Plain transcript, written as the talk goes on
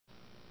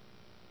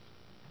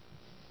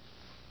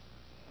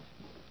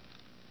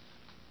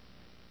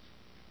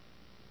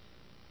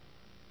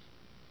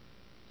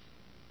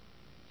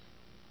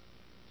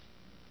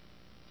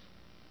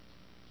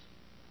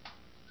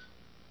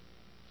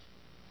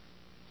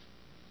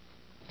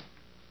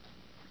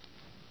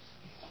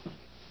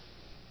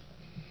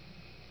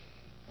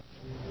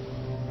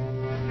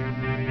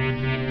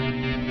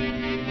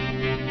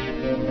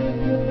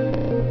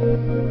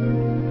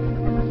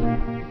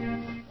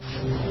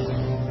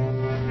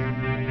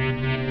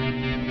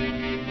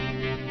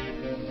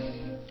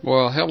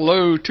Well,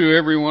 hello to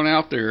everyone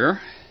out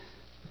there.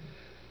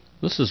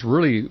 This is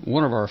really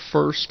one of our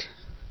first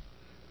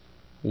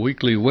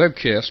weekly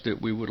webcasts that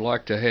we would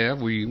like to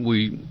have.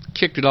 We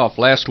kicked it off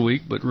last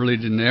week, but really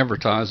didn't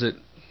advertise it.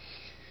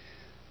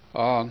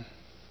 But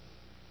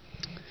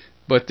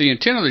the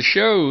intent of the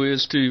show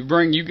is to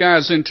bring you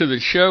guys into the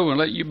show and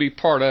let you be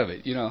part of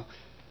it. You know,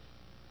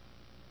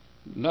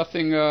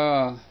 nothing.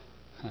 Not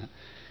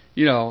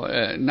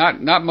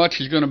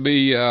much is going to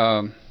be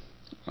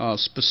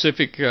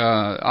specific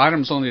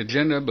items on the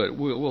agenda, but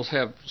we'll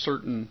have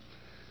certain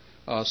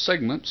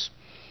segments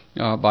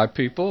by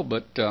people.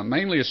 But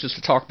mainly it's just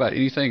to talk about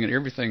anything and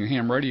everything in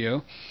ham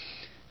radio.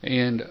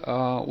 And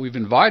we've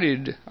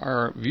invited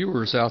our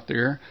viewers out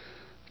there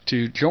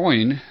to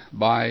join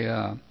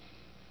by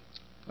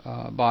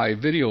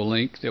video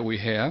link that we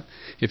have.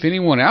 If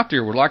anyone out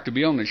there would like to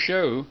be on the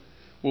show,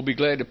 we'll be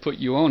glad to put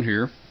you on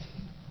here.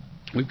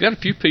 We've got a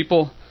few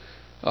people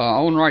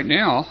on right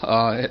now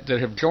that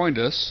have joined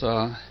us.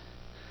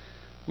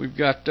 We've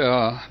got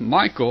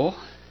Michael,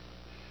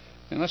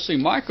 and let's see,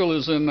 Michael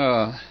is in.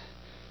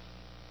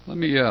 Let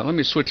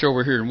me switch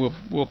over here, and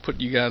we'll put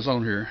you guys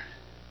on here.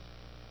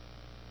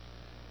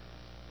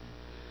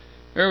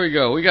 There we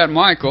go. We got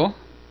Michael,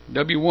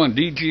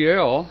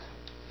 W1DGL,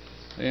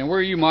 and where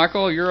are you,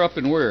 Michael? You're up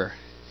in where?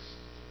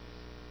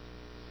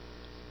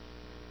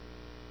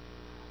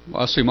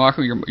 Well, I see,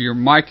 Michael, your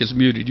mic is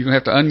muted. You're going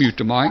to have to unmute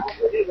the mic.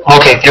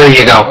 Okay, there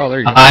you go. Oh, there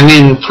you go. I'm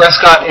in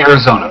Prescott,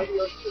 Arizona.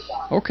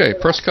 Okay,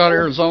 Prescott,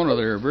 Arizona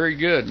there. Very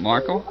good,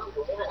 Michael.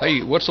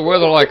 Hey, what's the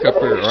weather like up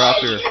there or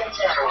out there?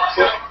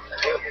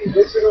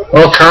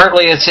 Well,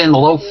 currently it's in the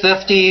low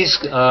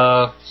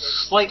 50s,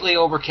 slightly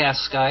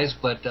overcast skies,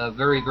 but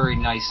very, very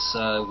nice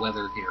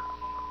weather here.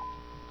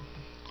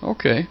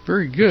 Okay,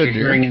 very good. What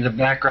you're hearing in the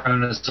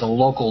background is the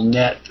local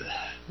net.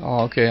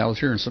 Oh, okay, I was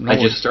hearing some noise.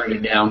 I just turned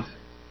it down.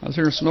 I was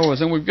hearing some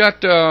noise, and we've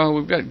got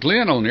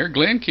Glen on there.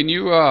 Glen, can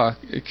you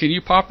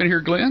pop in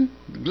here, Glen?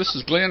 This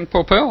is Glen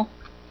Popiel.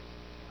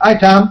 Hi,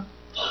 Tom.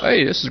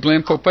 Hey, this is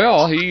Glen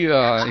Popiel.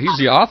 He's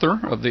the author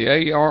of the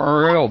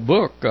arrl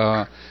book,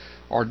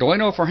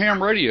 Arduino for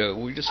Ham Radio.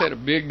 We just had a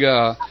big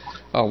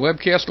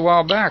webcast a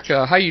while back.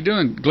 How you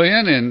doing,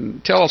 Glen?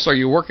 And tell us, are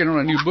you working on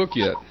a new book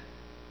yet?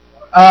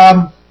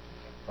 Well,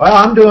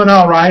 I'm doing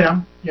all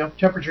right.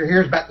 Temperature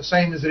here is about the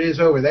same as it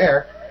is over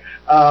there.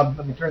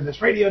 Let me turn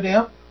this radio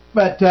down.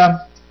 But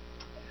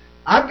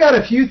I've got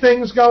a few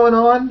things going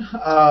on.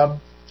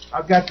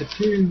 I've got the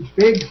two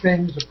big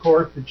things, of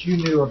course, that you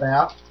knew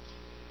about.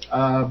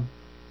 I've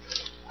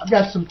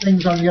got some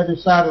things on the other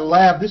side of the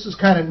lab. This is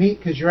kind of neat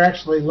because you're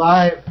actually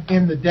live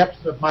in the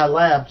depths of my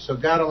lab, so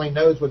God only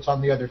knows what's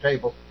on the other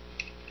table.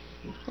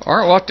 All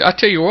right. Well, I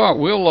tell you what,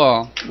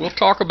 we'll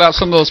talk about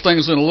some of those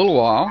things in a little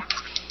while,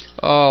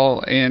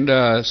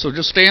 so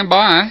just stand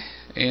by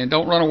and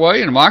don't run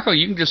away. And Michael,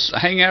 you can just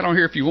hang out on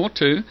here if you want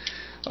to.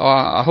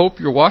 I hope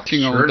you're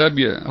watching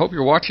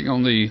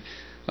on the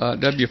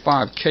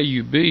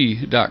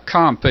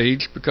w5kub.com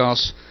page,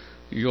 because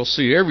you'll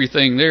see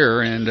everything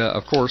there, and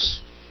of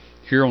course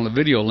here on the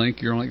video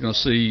link you're only going to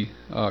see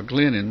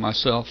Glen and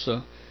myself.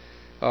 So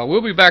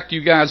we'll be back to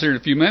you guys here in a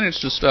few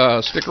minutes. Just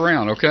stick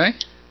around, okay?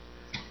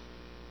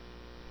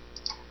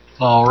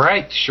 All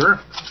right, sure.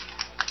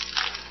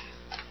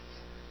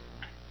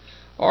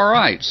 All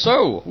right,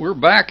 so we're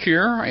back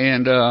here,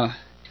 and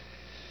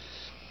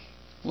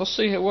let's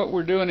see what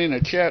we're doing in the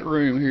chat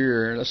room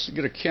here. Let's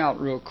get a count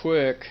real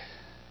quick.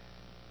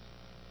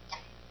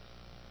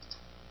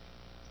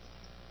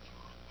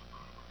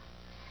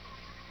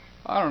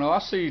 I don't know. I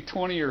see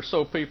 20 or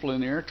so people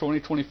in there, 20,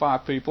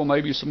 25 people,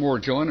 maybe some more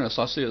joining us.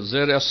 I see a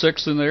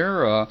ZS6 in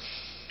there.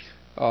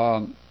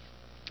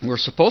 We're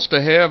supposed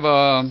to have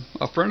a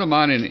friend of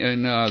mine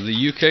in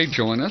the UK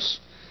join us.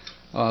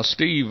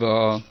 Steve,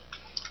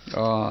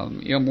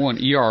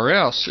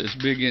 M1ERS, is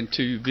big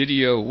into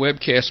video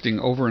webcasting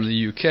over in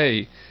the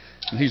UK,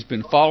 and he's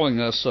been following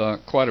us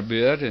quite a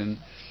bit, and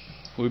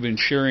we've been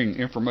sharing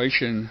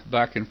information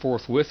back and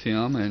forth with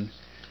him, and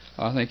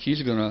I think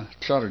he's going to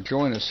try to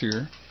join us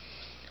here.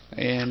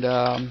 And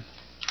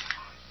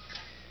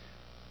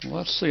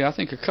let's see, I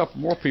think a couple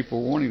more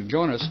people are wanting to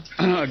join us.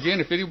 Again,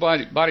 if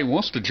anybody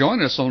wants to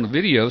join us on the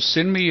video,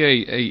 send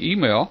me an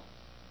email.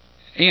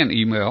 You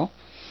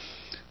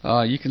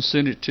can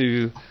send it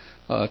to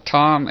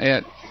Tom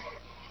at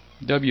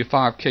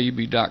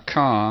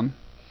w5kub.com,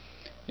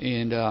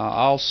 and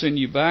I'll send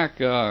you back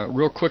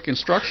real quick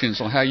instructions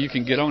on how you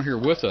can get on here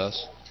with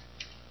us.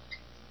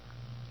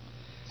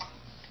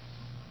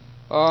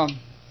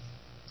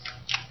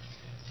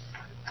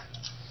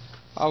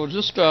 I was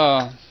just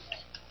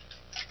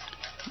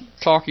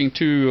talking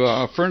to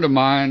a friend of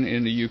mine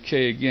in the UK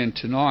again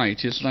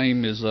tonight. His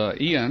name is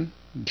Ian,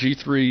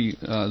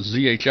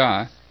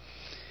 G3ZHI.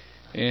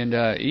 And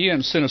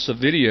Ian sent us a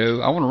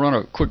video. I want to run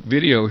a quick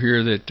video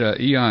here that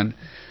Ian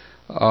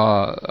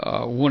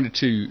wanted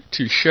to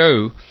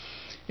show,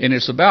 and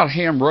it's about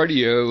ham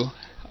radio,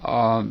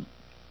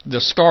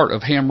 the start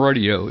of ham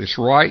radio. It's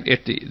right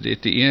at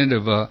the end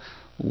of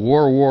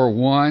World War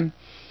I,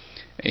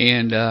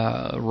 and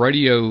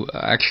radio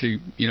actually,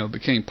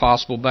 became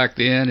possible back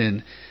then.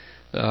 And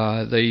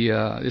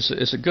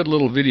it's a good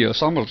little video.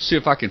 So I'm going to see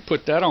if I can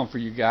put that on for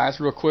you guys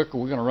real quick.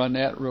 We're going to run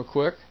that real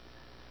quick,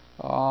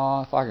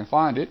 if I can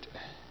find it.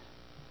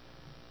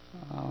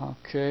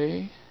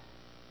 Okay.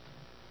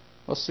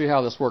 Let's see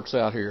how this works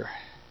out here.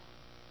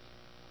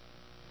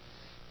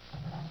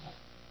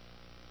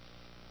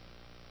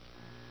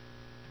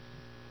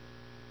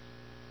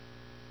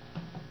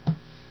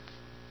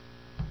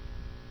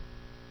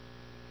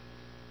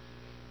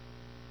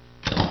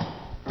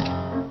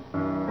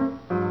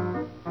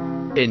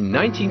 In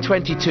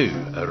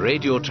 1922, a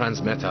radio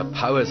transmitter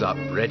powers up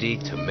ready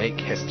to make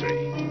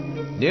history.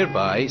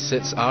 Nearby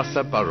sits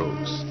Arthur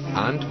Burroughs,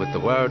 and with the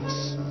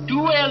words,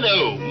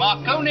 "2LO,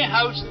 Marconi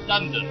House,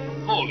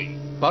 London, calling."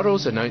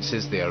 Burroughs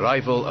announces the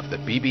arrival of the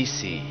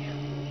BBC.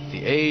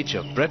 The age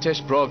of British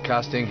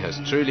broadcasting has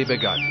truly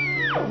begun.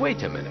 But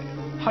wait a minute,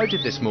 how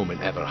did this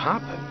moment ever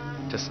happen?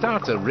 To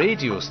start a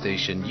radio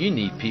station, you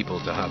need people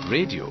to have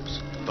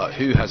radios. But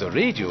who has a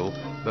radio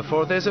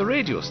before there's a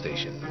radio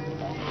station?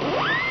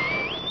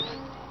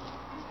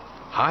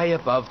 High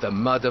above the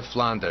mud of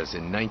Flanders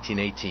in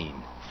 1918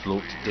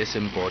 float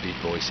disembodied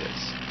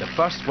voices. The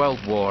First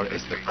World War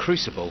is the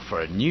crucible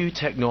for a new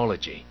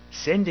technology,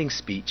 sending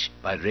speech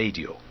by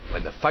radio.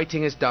 When the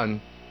fighting is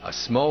done, a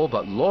small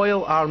but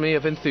loyal army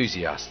of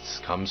enthusiasts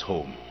comes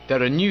home.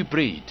 They're a new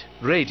breed,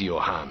 radio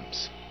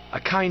hams, a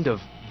kind of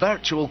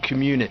virtual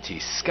community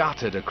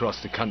scattered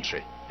across the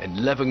country,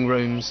 in living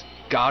rooms,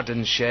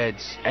 garden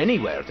sheds,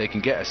 anywhere they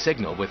can get a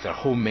signal with their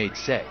homemade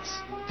sets.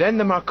 Then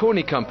the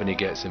Marconi Company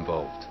gets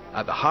involved.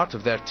 At the heart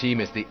of their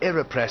team is the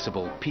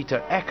irrepressible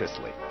Peter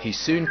Eckersley. He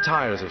soon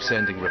tires of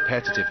sending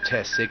repetitive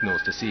test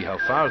signals to see how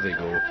far they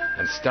go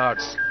and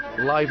starts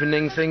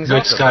livening things Good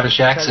up. Scottish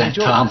accent,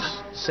 Tom.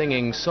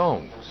 Singing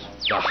songs.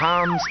 The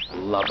hams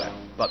love it.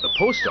 But the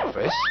post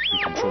office, who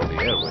control the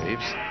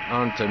airwaves,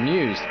 aren't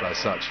amused by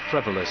such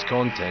frivolous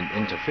content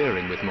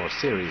interfering with more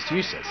serious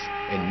uses.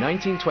 In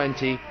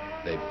 1920,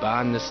 they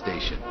ban the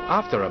station.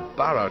 After a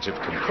barrage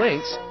of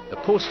complaints, the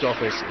post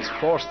office is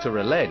forced to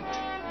relent,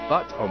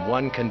 but on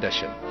one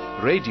condition: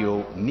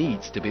 radio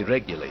needs to be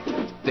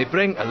regulated. They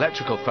bring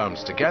electrical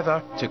firms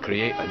together to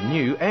create a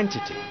new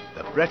entity,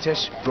 the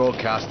British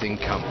Broadcasting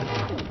Company.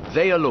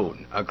 They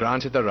alone are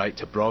granted the right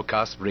to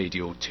broadcast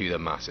radio to the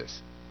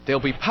masses. They'll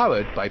be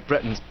powered by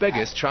Britain's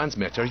biggest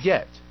transmitter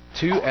yet,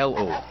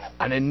 2LO,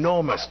 an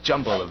enormous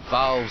jumble of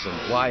valves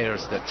and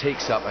wires that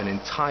takes up an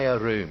entire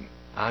room.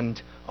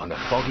 And on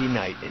a foggy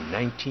night in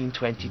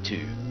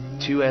 1922,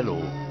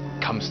 2LO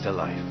comes to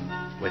life.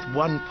 With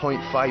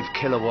 1.5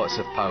 kilowatts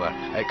of power,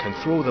 it can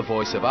throw the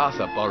voice of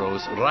Arthur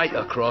Burroughs right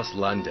across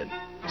London.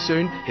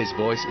 Soon, his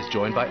voice is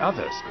joined by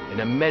others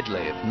in a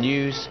medley of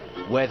news,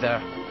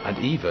 weather, and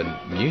even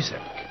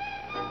music.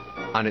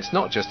 And it's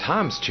not just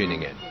hams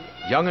tuning in.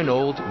 Young and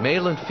old,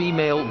 male and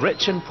female,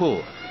 rich and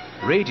poor,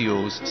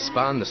 radios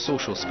span the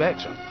social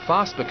spectrum,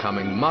 fast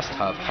becoming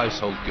must-have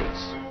household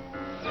goods.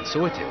 And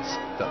so it is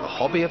that the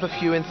hobby of a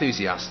few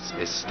enthusiasts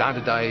is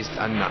standardised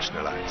and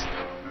nationalised.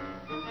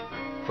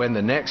 When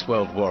the next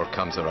World War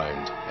comes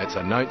around, it's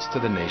announced to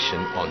the nation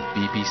on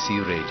BBC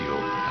Radio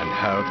and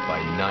heard by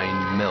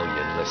 9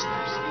 million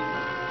listeners.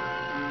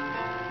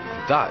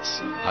 And that's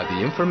how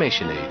the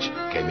information age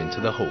came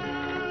into the home.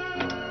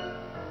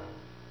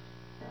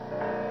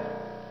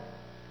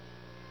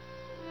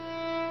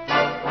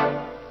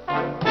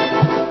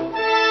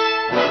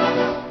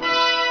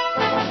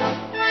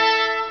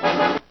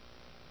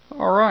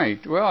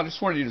 Well, I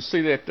just wanted you to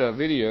see that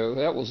video.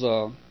 That was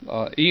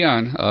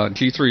Ian,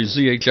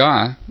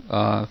 G3ZHI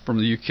from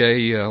the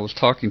UK, was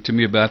talking to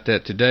me about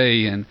that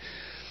today, and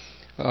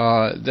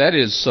that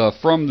is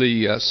from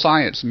the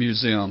Science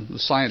Museum,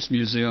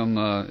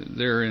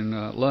 there in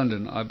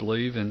London, I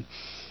believe, and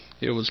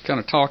it was kind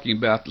of talking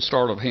about the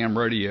start of ham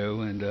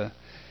radio, and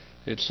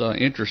it's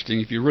interesting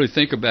if you really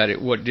think about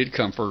it. What did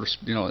come first?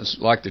 It's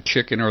like the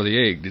chicken or the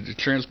egg. Did the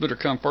transmitter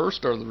come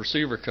first or the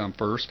receiver come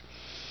first?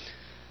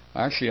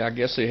 Actually, I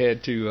guess they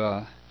had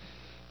to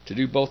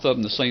do both of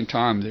them at the same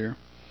time there.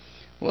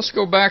 Well, let's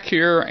go back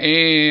here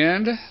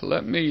and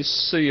let me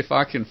see if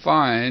I can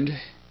find.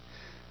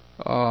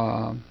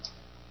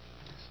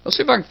 Let's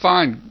see if I can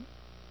find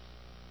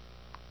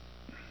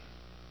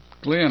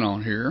Glen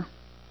on here.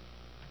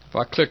 If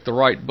I click the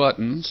right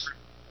buttons,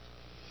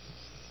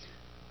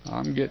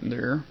 I'm getting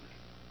there.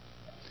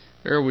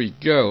 There we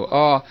go.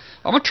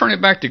 I'm going to turn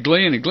it back to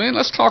Glen. And Glen,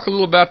 let's talk a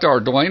little about the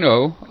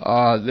Arduino,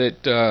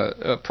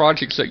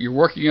 projects that you're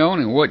working on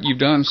and what you've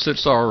done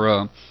since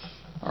our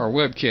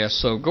webcast.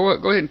 So go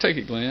ahead and take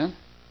it, Glen.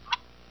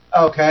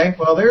 Okay.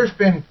 Well, there's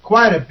been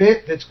quite a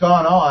bit that's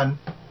gone on.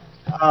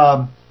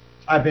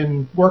 I've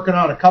been working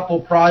on a couple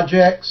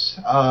projects.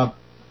 I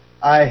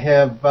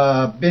have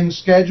been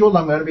scheduled.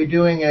 I'm going to be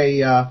doing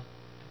a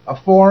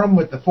forum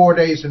with the 4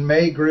 Days in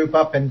May group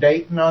up in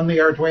Dayton on the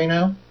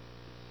Arduino.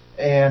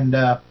 And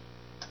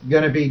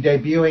going to be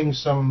debuting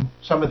some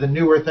of the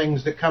newer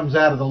things that comes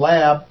out of the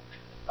lab.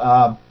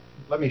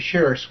 Let me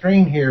share a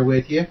screen here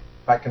with you,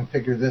 if I can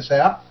figure this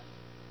out.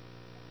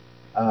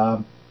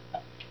 Got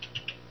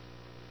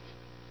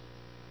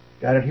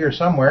it here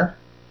somewhere.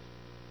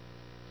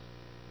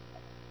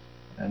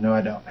 No,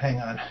 I don't. Hang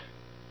on. I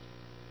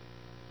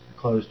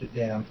closed it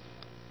down.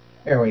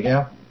 There we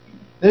go.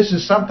 This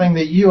is something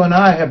that you and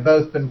I have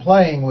both been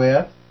playing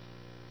with.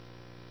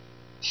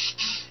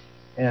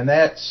 And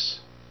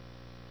that's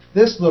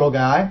this little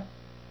guy.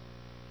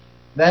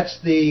 That's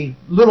the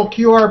little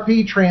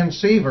QRP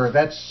transceiver.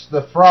 That's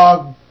the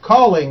Frog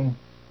calling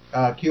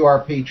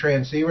QRP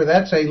transceiver.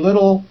 That's a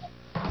little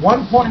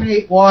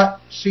 1.8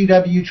 watt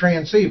CW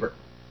transceiver.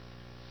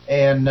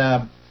 And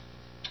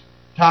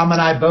Tom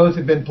and I both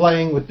have been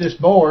playing with this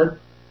board,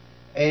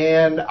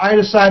 and I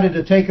decided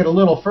to take it a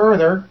little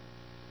further.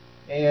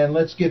 And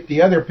let's get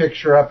the other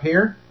picture up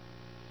here.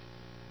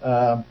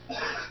 Come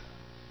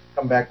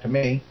back to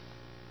me.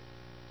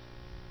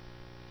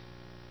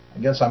 I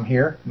guess I'm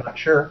here. Not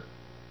sure.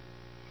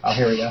 Oh,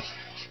 here we go.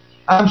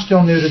 I'm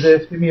still new to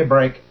this. Give me a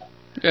break.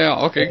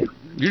 Yeah, okay.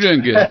 You're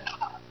doing good.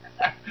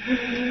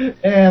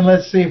 And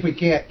let's see if we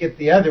can't get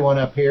the other one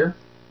up here.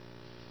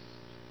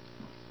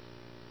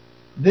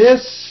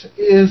 This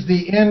is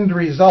the end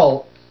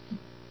result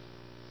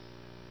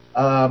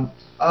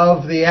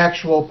of the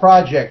actual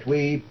project.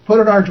 We put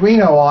an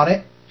Arduino on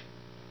it,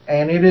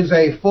 and it is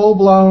a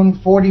full-blown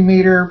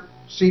 40-meter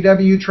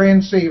CW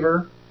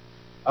transceiver.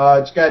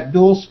 It's got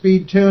dual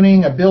speed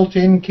tuning, a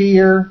built-in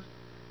keyer,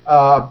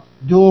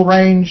 dual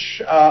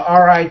range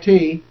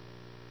RIT,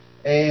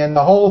 and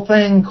the whole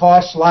thing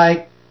costs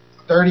like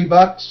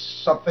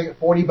 $30, something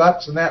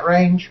 $40 in that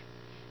range.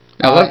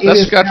 Now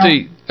that's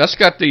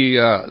got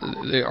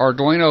the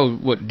Arduino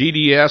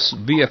DDS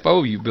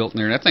VFO you built in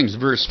there. That thing's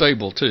very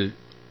stable too.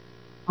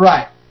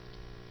 Right,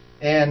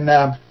 and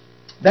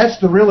that's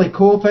the really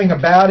cool thing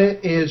about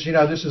it is, you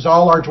know, this is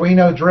all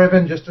Arduino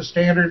driven, just a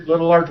standard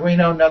little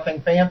Arduino,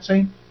 nothing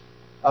fancy.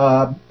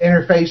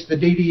 Interface the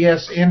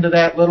DDS into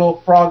that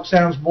little Frog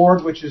Sounds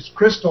board, which is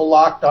crystal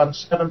locked on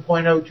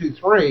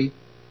 7.023.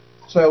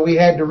 So we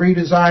had to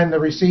redesign the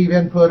receive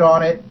input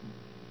on it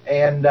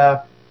and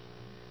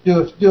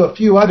do a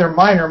few other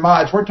minor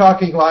mods. We're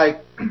talking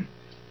like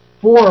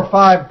 4 or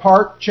 5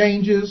 part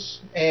changes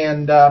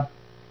and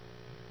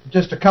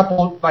just a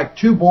couple, like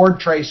 2 board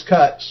trace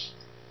cuts,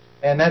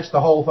 and that's the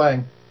whole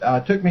thing.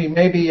 It took me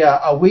maybe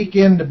a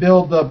weekend to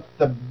build the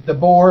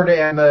board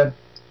and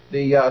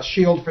the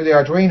shield for the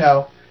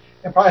Arduino,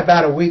 and probably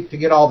about a week to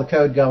get all the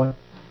code going.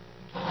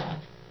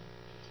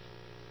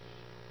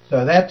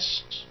 So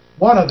that's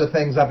one of the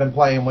things I've been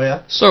playing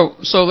with. So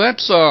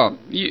that's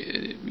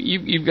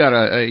you've got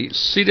a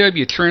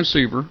CW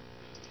transceiver,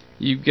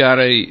 you've got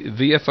a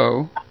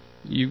VFO,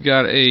 you've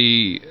got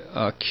a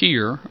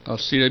keyer, a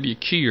CW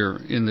keyer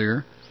in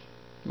there.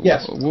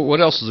 Yes. What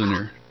else is in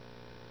there?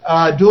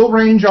 Dual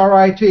range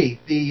RIT.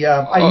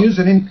 I use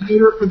an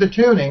encoder for the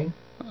tuning.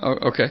 Oh,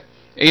 okay.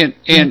 And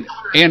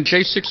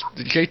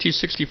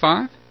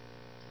JT65?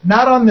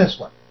 Not on this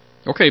one.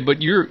 Okay,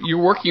 but you're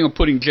working on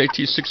putting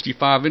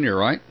JT65 in there,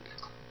 right?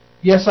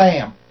 Yes, I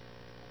am.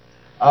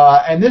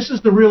 And this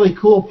is the really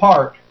cool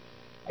part.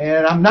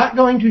 And I'm not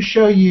going to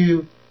show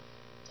you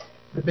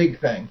the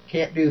big thing.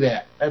 Can't do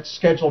that. That's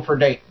scheduled for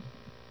date.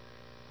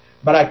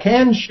 But I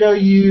can show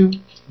you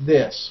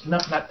this. No,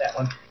 not that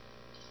one.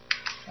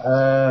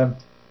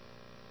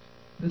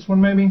 This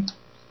one maybe?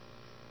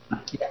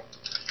 Yeah.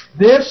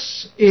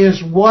 This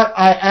is what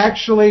I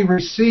actually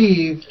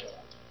received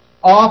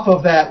off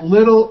of that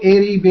little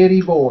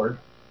itty-bitty board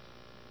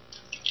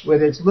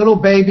with its little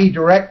baby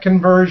direct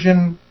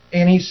conversion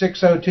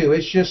NE602.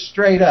 It's just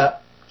straight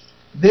up.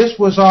 This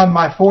was on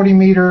my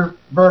 40-meter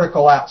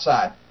vertical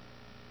outside.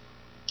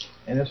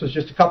 And this was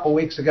just a couple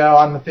weeks ago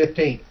on the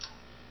 15th.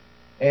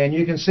 And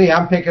you can see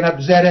I'm picking up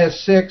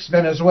ZS6,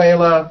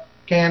 Venezuela,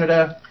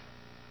 Canada,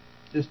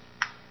 just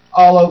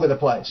all over the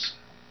place.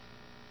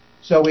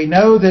 So we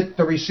know that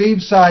the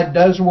receive side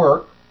does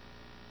work.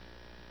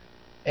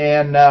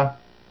 And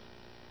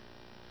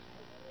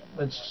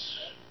let's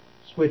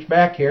switch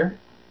back here.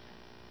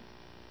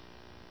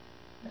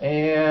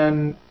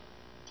 And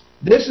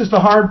this is the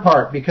hard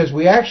part because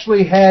we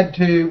actually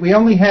we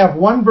only have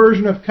one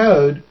version of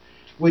code,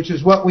 which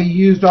is what we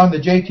used on the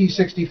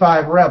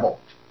JT65 Rebel.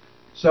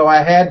 So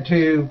I had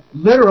to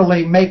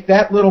literally make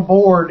that little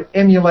board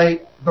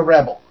emulate the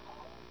Rebel.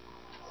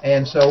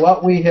 And so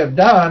what we have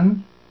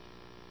done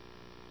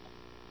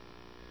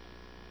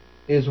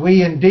is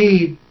we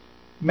indeed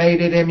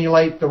made it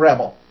emulate the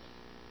Rebel.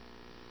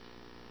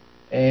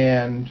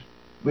 And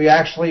we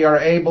actually are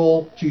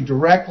able to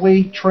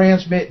directly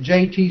transmit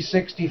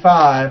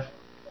JT65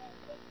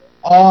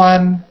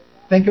 on,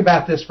 think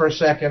about this for a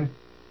second,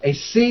 a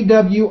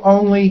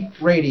CW-only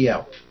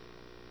radio.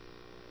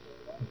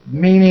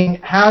 Meaning,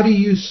 how do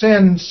you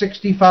send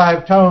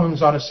 65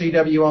 tones on a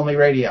CW-only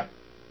radio?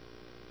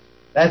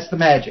 That's the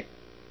magic.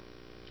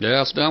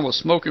 Yeah, it's done with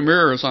smoke and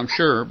mirrors, I'm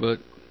sure, but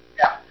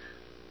yeah.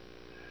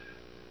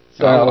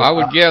 So I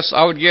would guess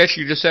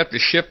you just have to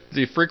shift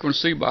the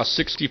frequency by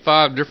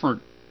 65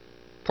 different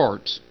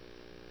parts.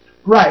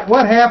 Right.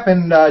 What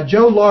happened?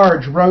 Joe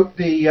Large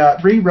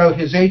rewrote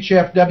his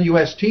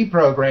HFWST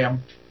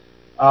program,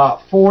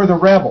 for the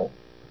Rebel.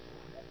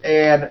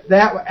 And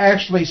that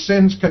actually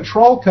sends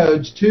control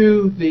codes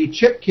to the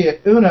chip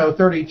kit Uno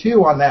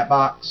 32 on that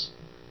box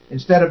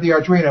instead of the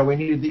Arduino. We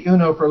needed the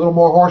Uno for a little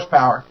more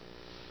horsepower.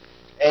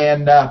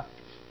 And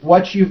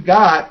what you've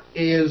got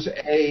is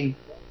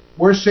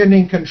we're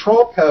sending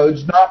control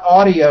codes, not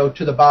audio,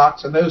 to the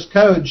box, and those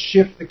codes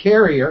shift the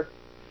carrier.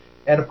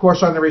 And of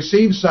course, on the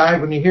receive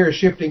side, when you hear a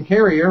shifting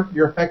carrier,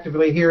 you're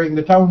effectively hearing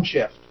the tone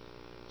shift.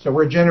 So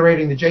we're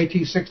generating the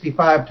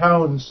JT65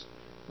 tones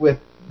with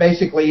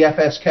basically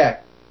FSK.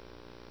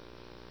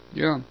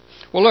 Yeah.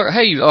 Well, look,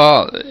 hey,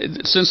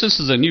 since this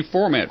is a new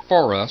format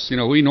for us,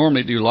 we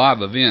normally do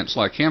live events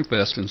like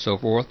Hamfest and so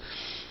forth.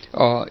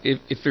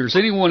 If there's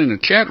anyone in the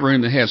chat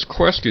room that has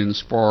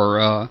questions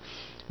for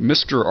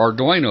Mr.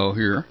 Arduino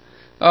here,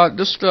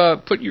 just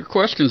put your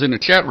questions in the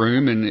chat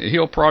room, and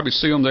he'll probably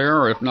see them there,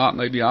 or if not,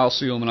 maybe I'll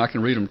see them and I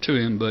can read them to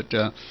him. But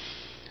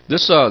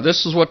this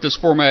is what this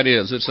format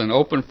is. It's an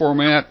open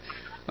format,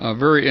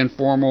 very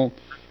informal.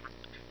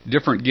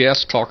 Different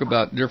guests talk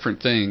about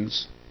different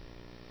things.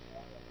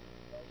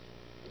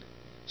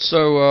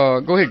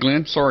 So go ahead,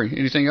 Glenn. Sorry,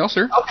 anything else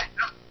here? Okay,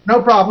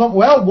 no problem.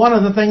 Well, one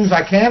of the things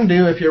I can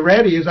do, if you're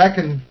ready, is I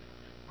can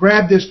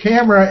grab this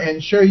camera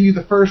and show you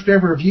the first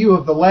ever view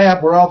of the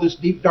lab where all this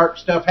deep, dark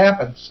stuff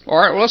happens. All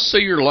right, well, let's see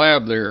your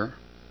lab there.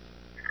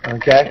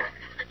 Okay.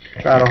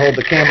 Try to hold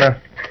the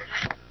camera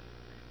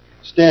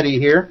steady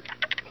here.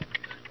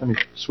 Let me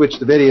switch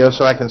the video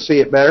so I can see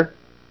it better.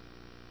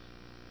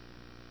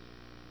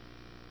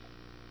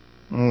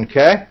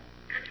 Okay.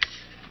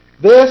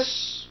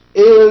 This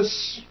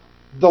is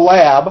the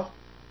lab.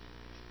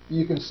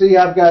 You can see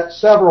I've got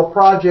several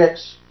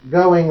projects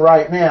going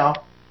right now.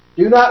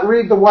 Do not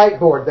read the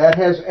whiteboard. That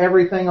has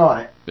everything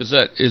on it. Is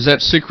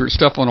that secret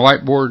stuff on the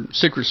whiteboard?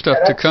 Secret stuff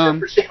to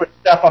come? Secret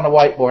stuff on the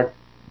whiteboard.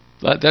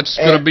 That's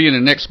going to be in the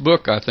next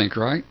book, I think,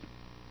 right?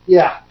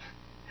 Yeah.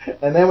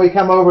 And then we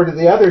come over to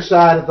the other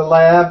side of the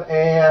lab,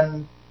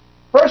 and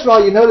first of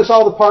all, you notice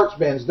all the parts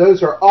bins.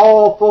 Those are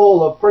all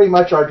full of pretty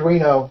much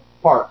Arduino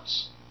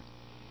parts.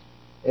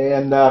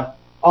 And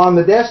on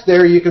the desk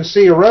there, you can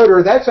see a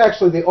rotor. That's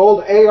actually the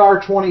old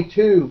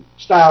AR22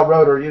 style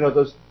rotor,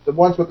 the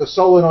ones with the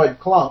solenoid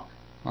clunk.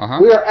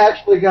 We are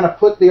actually going to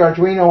put the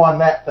Arduino on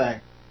that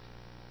thing.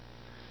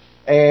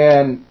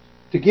 And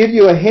to give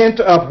you a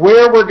hint of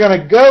where we're going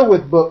to go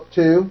with Book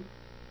 2,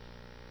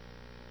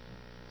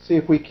 see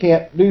if we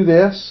can't do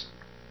this.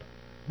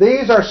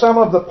 These are some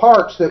of the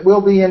parts that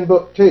will be in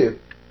Book 2.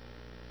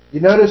 You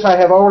notice I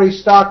have already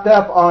stocked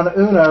up on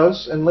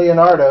Unos and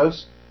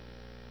Leonardos.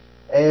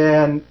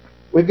 And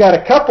we've got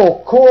a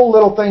couple cool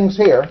little things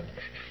here.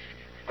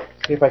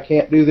 See if I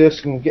can't do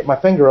this and get my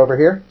finger over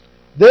here.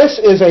 This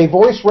is a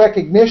voice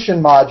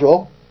recognition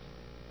module,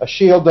 a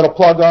shield that'll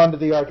plug onto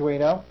the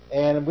Arduino,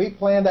 and we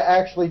plan to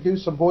actually do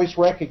some voice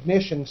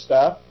recognition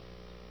stuff.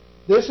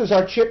 This is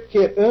our chip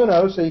kit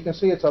Uno, so you can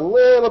see it's a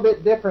little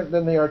bit different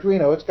than the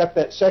Arduino. It's got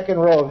that second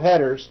row of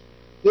headers.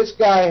 This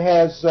guy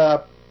has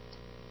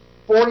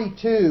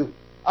 42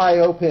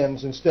 I/O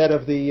pins instead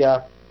of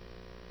the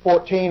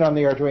 14 on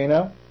the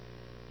Arduino.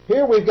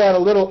 Here we've got a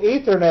little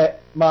Ethernet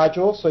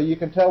module, so you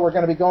can tell we're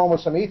going to be going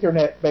with some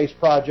Ethernet-based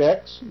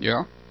projects.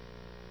 Yeah.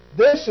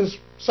 This is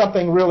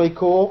something really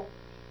cool.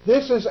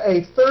 This is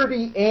a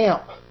 30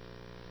 amp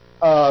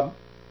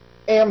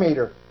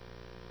ammeter.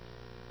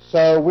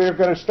 So we're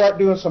going to start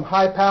doing some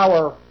high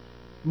power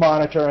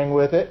monitoring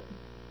with it.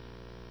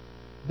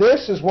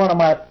 This is one of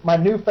my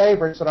new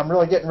favorites that I'm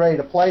really getting ready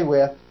to play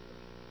with.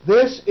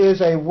 This is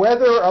a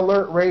weather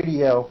alert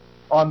radio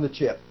on the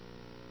chip.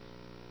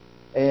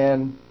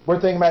 And we're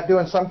thinking about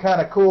doing some kind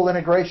of cool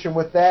integration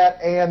with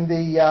that and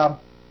the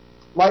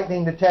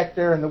lightning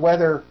detector and the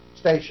weather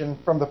station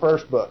from the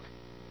first book.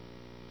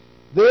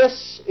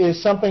 This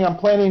is something I'm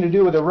planning to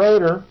do with a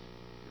rotor.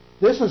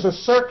 This is a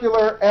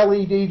circular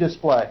LED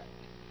display.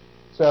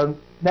 So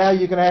now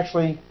you can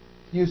actually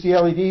use the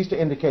LEDs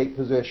to indicate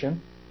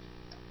position.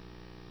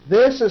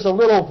 This is a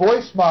little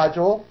voice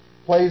module,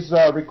 plays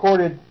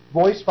recorded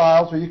voice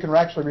files where you can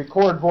actually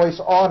record voice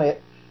on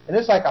it. And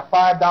it's like a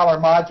 $5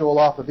 module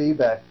off of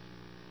eBay.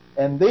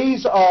 And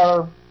these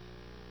are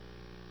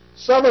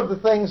some of the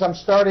things I'm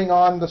starting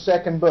on the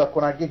second book.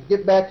 When I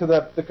get back to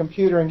the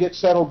computer and get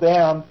settled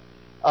down,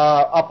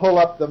 I'll pull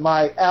up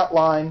my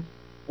outline.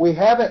 We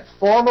haven't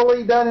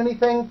formally done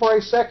anything for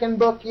a second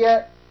book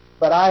yet,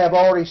 but I have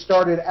already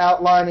started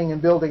outlining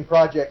and building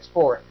projects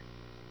for it.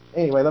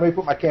 Anyway, let me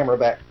put my camera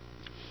back.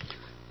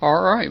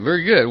 All right,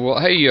 very good. Well,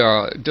 hey,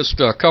 just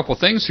a couple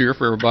things here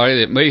for everybody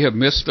that may have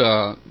missed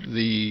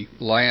the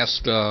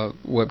last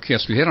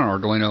webcast we had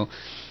on Arduino.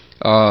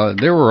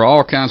 There were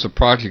all kinds of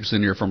projects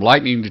in here, from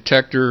lightning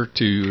detector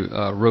to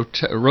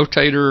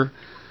rotator,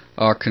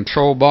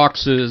 control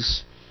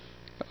boxes,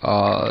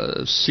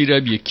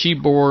 CW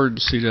keyboard,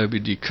 CW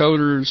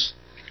decoders.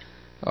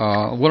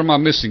 What am I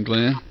missing,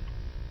 Glenn?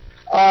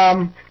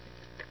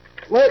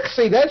 Let's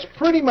see, that's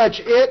pretty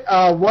much it.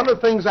 One of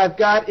the things I've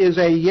got is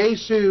a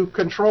Yaesu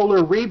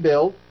controller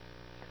rebuild.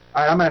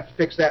 I'm going to have to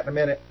fix that in a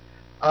minute.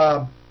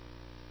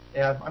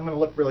 Yeah, I'm going to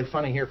look really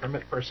funny here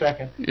for a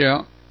second.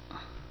 Yeah.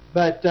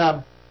 But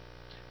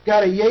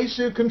got a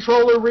Yaesu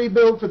controller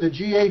rebuild for the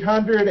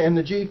G800 and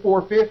the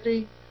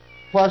G450,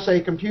 plus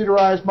a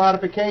computerized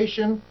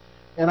modification.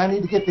 And I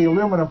need to get the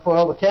aluminum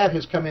foil. The cat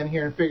has come in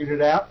here and figured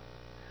it out.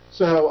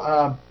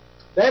 So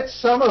that's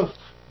some of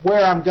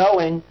where I'm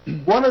going.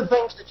 One of the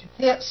things that you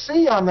can't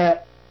see on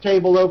that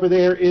table over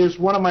there is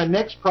one of my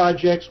next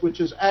projects, which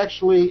is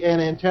actually an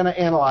antenna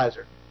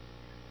analyzer.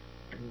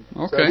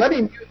 Okay. So let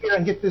me mute here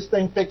and get this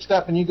thing fixed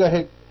up, and you go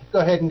ahead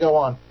and go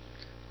on.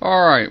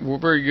 All right. Well,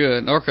 very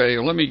good. Okay,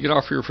 let me get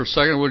off here for a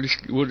second.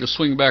 We'll just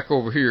swing back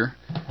over here.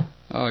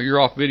 You're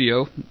off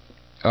video.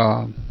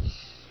 I'll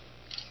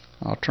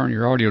turn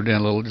your audio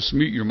down a little. Just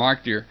mute your mic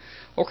there.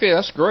 Okay,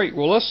 that's great.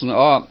 Well, listen.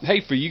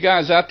 Hey, for you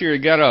guys out there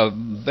that got a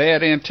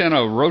bad antenna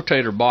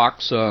rotator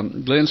box,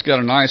 Glen's got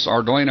a nice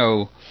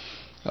Arduino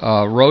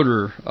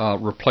rotor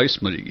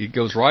replacement. It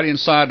goes right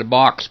inside the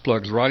box,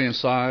 plugs right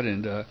inside,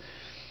 and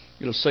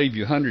it'll save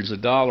you hundreds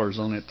of dollars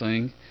on that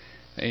thing.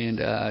 And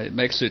it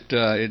makes it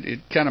it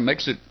kind of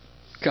makes it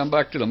come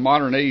back to the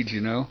modern age,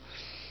 you know.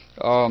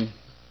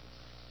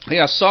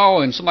 Yeah, I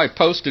saw, and somebody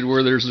posted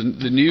where there's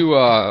the new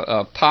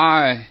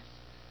Pi.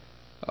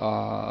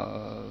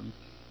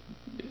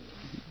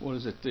 What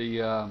is it?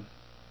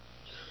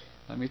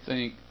 Let me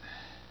think.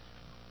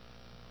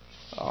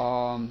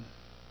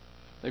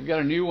 They've got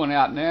a new one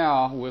out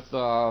now with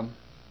the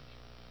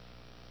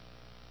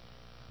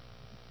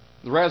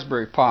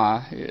Raspberry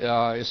Pi.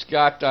 It's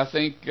got, I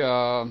think,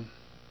 a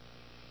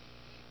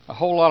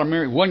whole lot of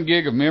memory, 1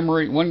 gig of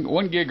memory,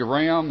 one gig of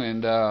RAM,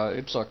 and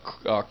it's a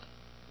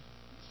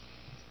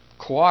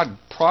quad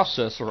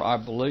processor, I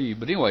believe.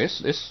 But anyway,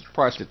 it's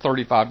priced at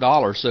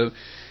 $35. So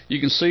you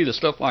can see the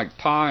stuff like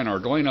Pi and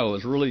Arduino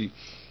is really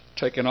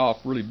taking off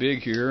really big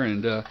here.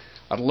 And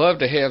I'd love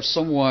to have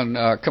someone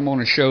come on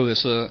and show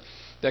this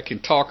that can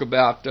talk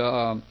about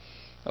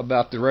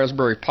the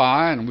Raspberry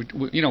Pi, and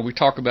we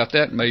talk about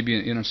that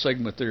maybe in a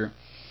segment there.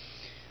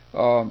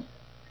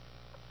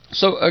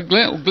 So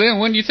Glen,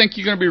 when do you think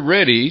you're going to be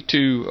ready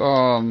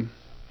to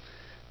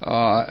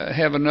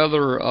have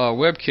another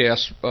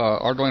webcast,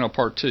 Arduino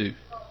Part 2?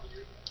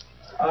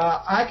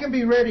 I can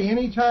be ready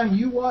anytime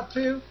you want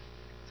to.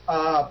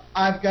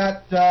 I've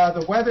got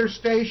the weather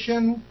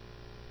station,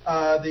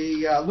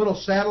 the little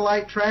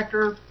satellite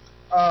tracker,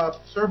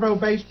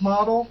 servo-based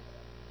model.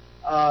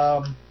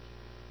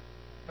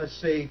 Let's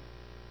see.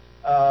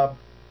 A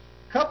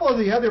couple of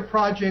the other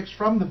projects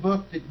from the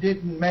book that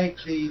didn't make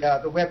the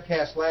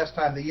webcast last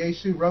time, the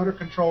Yaesu rotor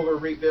controller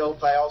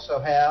rebuilds I also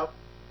have,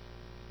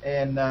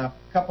 and a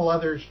couple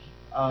others,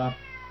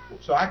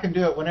 so I can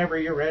do it whenever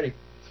you're ready.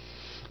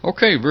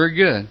 Okay, very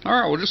good. All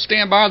right, well, just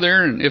stand by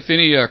there, and if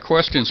any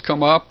questions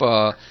come up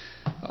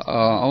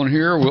on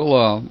here,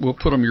 we'll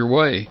put them your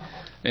way.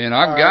 And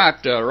I've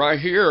got right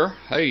here,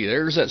 hey,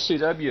 there's that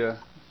CW,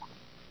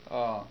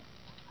 little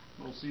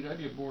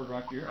CW board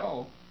right there.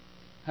 Oh,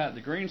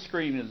 the green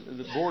screen is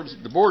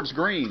the board's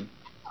green.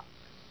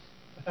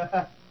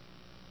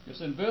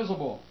 It's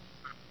invisible.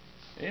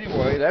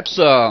 Anyway, that's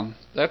that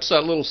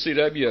little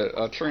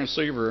CW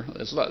transceiver.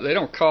 They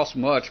don't cost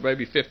much,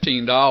 maybe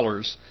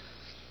 $15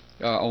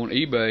 on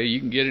eBay. You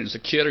can get it as a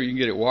kit or you can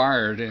get it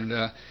wired.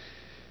 And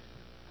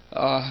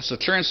it's a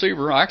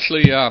transceiver. I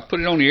actually put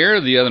it on the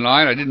air the other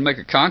night. I didn't make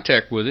a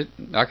contact with it.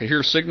 I could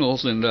hear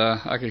signals and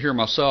I could hear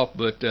myself,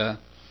 but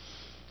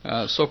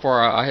so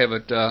far I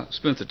haven't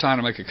spent the time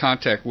to make a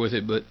contact with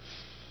it. But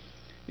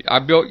I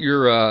built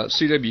your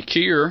CW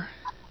keyer.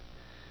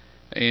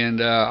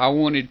 And I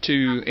wanted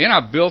to, and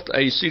I built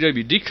a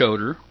CW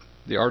decoder,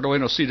 the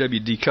Arduino CW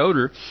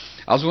decoder.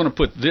 I was going to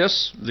put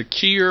the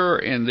keyer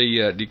and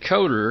the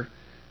decoder,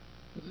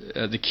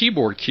 the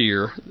keyboard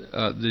keyer,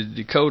 the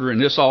decoder, and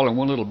this all in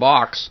one little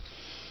box,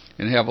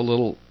 and have a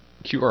little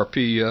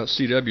QRP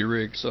CW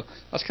rig. So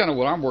that's kind of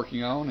what I'm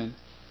working on, and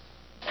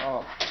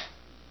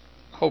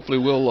hopefully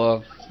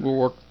we'll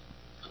work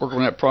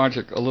on that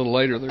project a little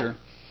later there.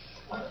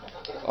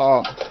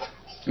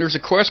 There's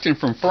a question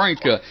from Frank.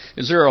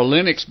 Is there a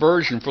Linux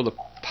version for the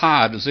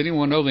Pi? Does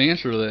anyone know the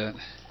answer to that?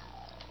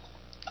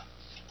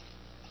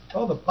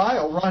 Well, the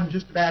Pi will run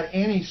just about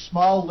any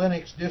small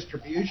Linux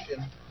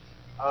distribution.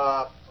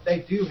 They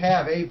do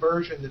have a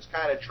version that's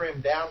kind of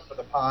trimmed down for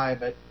the Pi,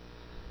 but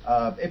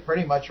it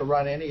pretty much will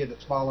run any of the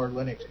smaller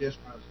Linux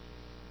distros.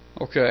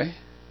 Okay.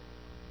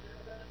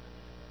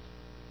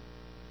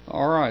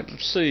 All right.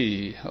 Let's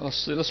see.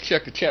 Let's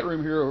check the chat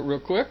room here real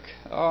quick.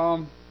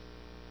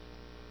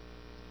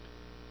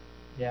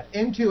 Yeah,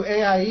 Into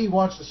AIE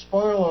wants a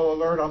spoiler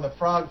alert on the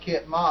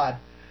FrogKit mod.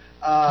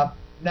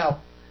 Now,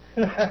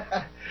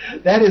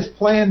 that is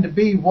planned to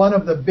be one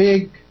of the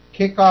big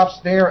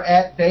kickoffs there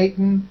at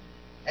Dayton,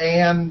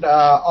 and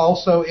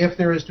also if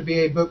there is to be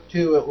a book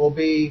 2, it will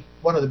be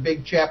one of the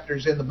big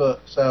chapters in the book.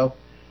 So,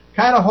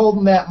 kind of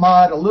holding that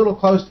mod a little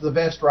close to the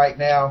vest right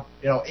now.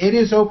 You know, it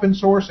is open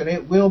source and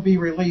it will be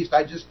released.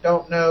 I just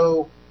don't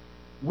know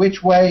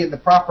which way, in the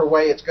proper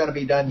way, it's going to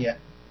be done yet.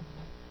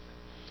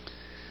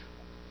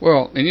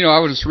 Well, and I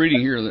was just reading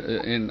here,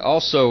 and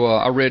also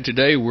I read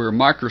today where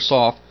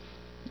Microsoft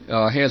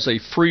has a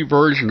free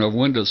version of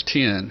Windows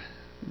 10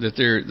 that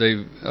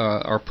they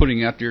are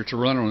putting out there to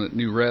run on that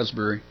new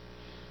Raspberry.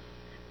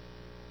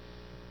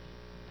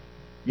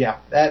 Yeah,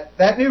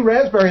 that new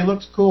Raspberry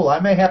looks cool. I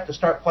may have to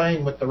start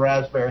playing with the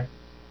Raspberry.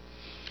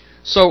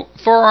 So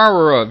for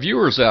our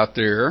viewers out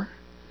there,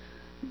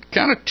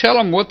 kind of tell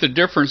them what the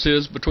difference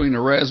is between the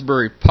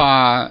Raspberry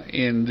Pi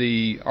and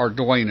the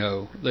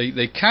Arduino.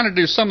 They kind of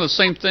do some of the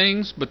same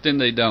things, but then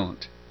they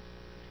don't.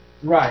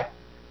 Right.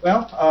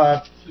 Well,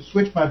 to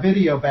switch my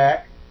video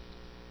back,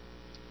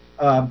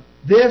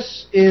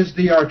 this is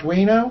the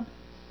Arduino.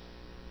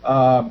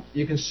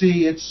 You can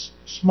see it's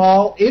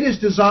small. It is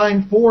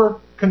designed for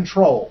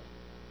control.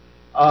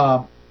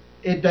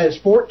 It does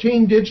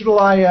 14 digital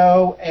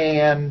I/O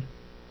and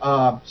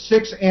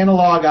 6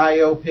 analog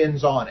I/O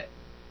pins on it.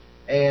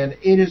 And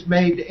it is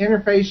made to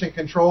interface and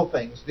control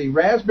things. The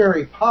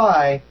Raspberry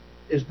Pi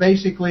is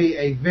basically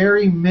a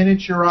very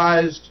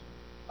miniaturized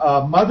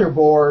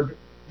motherboard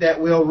that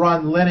will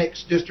run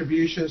Linux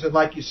distributions, and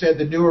like you said,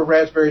 the newer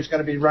Raspberry is going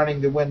to be running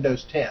the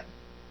Windows 10.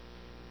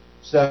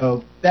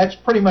 So that's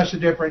pretty much the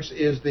difference.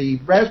 Is the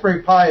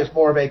Raspberry Pi is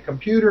more of a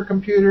computer,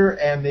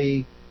 and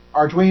the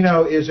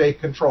Arduino is a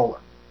controller.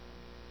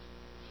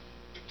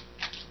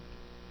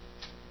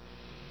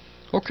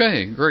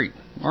 Okay, great.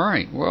 All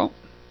right, well,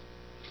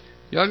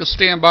 y'all just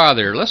stand by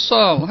there. Let's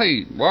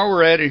hey, while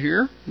we're at it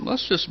here,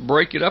 let's just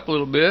break it up a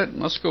little bit.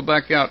 Let's go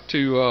back out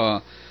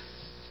to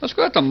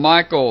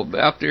Michael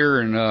out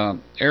there in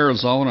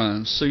Arizona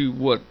and see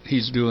what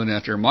he's doing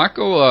out there.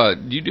 Michael,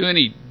 do you do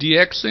any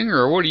DXing,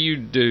 or what do you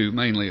do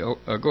mainly?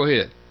 Go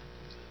ahead.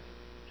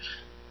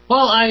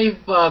 Well,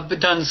 I've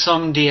done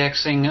some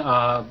DXing.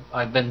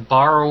 I've been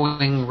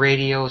borrowing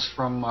radios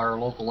from our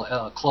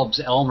local club's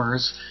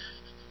Elmer's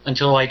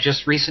until I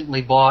just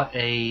recently bought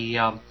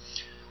an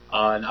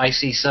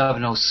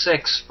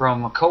IC706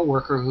 from a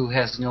coworker who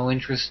has no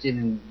interest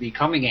in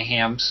becoming a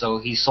ham, so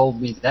he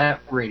sold me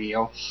that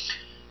radio.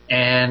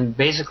 And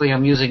basically,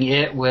 I'm using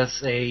it with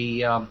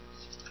a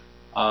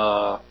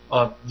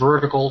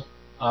vertical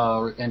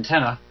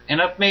antenna,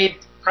 and I've made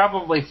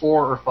probably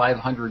 400 or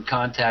 500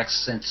 contacts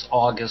since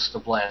August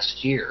of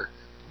last year.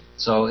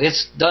 So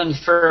it's done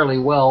fairly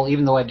well,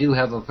 even though I do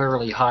have a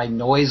fairly high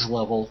noise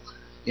level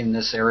in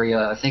this area.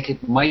 I think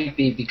it might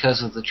be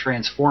because of the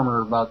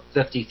transformer about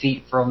 50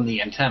 feet from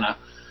the antenna.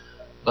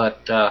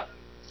 But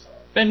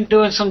been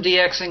doing some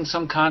DXing,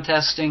 some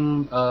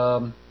contesting,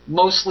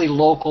 mostly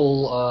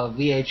local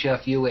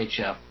VHF,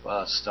 UHF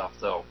stuff,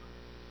 though.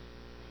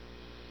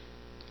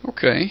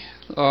 Okay.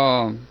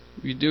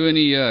 You do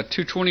any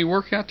 220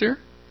 work out there?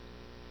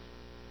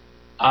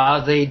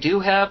 They do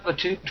have a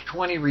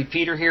 220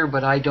 repeater here,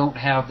 but I don't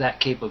have that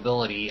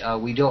capability.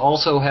 We do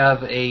also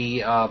have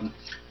a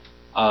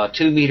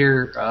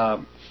 2-meter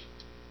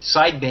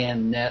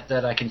sideband net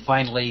that I can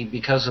finally,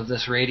 because of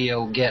this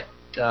radio,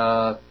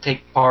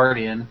 take part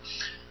in.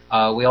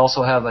 We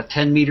also have a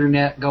 10-meter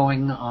net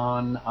going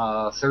on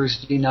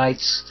Thursday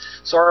nights.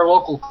 So our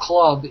local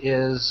club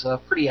is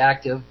pretty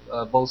active,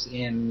 both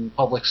in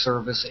public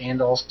service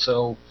and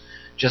also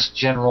just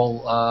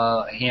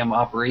general ham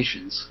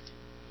operations.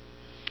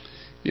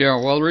 Yeah,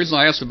 well, the reason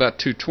I asked about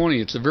 220,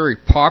 it's a very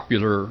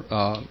popular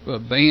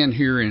band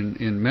here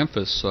in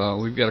Memphis.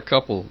 We've got a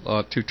couple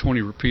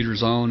 220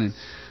 repeaters on, and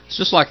it's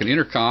just like an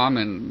intercom,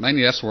 and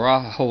mainly that's where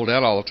I hold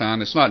out all the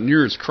time. It's not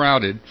near as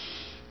crowded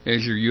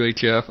as your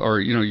UHF or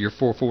your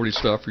 440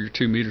 stuff or your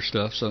 2-meter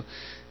stuff. So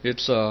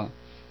it's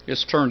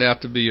turned out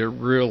to be a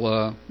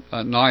real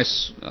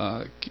nice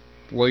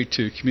way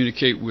to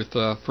communicate with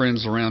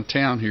friends around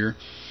town here.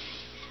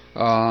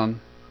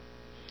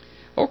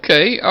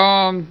 Okay,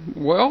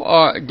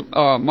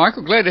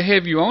 Michael, glad to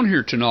have you on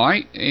here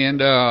tonight, and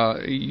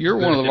you're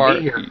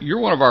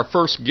one of our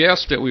first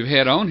guests that we've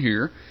had on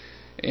here.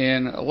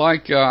 And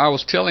like I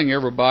was telling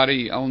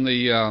everybody on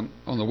the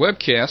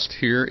webcast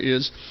here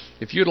is,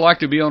 if you'd like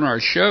to be on our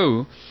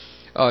show,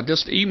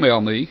 just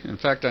email me. In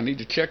fact, I need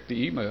to check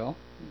the email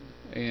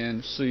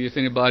and see if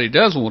anybody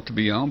does want to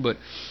be on. But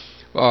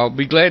I'll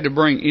be glad to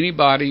bring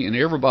anybody and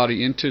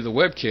everybody into the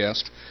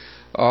webcast.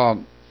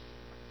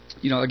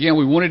 Again,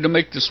 we wanted to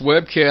make this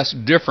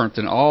webcast different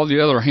than all the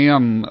other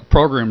ham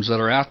programs that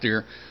are out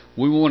there.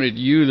 We wanted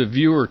you, the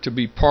viewer, to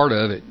be part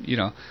of it.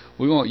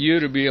 We want you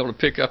to be able to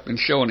pick up and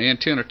show an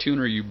antenna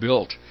tuner you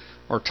built,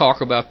 or talk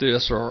about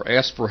this, or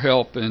ask for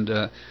help, and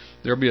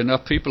there'll be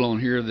enough people on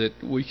here that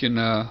we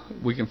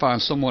can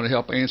find someone to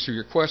help answer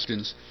your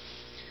questions.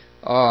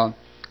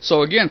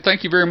 So again,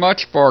 thank you very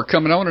much for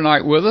coming on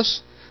tonight with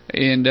us,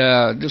 and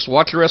just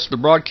watch the rest of the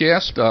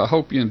broadcast. I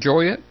hope you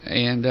enjoy it,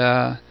 and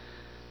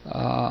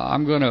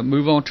I'm going to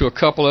move on to a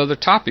couple other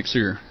topics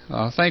here.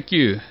 Thank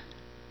you.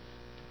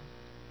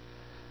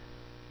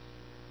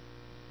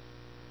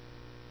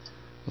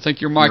 I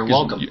think your mic You're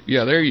welcome.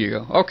 Yeah, there you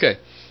go. Okay.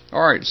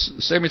 All right,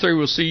 73,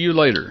 we'll see you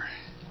later.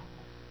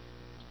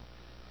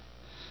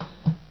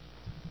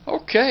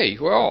 Okay,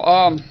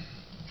 well,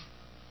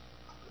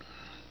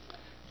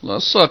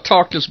 let's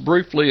talk just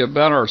briefly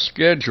about our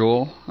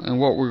schedule and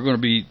what we're going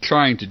to be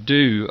trying to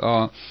do.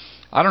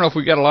 I don't know if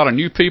we got a lot of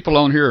new people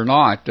on here or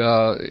not.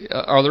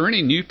 Are there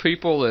any new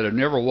people that have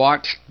never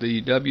watched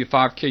the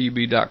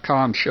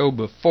W5KUB.com show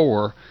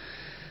before?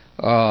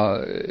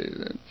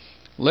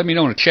 Let me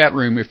know in the chat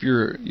room if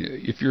you're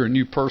a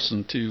new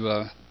person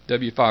to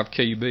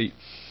W5KUB.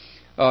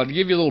 To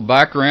give you a little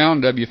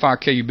background,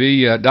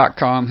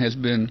 W5KUB.com has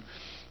been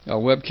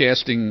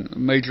webcasting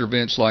major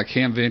events like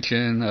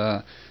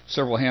Hamvention,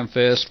 several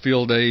Hamfest,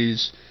 field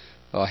days,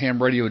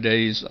 ham radio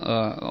days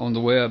on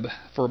the web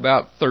for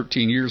about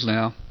 13 years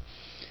now.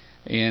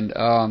 And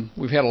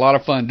we've had a lot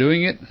of fun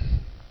doing it.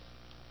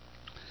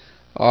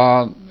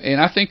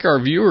 And I think our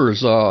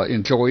viewers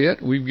enjoy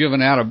it. We've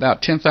given out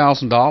about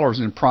 $10,000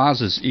 in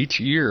prizes each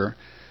year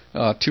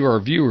to our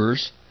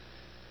viewers.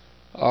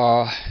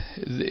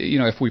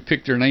 If we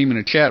pick their name in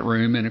a chat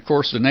room, and of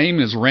course the name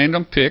is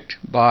random picked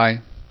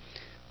by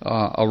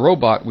a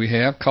robot we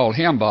have called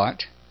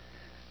Hambot,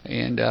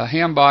 and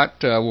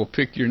Hambot will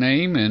pick your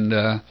name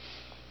and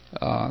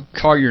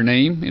call your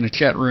name in a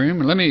chat room.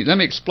 And let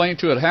me explain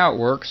to it how it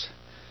works,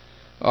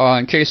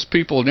 in case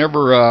people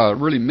never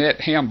really met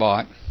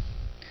Hambot.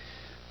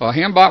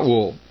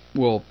 Hambot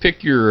will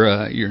pick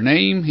your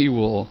name. He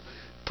will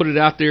put it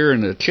out there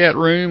in the chat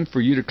room for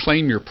you to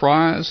claim your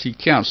prize. He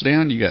counts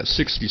down. You got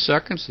 60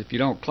 seconds. If you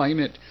don't claim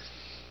it,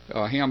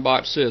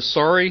 Hambot says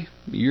sorry,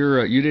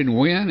 you didn't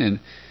win. And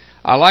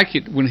I like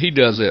it when he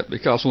does that,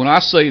 because when I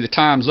say the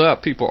time's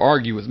up, people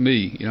argue with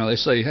me. They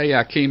say, hey,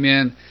 I came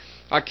in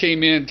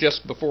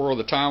just before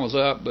the time was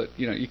up, but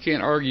you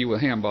can't argue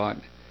with Hambot.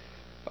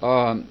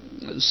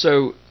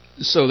 So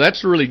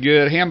that's really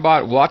good.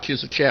 Hambot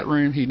watches the chat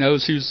room. He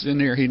knows who's in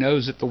there. He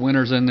knows if the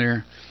winner's in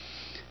there.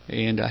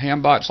 And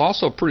Hambot's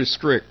also pretty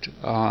strict.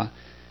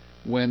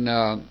 When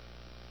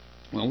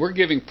we're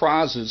giving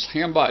prizes,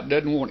 Hambot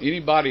doesn't want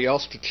anybody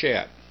else to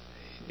chat.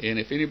 And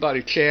if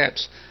anybody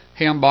chats,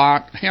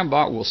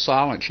 Hambot will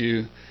silence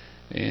you,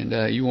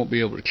 and you won't be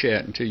able to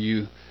chat until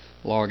you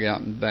log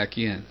out and back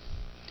in.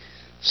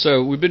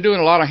 So we've been doing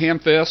a lot of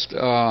Hamfest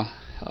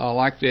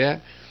like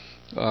that.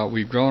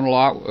 We've grown a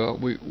lot.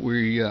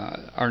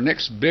 Our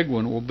next big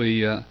one will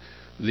be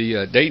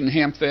the Dayton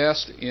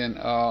Hamfest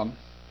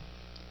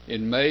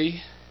in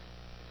May.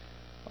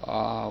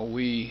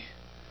 We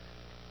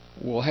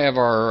will have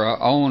our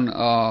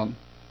own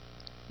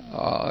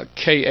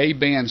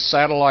Ka-band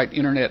satellite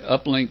internet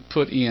uplink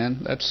put in.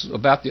 That's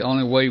about the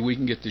only way we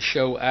can get the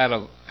show out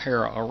of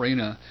Hara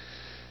Arena,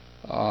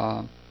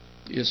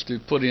 is to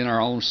put in our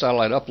own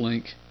satellite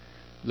uplink.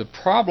 The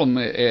problem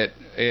at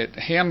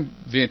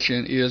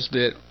Hamvention is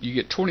that you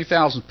get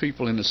 20,000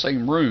 people in the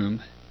same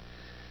room.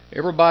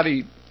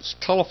 Everybody's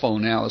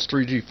telephone now is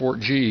 3G,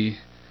 4G,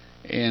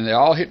 and they're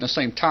all hitting the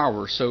same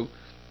tower. So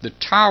the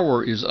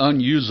tower is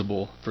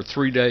unusable for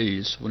 3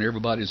 days when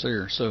everybody's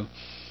there. So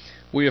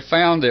we have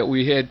found that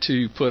we had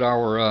to put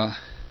our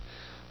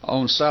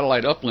own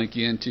satellite uplink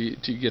in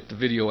to get the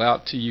video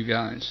out to you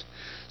guys.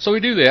 So we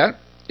do that.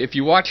 If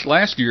you watched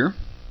last year,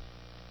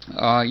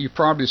 you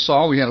probably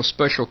saw we had a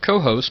special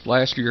co-host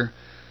last year,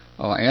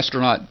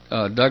 astronaut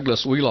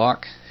Douglas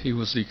Wheelock. He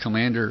was the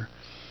commander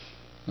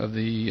of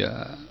the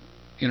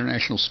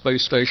International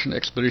Space Station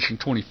Expedition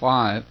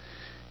 25.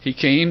 He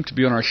came to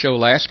be on our show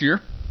last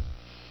year.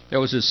 That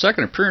was his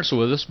second appearance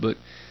with us, but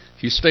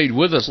he stayed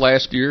with us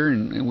last year,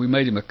 and we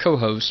made him a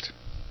co-host.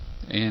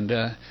 And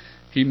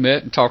he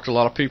met and talked to a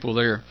lot of people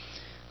there.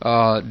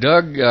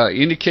 Doug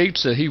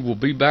indicates that he will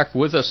be back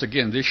with us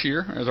again this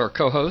year as our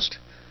co-host.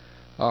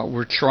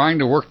 We're trying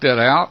to work that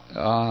out.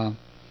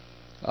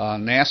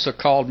 NASA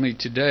called me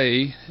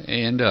today,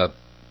 and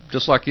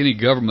just like any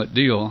government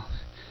deal,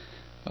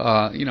 they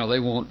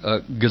want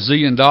a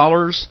gazillion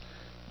dollars,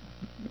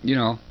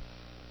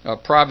 a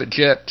private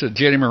jet to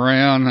jet him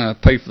around,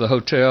 pay for the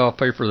hotel,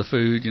 pay for the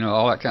food,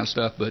 all that kind of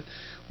stuff. But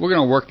we're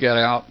going to work that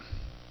out.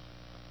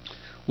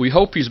 We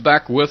hope he's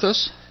back with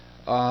us.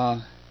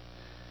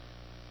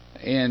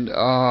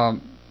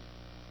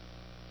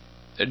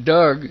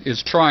 Doug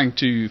is trying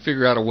to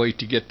figure out a way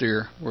to get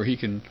there where he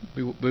can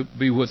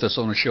be with us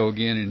on the show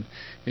again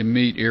and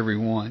meet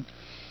everyone.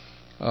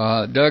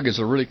 Doug is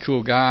a really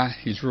cool guy.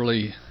 He's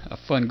really a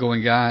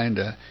fun-going guy,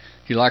 and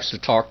he likes to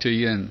talk to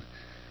you.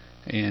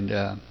 And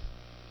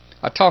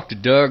I talked to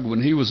Doug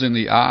when he was in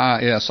the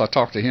IIS. I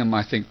talked to him,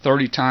 I think,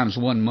 30 times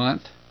 1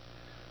 month.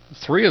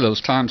 3 of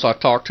those times I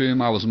talked to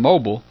him, I was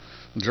mobile,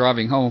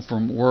 driving home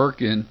from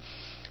work. And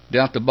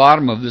down at the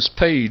bottom of this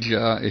page,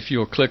 if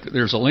you'll click,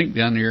 there's a link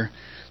down there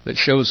that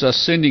shows us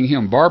sending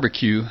him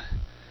barbecue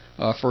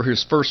for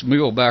his first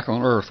meal back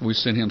on Earth. We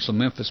sent him some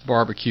Memphis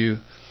barbecue,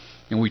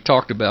 and we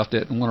talked about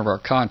that in one of our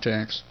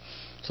contacts.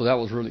 So that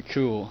was really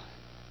cool.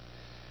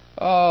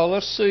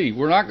 Let's see.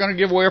 We're not going to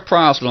give away a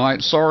prize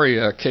tonight. Sorry,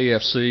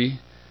 KFC.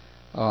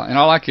 And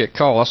I like that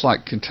call. That's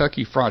like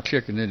Kentucky Fried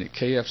Chicken, isn't it?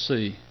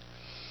 KFC.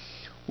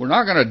 We're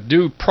not going to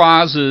do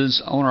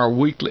prizes on our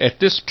weekly, at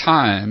this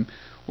time.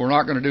 We're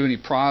not going to do any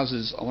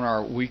prizes on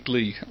our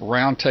weekly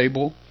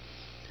roundtable.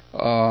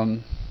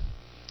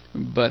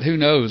 But who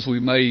knows? We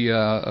may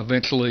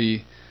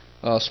eventually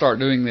start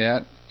doing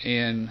that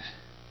and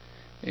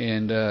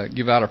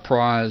give out a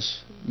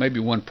prize maybe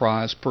one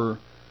prize per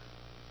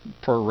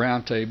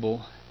round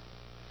table.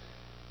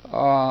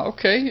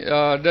 Okay,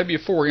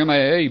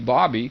 W4MAA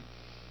Bobby,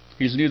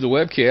 he's new to the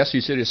webcast.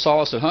 He said he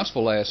saw us at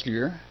Huntsville last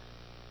year.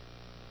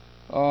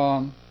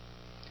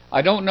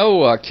 I don't know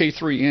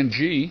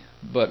K3NG,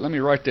 but let me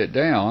write that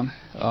down.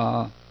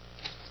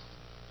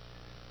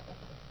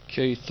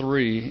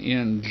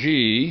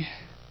 K3NG,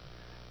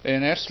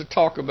 and that's to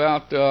talk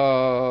about,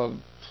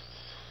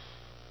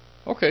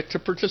 okay, to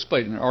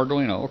participate in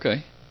Arduino,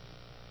 okay.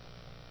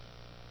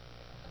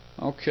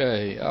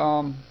 Okay,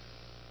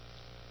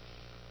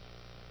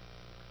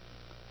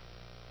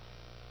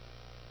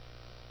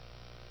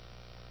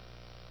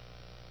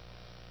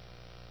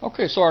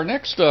 okay, so our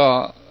next,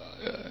 are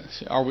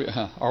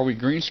we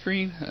green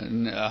screen?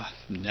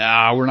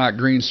 Nah, we're not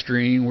green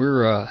screen.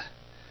 We're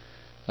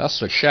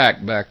that's the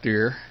shack back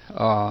there.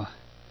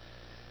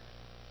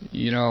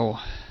 You know,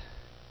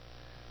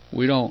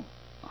 we don't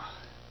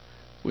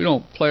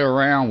play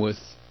around with.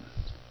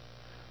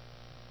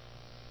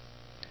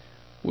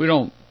 We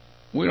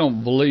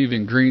don't believe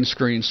in green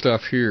screen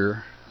stuff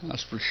here.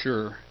 That's for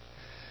sure.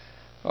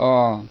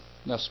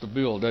 That's the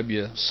bill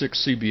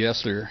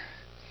W6CBS there.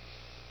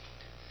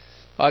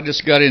 I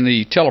just got in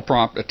the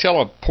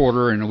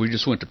teleporter, and we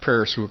just went to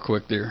Paris real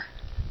quick there.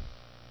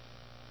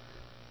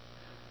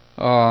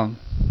 Let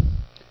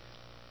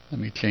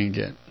me change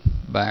it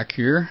back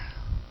here.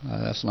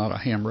 That's not a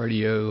ham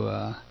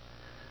radio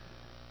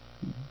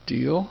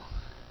deal.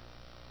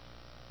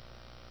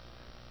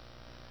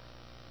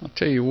 I'll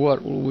tell you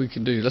what we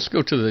can do. Let's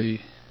go to the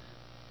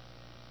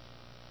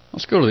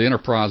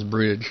Enterprise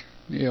bridge.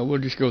 Yeah, we'll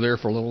just go there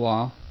for a little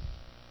while.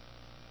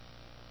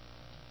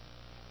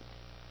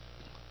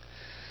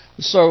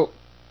 So,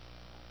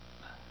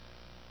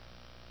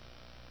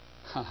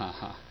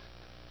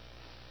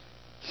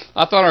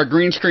 I thought our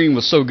green screen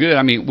was so good.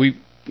 I mean,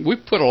 we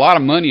put a lot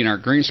of money in our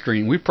green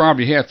screen. We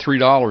probably had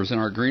 $3 in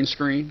our green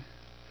screen.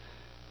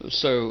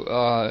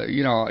 So,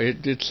 you know,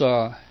 it's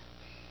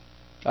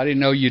I didn't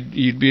know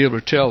you'd be able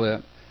to tell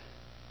that.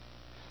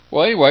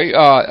 Well, anyway,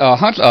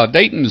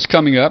 Dayton is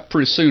coming up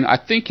pretty soon. I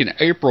think in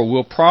April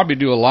we'll probably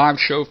do a live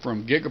show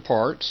from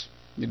Gigaparts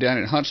down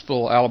in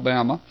Huntsville,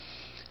 Alabama.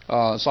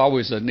 It's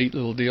always a neat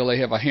little deal. They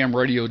have a ham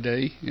radio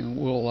day, and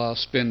we'll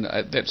spend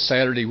that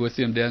Saturday with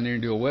them down there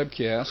and do a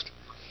webcast.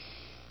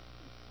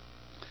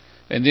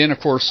 And then, of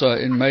course,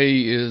 in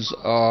May is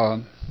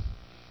the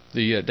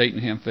Dayton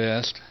Ham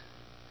Fest.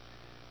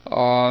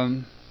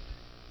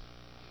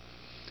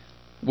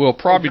 We'll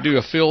probably do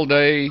a field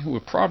day. We'll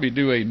probably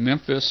do a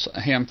Memphis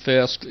Ham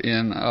Fest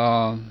in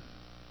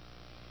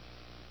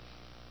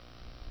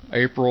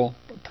April,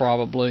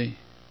 probably.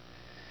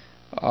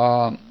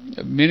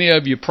 Many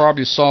of you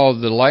probably saw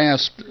the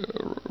last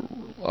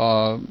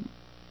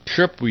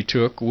trip we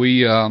took.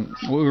 We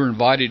were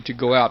invited to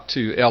go out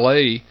to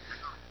L.A.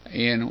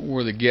 and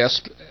we're the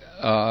guest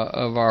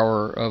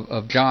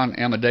of John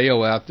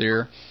Amadeo out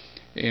there,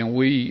 and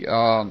we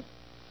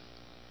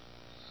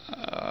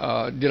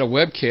did a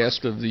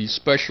webcast of the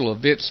special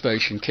event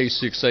station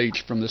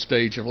K6H from the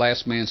stage of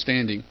Last Man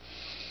Standing.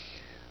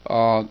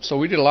 So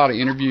we did a lot of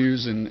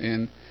interviews,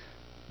 and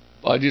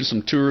I did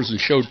some tours and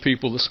showed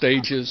people the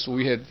stages.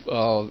 We had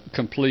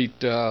complete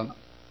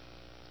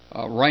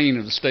reign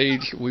of the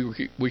stage. We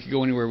could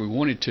go anywhere we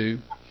wanted to.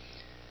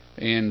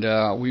 And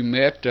I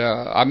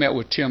met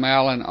with Tim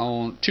Allen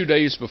on 2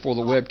 days before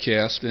the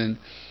webcast, and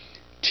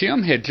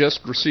Tim had just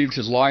received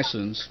his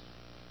license.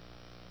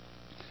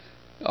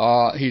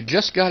 He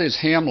just got his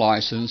ham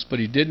license, but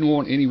he didn't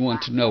want anyone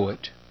to know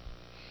it.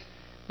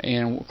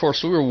 And, of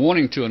course, we were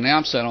wanting to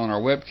announce that on our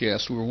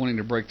webcast. We were wanting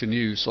to break the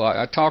news. So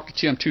I talked to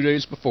Tim 2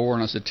 days before,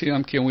 and I said,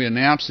 Tim, can we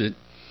announce it?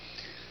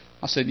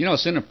 I said, you know,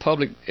 it's in a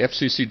public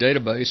FCC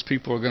database.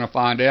 People are going to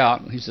find out.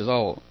 And he said,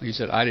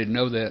 I didn't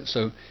know that.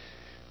 So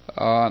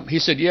he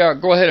said, yeah,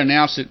 go ahead and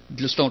announce it.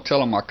 Just don't tell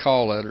them my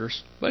call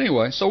letters. But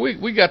anyway, so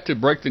we got to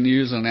break the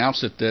news and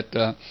announce it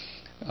that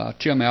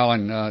Tim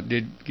Allen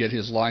did get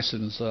his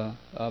license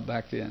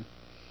back then.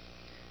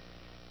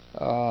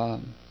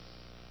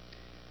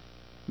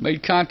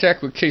 Made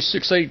contact with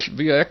K6H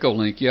via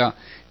Echolink. Yeah,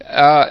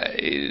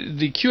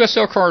 the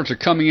QSL cards are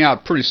coming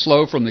out pretty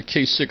slow from the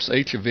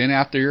K6H event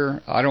out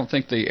there. I don't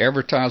think they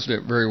advertised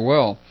it very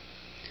well.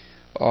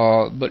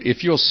 But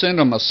if you'll send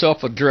them a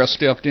self-addressed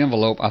stamped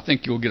envelope, I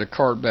think you'll get a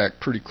card back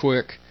pretty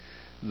quick.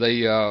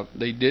 They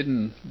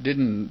didn't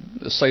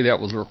say that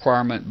was a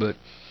requirement, but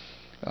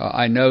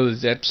I know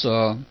that's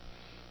the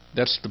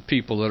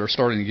people that are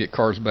starting to get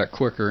cards back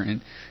quicker.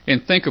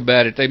 And think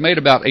about it, they made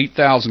about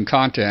 8,000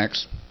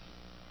 contacts.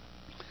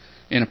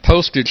 And a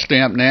postage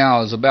stamp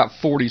now is about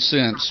 40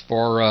 cents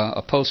for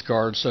a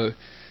postcard. So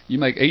you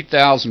make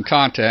 8,000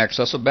 contacts,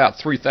 that's about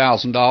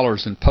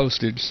 $3,000 in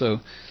postage. So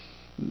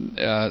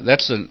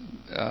that's an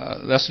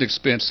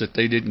expense that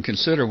they didn't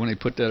consider when they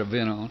put that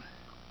event on.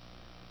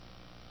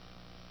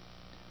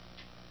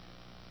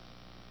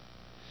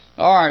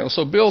 All right,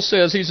 so Bill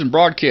says he's in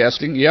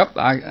broadcasting. Yep,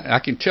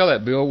 I can tell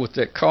that, Bill, with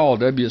that call,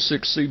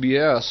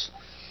 W6CBS.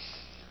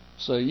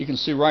 So you can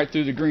see right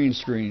through the green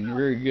screen.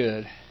 Very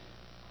good.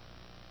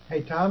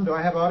 Hey, Tom, do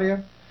I have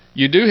audio?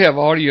 You do have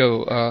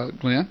audio,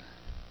 Glenn.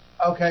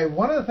 Okay,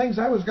 one of the things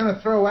I was going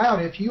to throw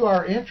out, if you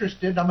are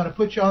interested, I'm going to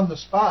put you on the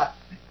spot.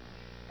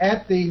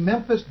 At the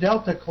Memphis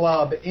Delta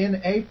Club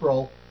in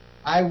April,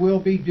 I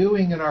will be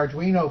doing an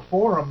Arduino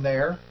forum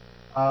there.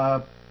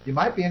 You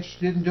might be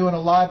interested in doing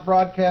a live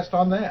broadcast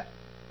on that.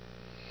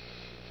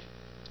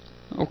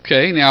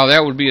 Okay, now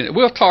that would be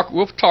we'll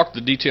talk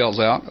the details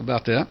out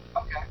about that.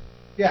 Okay.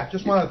 Yeah,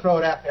 just wanted to throw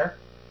it out there.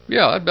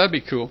 Yeah, that'd be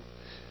cool.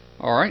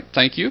 All right,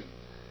 thank you.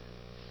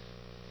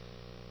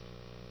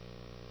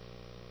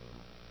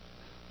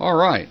 All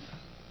right.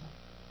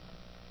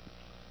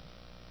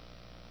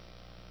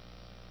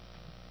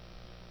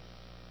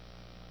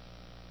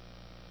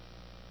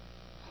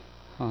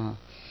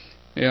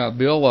 Yeah,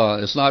 Bill,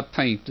 it's not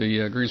paint.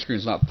 The green screen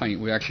is not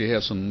paint. We actually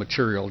have some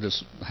material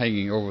just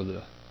hanging over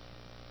the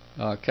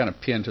kind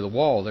of pinned to the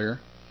wall there.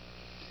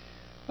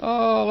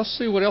 Let's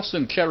see what else is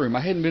in the chat room.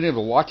 I hadn't been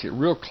able to watch it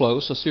real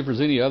close. Let's see if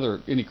there's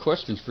any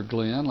questions for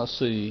Glenn. Let's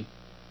see.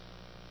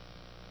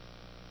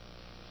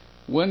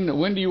 When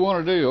do you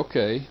want to do?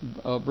 Okay,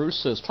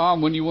 Bruce says,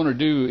 Tom, when do you want to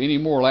do any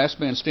more Last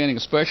Man Standing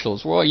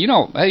specials? Well,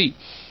 hey,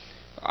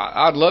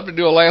 I'd love to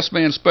do a Last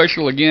Man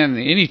special again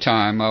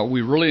anytime.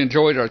 We really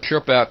enjoyed our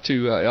trip out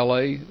to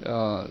L.A.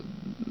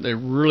 They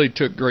really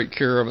took great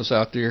care of us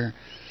out there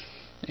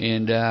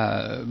and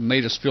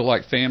made us feel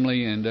like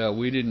family, and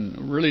we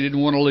really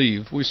didn't want to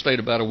leave. We stayed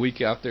about a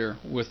week out there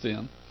with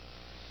them.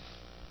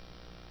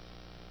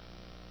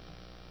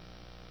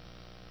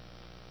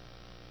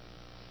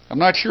 I'm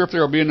not sure if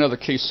there will be another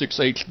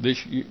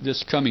K6H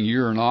this coming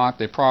year or not.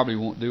 They probably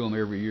won't do them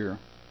every year.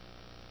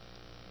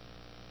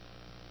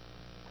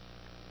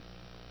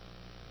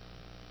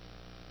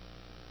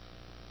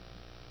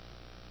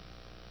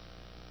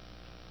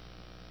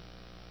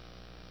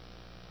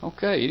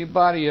 Okay,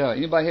 anybody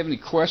have any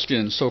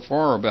questions so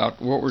far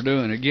about what we're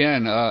doing?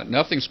 Again,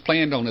 nothing's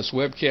planned on this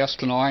webcast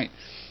tonight.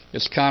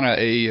 It's kind of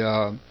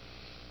a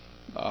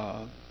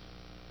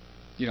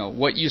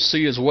what you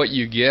see is what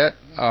you get.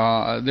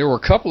 There were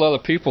a couple other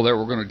people that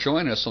were going to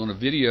join us on a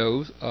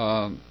video,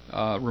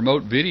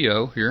 remote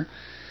video here,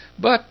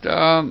 but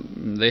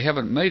they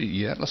haven't made it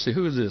yet. Let's see,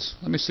 who is this?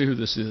 Let me see who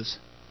this is.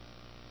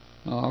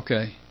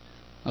 Okay,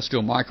 that's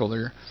still Michael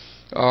there.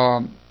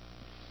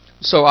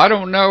 So I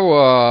don't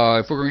know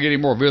if we're going to get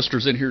any more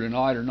visitors in here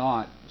tonight or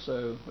not.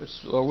 So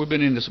we've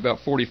been in this about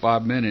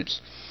 45 minutes.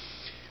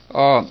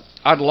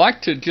 I'd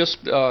like to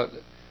just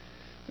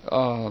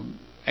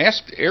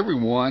ask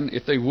everyone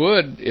if they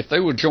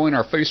would join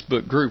our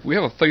Facebook group. We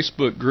have a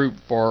Facebook group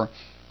for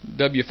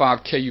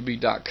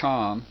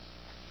w5kub.com,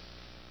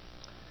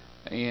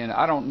 and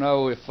I don't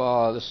know if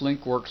this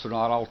link works or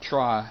not. I'll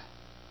try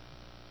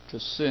to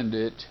send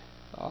it.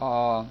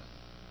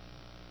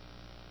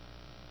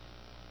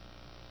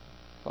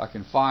 If I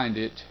can find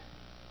it.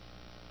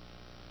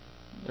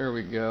 There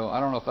we go. I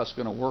don't know if that's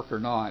going to work or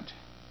not.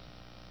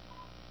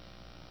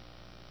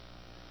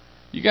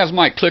 You guys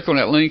might click on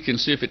that link and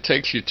see if it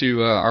takes you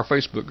to our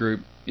Facebook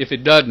group. If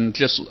it doesn't,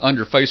 just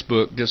under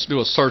Facebook, just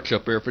do a search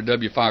up there for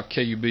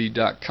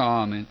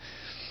w5kub.com. And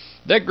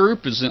that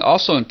group is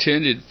also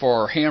intended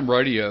for ham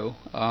radio.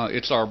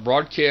 It's our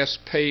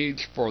broadcast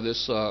page for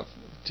this to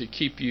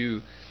keep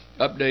you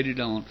updated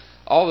on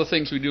all the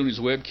things we do in these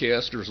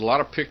webcasts. There's a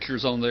lot of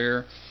pictures on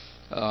there.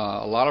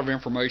 A lot of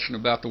information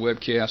about the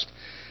webcast,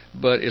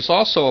 but it's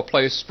also a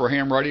place for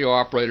ham radio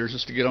operators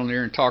just to get on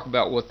there and talk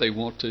about what they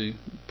want to.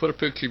 Put a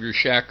picture of your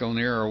shack on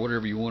there or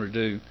whatever you want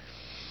to do.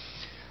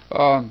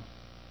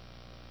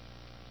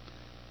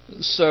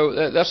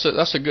 So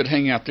that's a good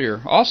hangout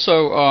there.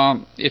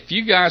 Also, if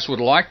you guys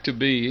would like to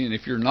be, and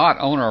if you're not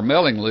on our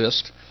mailing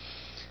list,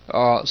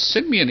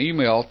 send me an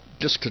email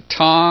just to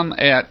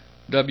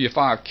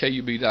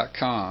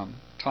tom@w5kub.com,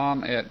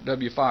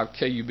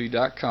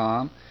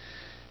 tom@w5kub.com.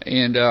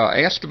 and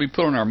ask to be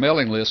put on our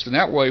mailing list, and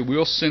that way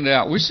we send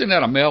out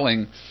a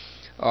mailing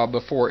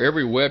before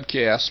every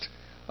webcast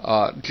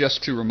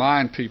just to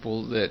remind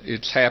people that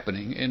it's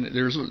happening. And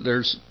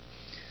there's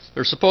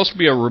supposed to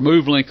be a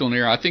remove link on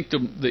there. I think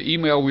the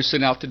email we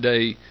sent out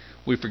today,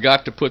 we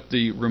forgot to put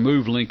the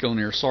remove link on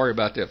there. Sorry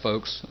about that,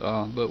 folks,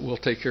 but we'll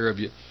take care of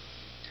you.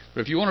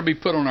 But if you want to be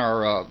put on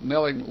our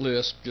mailing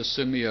list, just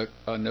send me a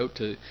note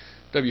to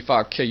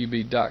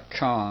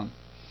w5kub.com.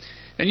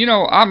 And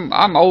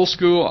I'm old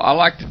school. I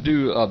like to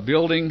do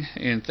building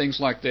and things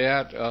like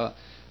that.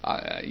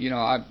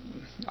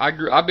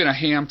 I've been a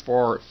ham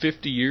for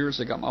 50 years.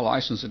 I got my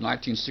license in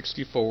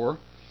 1964,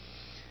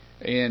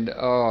 and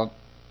I'm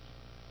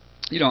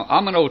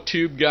an old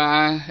tube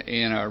guy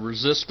and a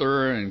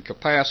resistor and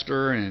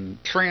capacitor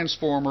and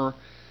transformer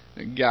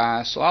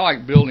guy. So I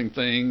like building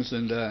things,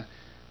 and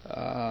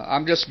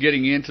I'm just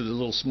getting into the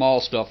little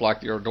small stuff like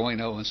the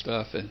Arduino and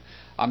stuff. And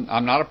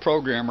I'm not a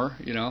programmer,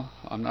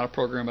 I'm not a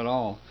programmer at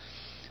all.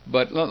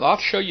 But I'll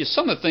show you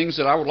some of the things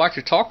that I would like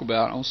to talk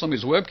about on some of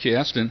these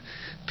webcasts. And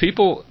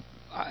people,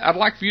 I'd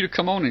like for you to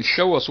come on and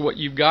show us what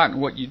you've got and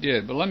what you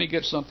did. But let me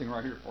get something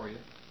right here for you.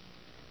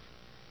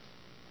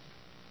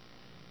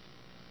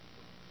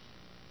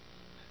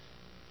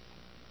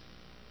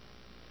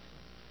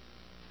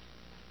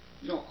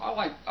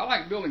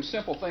 building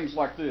simple things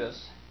like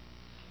this.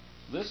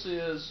 This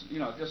is,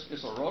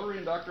 it's a rotary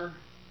inductor.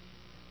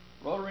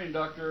 Rotary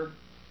inductor.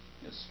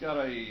 It's got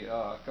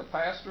a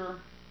capacitor,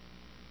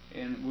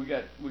 and we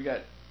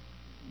got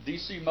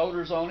DC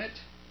motors on it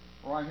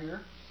right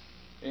here.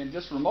 And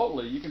just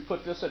remotely, you can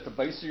put this at the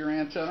base of your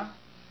antenna,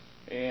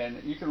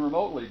 and you can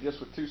remotely,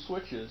 just with 2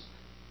 switches,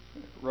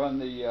 run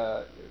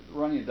the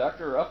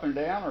inductor up and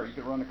down, or you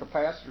can run the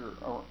capacitor,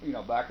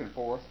 back and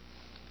forth,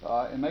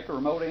 and make a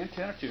remote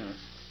antenna tuner.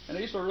 And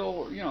these are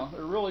real,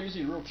 they're real easy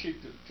and real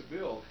cheap to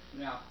build.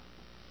 Now,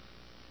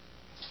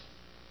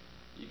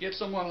 you get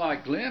someone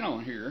like Glen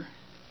on here.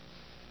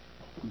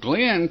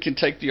 Glen can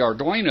take the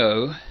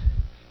Arduino,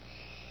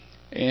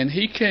 and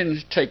he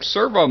can take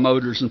servo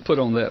motors and put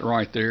on that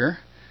right there,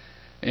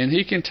 and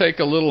he can take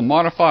a little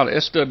modified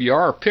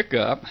SWR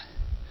pickup,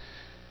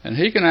 and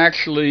he can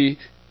actually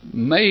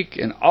make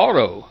an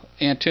auto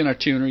antenna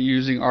tuner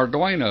using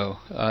Arduino.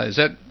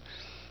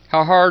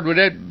 How hard would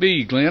that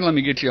be, Glen? Let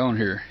me get you on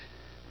here.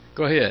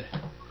 Go ahead.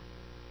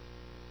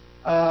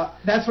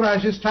 That's what I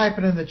was just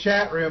typing in the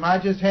chat room. I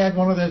just had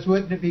one of those,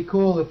 wouldn't it be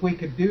cool if we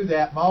could do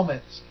that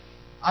moments.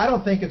 I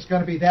don't think it's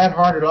going to be that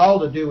hard at all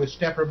to do with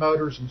stepper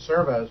motors and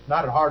servos.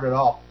 Not hard at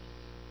all.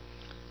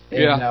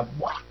 And, yeah.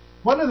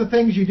 One of the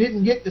things you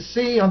didn't get to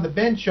see on the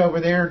bench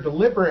over there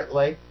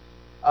deliberately,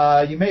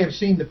 you may have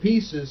seen the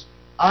pieces.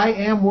 I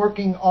am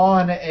working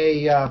on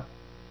a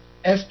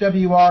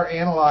SWR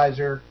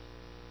analyzer,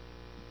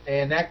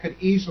 and that could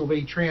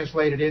easily be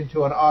translated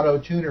into an auto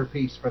tuner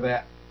piece for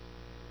that.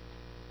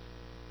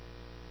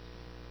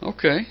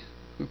 Okay,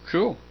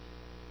 cool.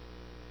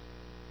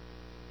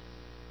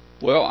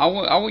 Well, I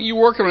want you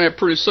working on that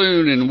pretty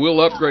soon, and we'll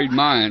upgrade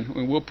mine,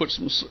 and we'll put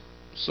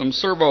some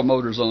servo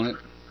motors on it.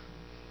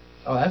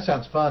 Oh, that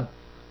sounds fun.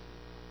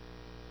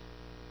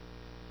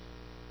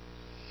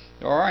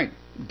 All right,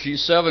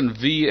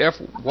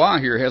 G7VFY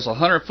here has a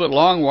 100-foot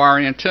long wire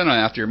antenna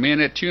out there. Man,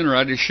 that tuner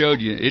I just showed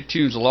you, it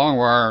tunes a long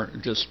wire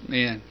just,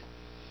 man,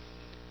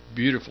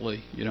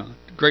 beautifully.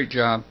 Great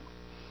job.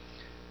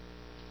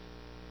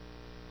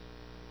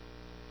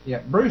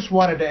 Yeah, Bruce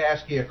wanted to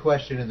ask you a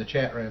question in the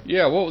chat room.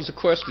 Yeah, what was the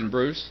question,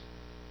 Bruce?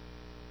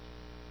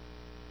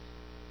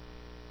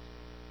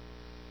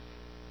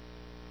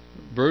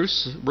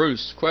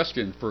 Bruce,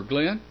 question for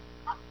Glen?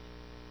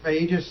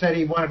 He just said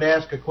he wanted to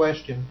ask a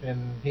question,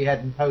 and he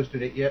hadn't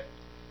posted it yet.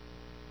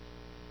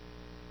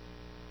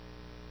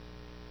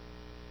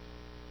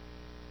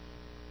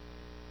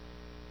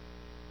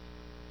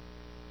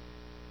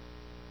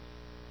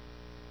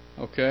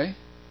 Okay.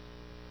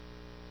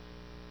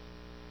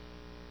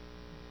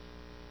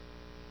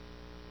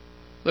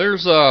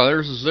 There's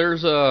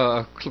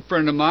a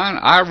friend of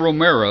mine,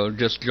 Romero,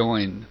 just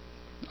joined.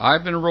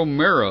 Ivan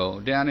Romero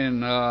down in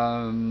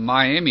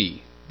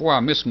Miami. Boy, I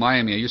miss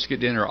Miami. I used to get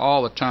down there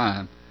all the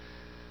time.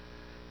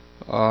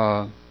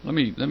 Let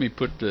me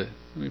put the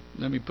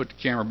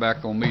camera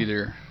back on me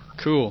there.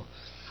 Cool.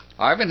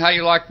 Ivan, how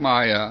you like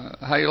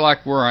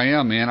where I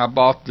am, man? I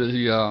bought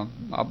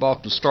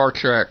the Star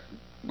Trek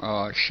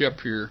ship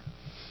here.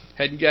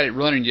 Hadn't got it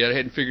running yet. I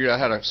hadn't figured out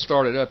how to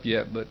start it up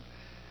yet, but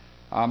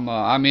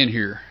I'm in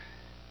here.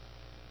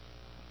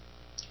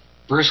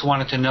 Bruce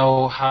wanted to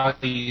know how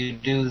you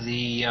do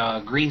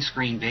the green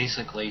screen,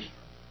 basically.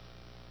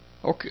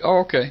 Okay. Oh,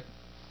 okay.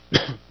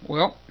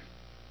 Well,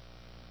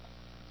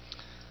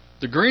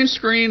 the green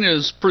screen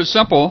is pretty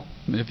simple.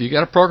 If you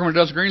got a program that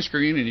does green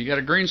screen, and you got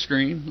a green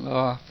screen,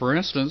 for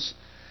instance,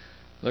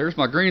 there's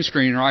my green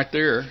screen right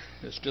there.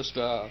 It's just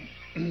I'll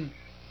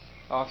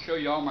show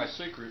you all my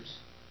secrets.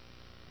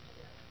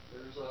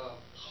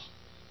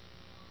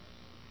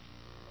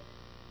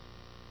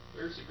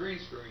 There's the green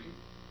screen.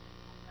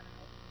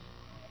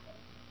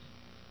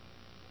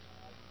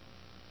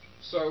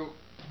 So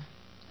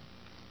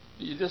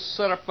you just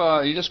set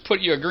up, you just put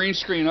a green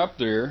screen up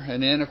there,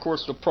 and then of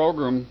course the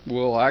program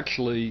will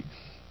actually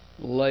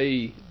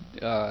lay.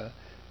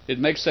 It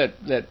makes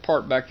that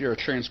part back there a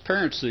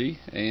transparency,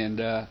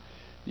 and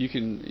you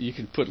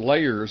can put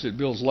layers. It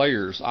builds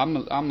layers.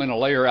 I'm in a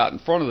layer out in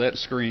front of that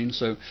screen,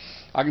 so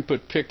I can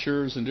put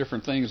pictures and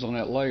different things on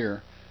that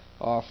layer.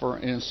 For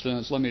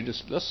instance,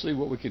 let's see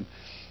what we can.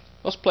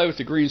 Let's play with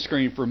the green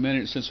screen for a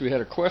minute, since we had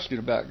a question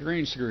about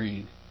green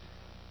screen.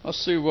 Let's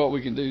see what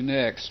we can do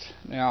next.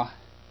 Now,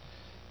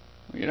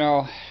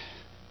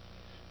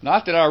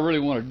 not that I really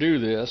want to do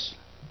this,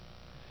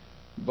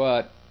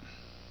 but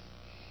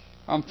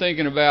I'm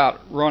thinking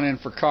about running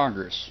for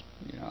Congress.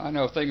 I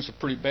know things are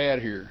pretty bad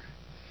here,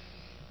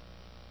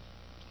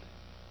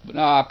 but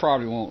no, I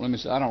probably won't. Let me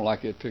see. I don't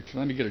like that picture.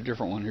 Let me get a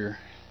different one here.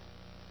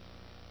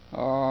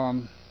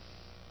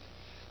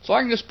 So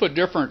I can just put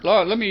different.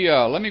 Let me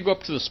go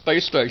up to the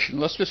space station.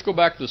 Let's just go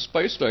back to the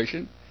space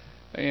station,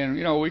 and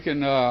we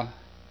can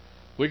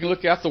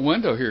look out the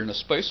window here in the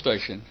space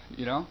station.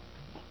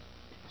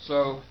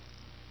 So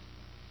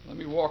let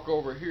me walk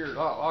over here.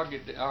 I'll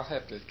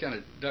have to kind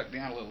of duck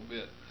down a little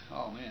bit.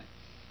 Oh man.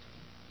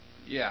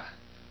 Yeah.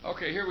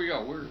 Okay, here we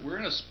go. We're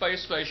in a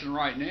space station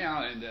right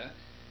now, and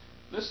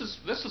this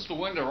is the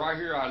window right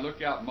here. I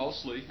look out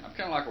mostly. I'm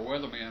kind of like a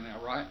weatherman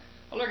now, right?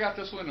 I look out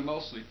this window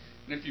mostly,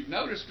 and if you've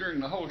noticed during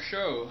the whole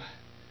show,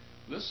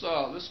 this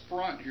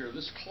front here,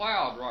 this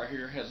cloud right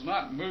here, has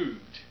not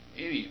moved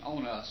any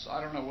on us. I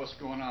don't know what's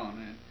going on,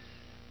 and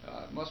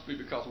it must be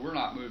because we're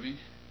not moving.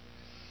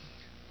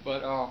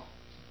 But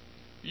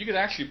you could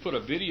actually put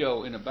a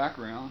video in the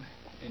background,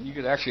 and you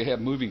could actually have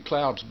moving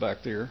clouds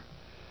back there,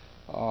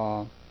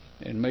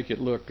 and make it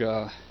look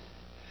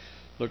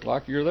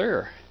like you're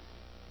there.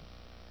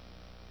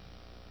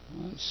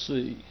 Let's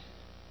see.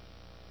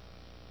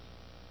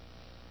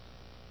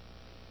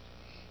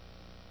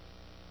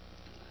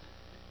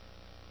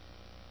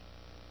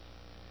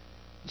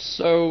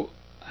 So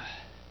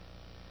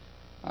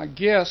I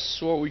guess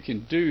what we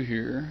can do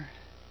here,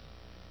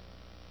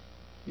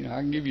 I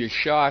can give you a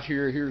shot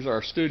here. Here's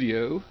our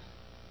studio.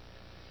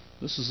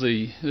 This is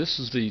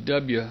the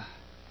W.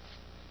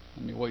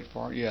 Let me wait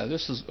for it. Yeah,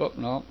 this is. Oh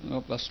no,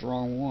 that's the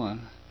wrong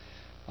one.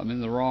 I'm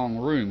in the wrong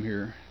room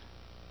here.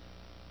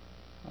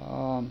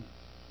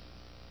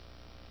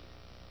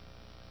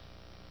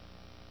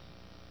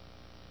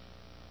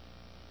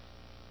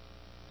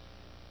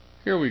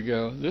 Here we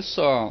go. This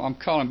I'm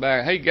calling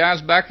back. Hey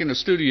guys, back in the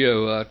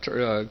studio.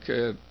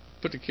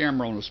 Put the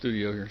camera on the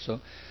studio here. So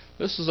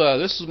this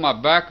is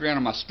my background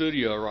of my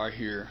studio right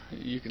here.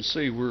 You can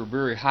see we're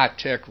very high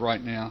tech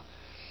right now.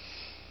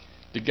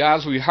 The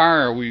guys we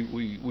hire,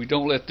 we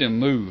don't let them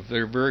move.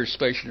 They're very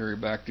stationary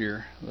back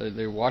there.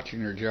 They're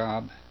watching their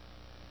job.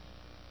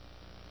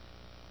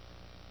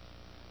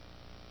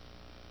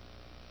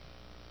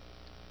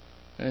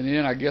 And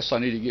then I guess I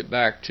need to get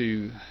back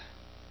to.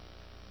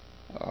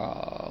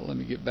 Let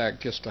me get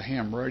back just to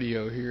ham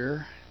radio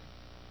here.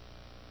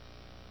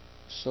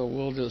 So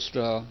we'll just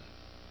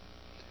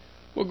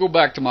we'll go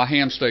back to my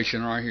ham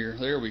station right here.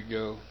 There we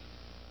go.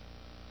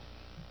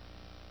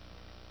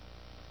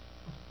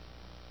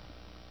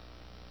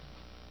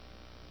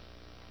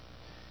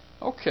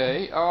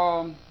 Okay.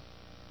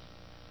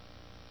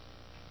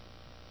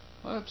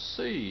 Let's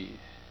see.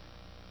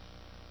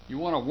 You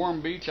want a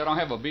warm beach? I don't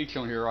have a beach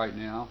on here right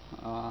now.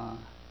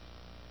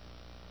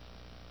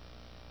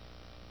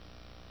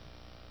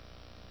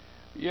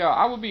 Yeah,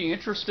 I would be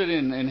interested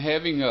in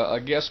having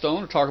a guest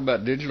on to talk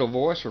about digital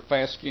voice or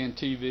fast scan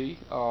TV.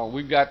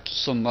 We've got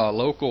some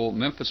local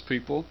Memphis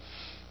people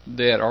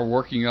that are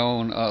working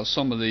on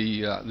some of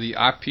the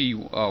IP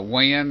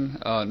WAN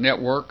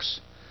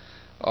networks,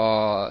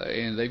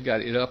 and they've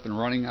got it up and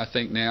running, I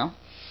think, now.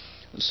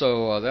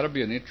 So that'll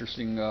be an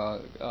interesting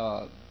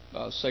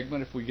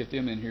segment if we get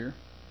them in here.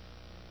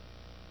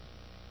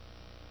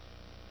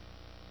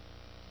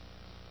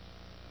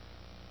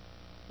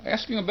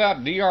 Asking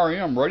about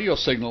DRM radio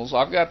signals,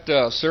 I've got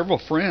several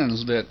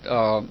friends that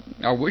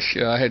I wish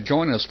had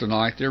joined us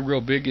tonight. They're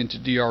real big into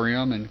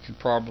DRM and could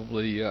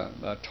probably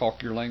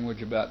talk your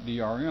language about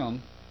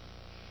DRM.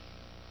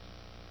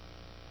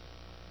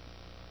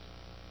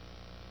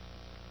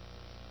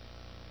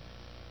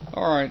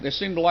 All right, they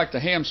seem to like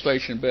the ham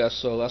station best,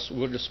 so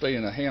we'll just stay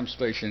in a ham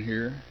station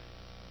here.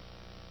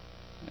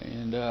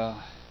 And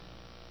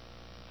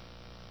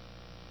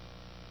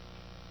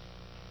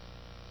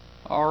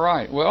all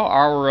right. Well,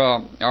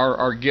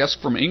 our guest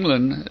from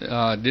England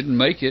didn't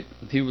make it.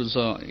 He was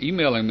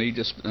emailing me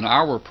just an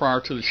hour prior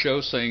to the show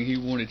saying he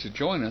wanted to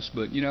join us,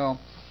 but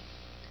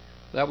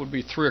that would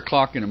be 3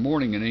 o'clock in the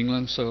morning in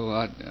England, so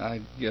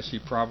I guess he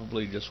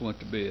probably just went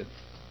to bed.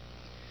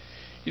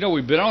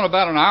 We've been on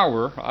about an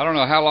hour. I don't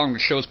know how long the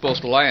show's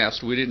supposed to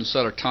last. We didn't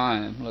set a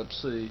time. Let's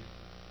see.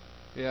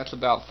 Yeah, it's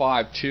about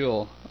 5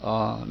 till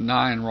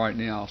 9 right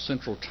now,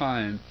 Central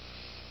Time.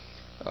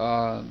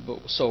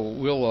 So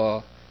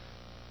we'll.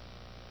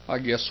 I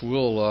guess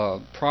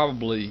we'll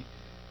probably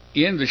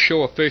end the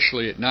show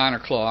officially at 9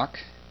 o'clock,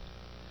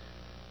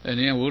 and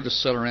then we'll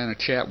just sit around and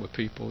chat with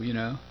people,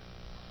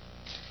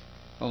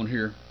 on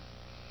here.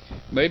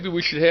 Maybe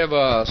we should have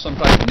some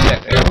type of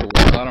net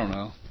afterwards. I don't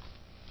know.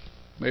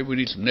 Maybe we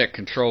need some net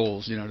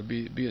controls, to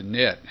be a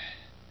net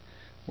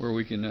where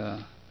we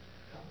can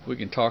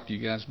talk to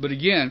you guys. But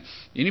again,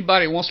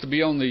 anybody who wants to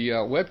be on the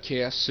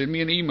webcast, send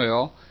me an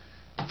email.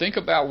 Think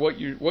about what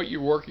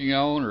you're working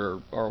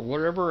on or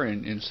whatever,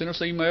 and send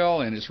us an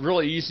email. And it's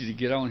really easy to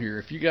get on here.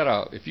 If you got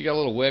a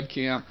little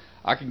webcam,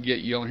 I can get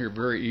you on here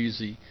very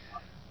easy,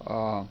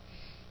 either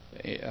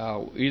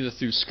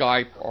through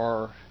Skype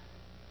or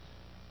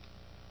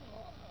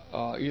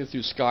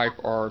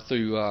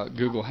through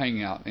Google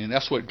Hangout. And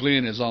that's what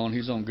Glen is on.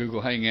 He's on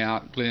Google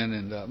Hangout. Glen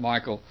and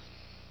Michael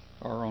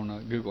are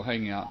on Google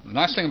Hangout. The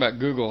nice thing about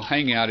Google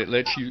Hangout, it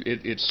lets you,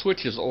 it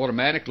switches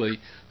automatically.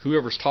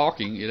 Whoever's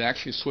talking, it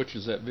actually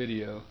switches that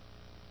video.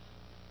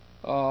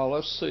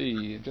 Let's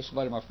see. Just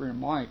invited my friend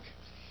Mike.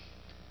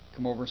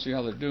 Come over and see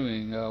how they're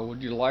doing.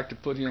 Would you like to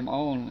put him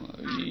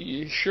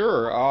on?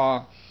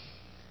 Sure.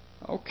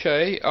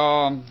 Okay.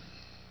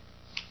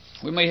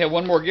 We may have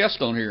one more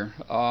guest on here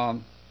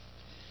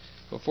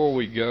before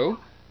we go.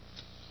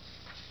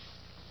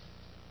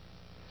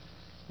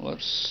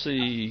 Let's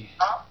see.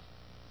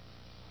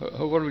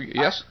 What do we?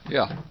 Yes?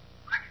 Yeah.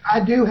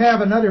 I do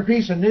have another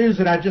piece of news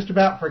that I just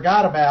about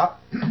forgot about.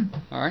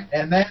 All right.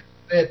 And that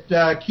that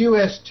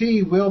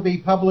QST will be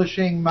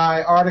publishing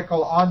my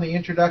article on the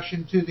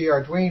introduction to the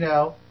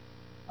Arduino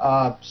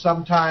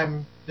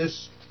sometime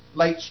this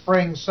late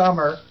spring,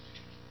 summer.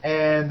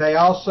 And they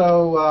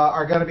also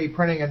are going to be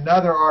printing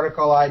another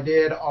article I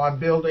did on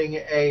building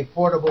a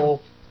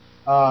portable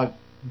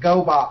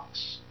Go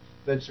box.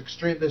 That's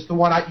extreme. That's the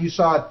one you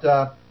saw at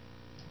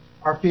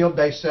our field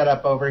day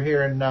setup over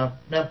here in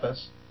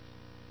Memphis.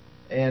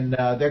 And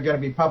they're going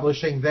to be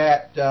publishing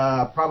that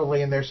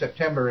probably in their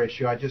September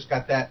issue. I just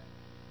got that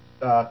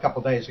a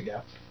couple days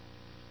ago.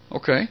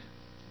 Okay.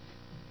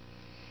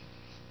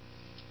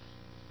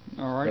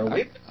 All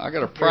right. So I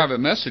got a private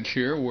message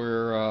here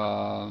where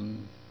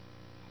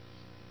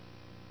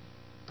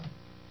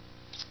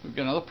we've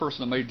got another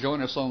person that may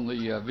join us on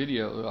the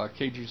video,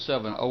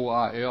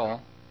 KG7OIL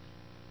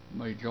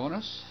may join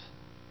us.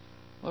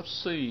 Let's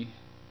see.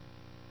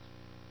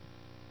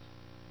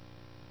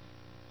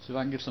 See if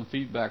I can get some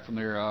feedback from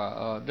there.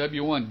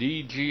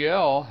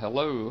 W1DGL,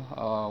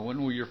 hello.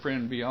 When will your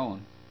friend be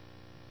on?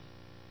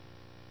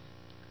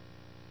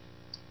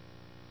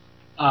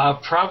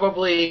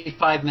 Probably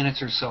 5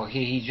 minutes or so.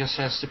 He just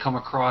has to come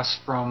across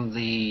from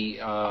the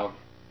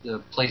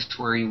place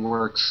where he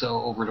works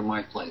over to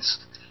my place.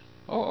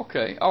 Oh,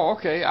 okay.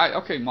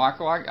 Okay,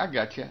 Michael, I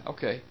got you.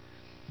 Okay.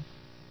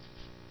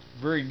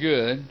 Very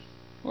good.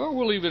 Well,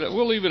 we'll leave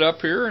it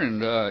up here,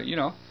 and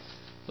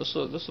this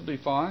will be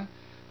fine.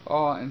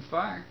 In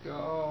fact,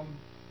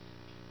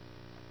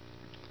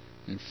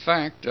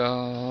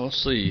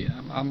 let's see.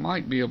 I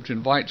might be able to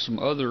invite some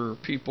other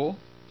people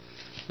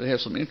that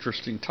have some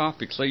interesting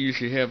topics. They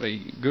usually have a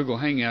Google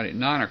Hangout at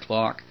 9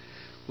 o'clock,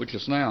 which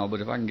is now.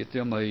 But if I can get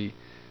them a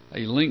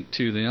link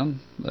to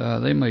them,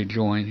 they may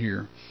join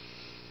here.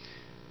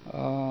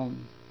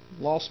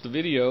 Lost the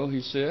video,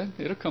 he said.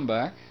 It'll come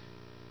back.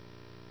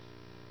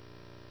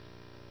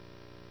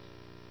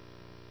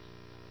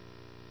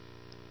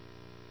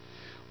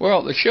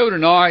 Well, the show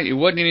tonight, it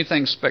wasn't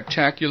anything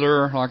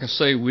spectacular. Like I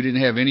say, we didn't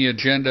have any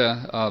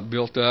agenda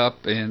built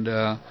up,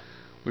 and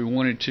we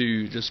wanted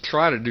to just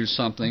try to do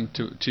something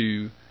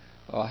to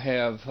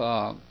have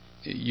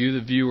you,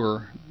 the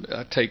viewer,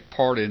 take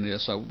part in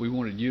this. We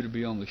wanted you to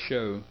be on the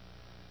show.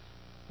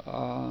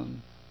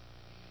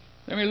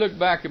 Let me look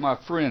back at my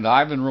friend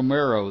Ivan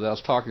Romero that I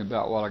was talking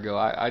about a while ago.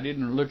 I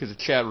didn't look at the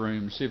chat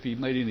room to see if he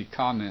made any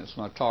comments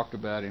when I talked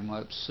about him.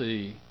 Let's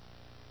see.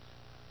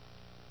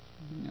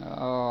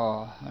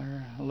 Oh,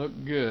 look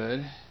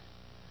good.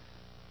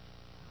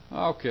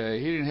 Okay,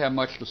 he didn't have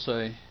much to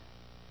say.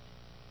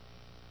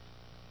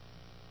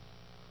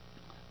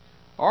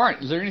 All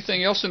right, is there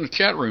anything else in the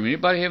chat room?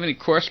 Anybody have any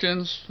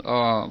questions?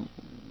 We're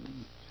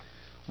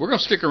going to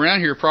stick around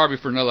here probably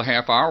for another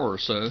half hour or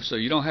so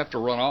you don't have to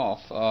run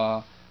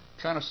off.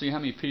 Trying to see how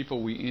many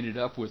people we ended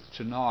up with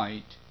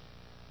tonight.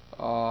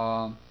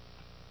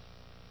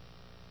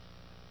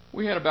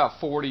 We had about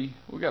 40.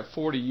 We got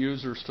 40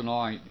 users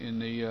tonight in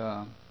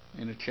the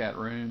chat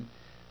room.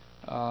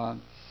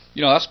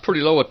 That's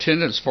pretty low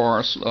attendance for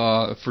us.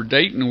 For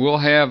Dayton, we'll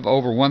have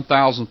over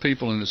 1,000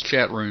 people in this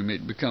chat room.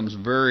 It becomes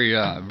very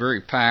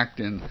very packed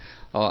and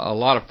a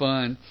lot of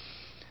fun.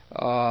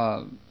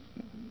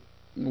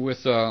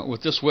 With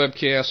this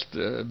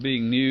webcast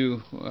being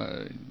new,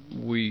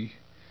 we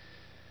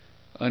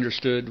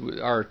understood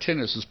our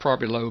attendance is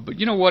probably low, but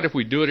you know what? If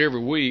we do it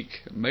every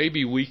week,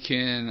 maybe we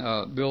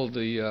can build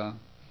the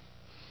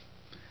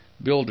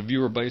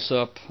viewer base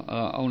up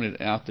on it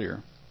out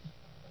there.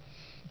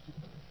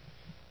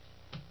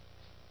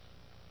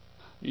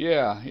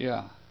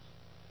 Yeah.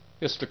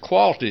 It's the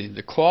quality of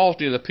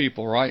the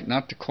people, right?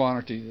 Not the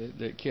quantity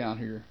that count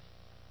here.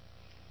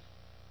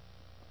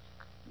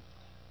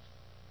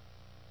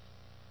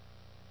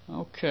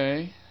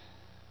 Okay.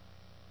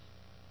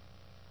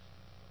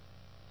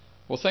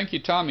 Well, thank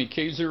you, Tommy.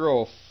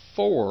 K04.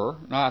 No,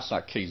 that's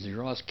not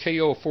K0. That's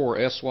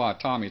K04SY.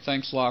 Tommy,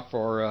 thanks a lot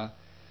for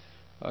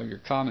your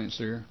comments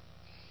there.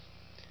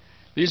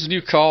 These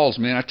new calls,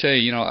 man, I tell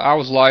you, I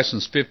was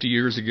licensed 50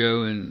 years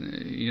ago,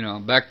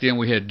 and, back then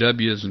we had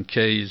W's and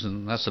K's,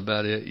 and that's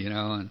about it,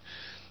 and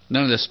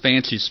none of this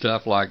fancy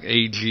stuff like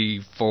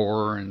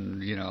AG4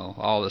 and,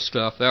 all this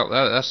stuff.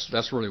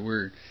 That's really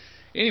weird.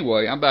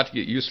 Anyway, I'm about to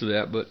get used to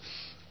that, but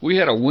we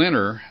had a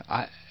winner.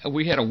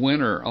 We had a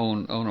winner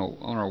on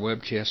our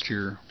webcast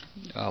here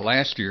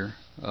last year.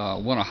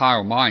 Won a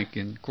Heil mic,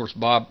 and of course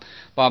Bob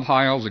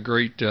Heil's a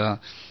great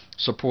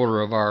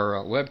supporter of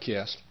our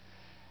webcast.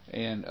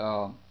 And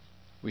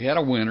we had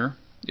a winner.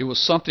 It was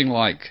something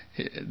like,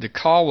 the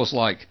call was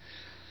like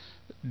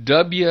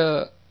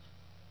WO0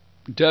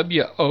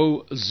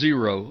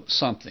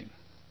 something,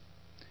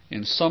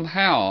 and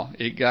somehow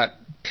it got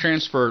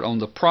transferred on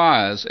the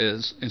prize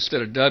as,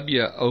 instead of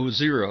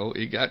WO0,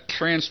 it got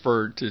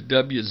transferred to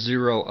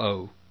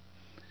W0O.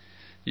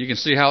 You can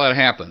see how that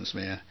happens,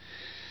 man.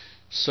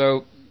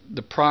 So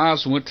the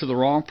prize went to the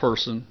wrong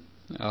person.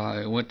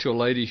 It went to a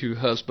lady whose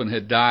husband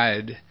had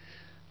died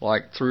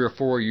like 3 or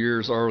 4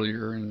 years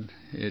earlier, and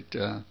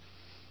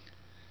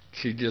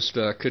she just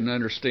couldn't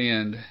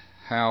understand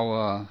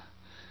how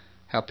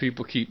how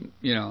people keep,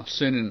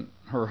 sending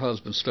her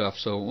husband stuff.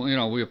 So,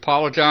 we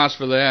apologize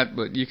for that,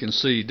 but you can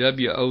see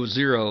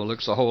WO0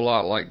 looks a whole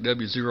lot like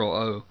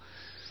W0O.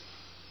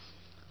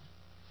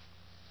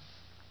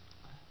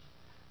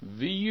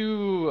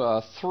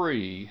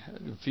 VU3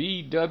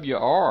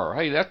 VWR.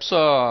 Hey,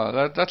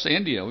 that's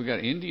India. We got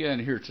India in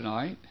here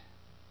tonight.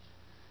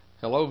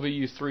 Hello,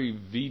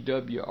 VU3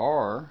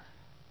 VWR.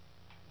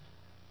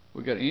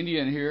 We got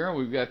India in here.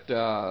 We've got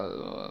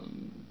a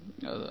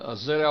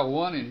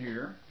ZL1 in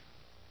here.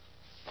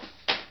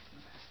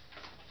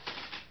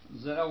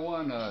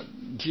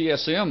 ZL1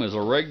 GSM is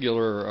a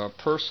regular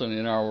person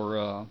in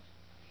our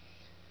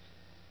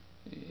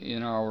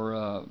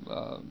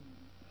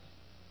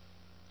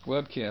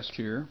webcast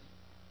here.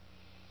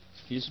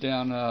 He's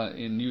down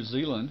in New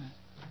Zealand.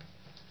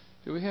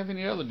 Do we have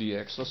any other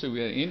DX? Let's see. We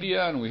had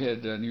India and we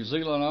had New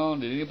Zealand on.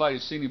 Did anybody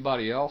see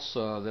anybody else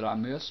that I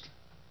missed?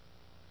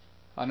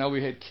 I know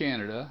we had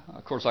Canada.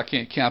 Of course, I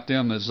can't count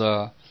them as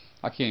long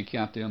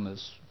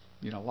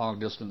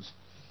distance.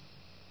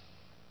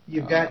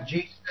 You've got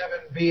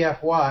G7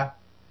 VFY.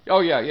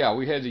 Oh yeah.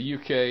 We had the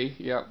UK.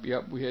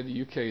 Yep. We had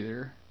the UK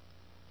there.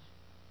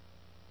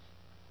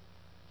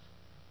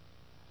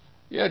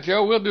 Yeah,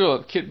 Joe, we'll do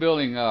a kit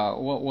building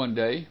one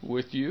day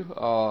with you.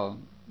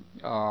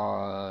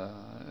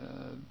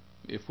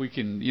 If we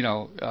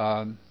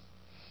can,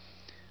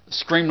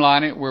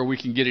 streamline it where we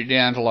can get it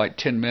down to like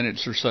 10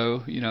 minutes or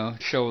so.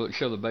 Show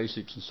the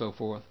basics and so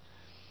forth.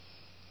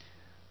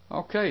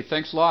 Okay,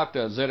 thanks a lot,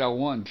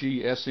 ZL1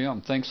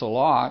 GSM. Thanks a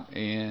lot.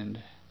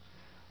 And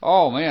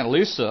oh man,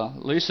 Lisa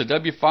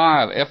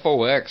W5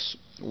 FOX,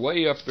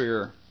 way up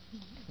there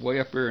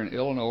in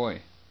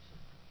Illinois.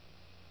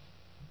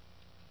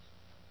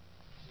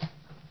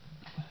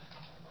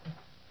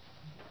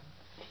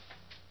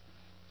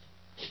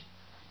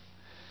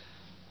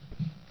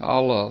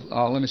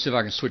 Let me see if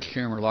I can switch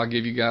camera. I'll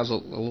give you guys a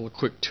little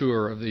quick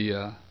tour of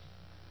the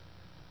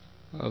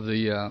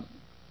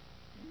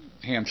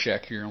ham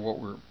shack here and what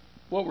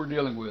we're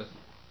dealing with.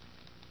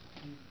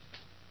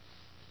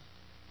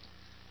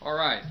 All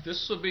right,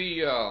 this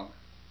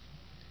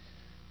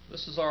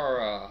is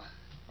our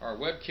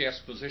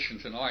webcast position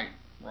tonight,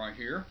 right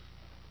here.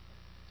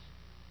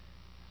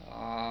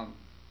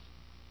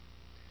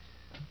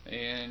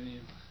 And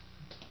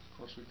of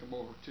course we come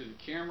over to the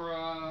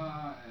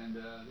camera, and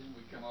then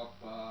we come up.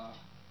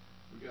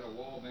 We got a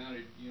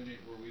wall-mounted unit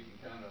where we can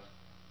kind of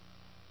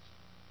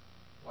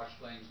watch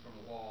things from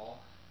the wall.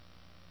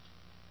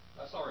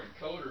 That's our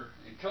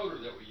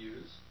encoder that we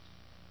use.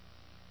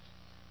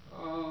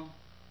 I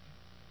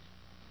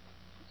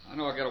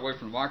know I got away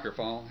from the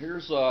microphone.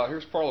 Here's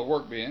part of the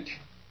workbench.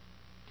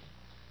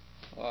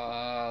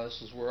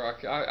 This is where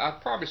I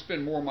probably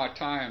spend more of my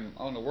time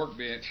on the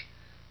workbench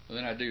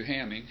than I do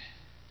hamming.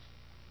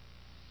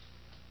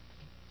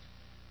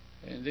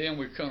 And then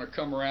we kind of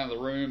come around the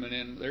room, and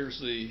then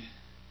there's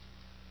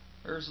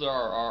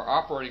our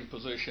operating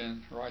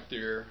position right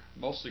there,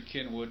 mostly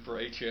Kenwood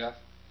for HF.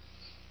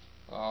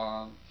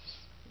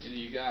 Any of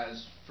you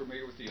guys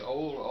familiar with the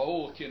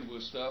old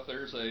Kenwood stuff?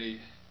 There's a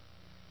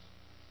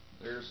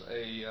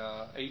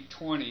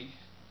 820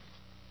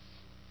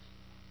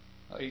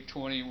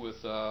 with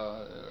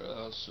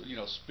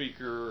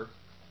speaker,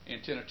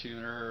 antenna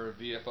tuner,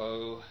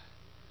 VFO.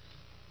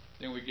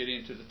 Then we get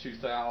into the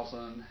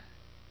 2000,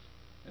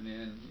 and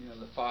then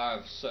the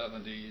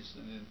 570s,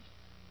 and then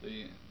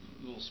the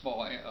little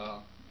small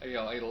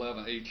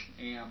AL811H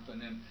amp,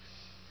 and then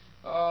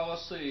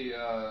let's see,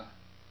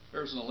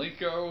 there's an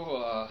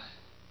Alinco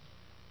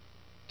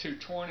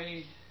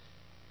 220,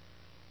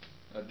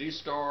 a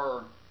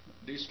D-Star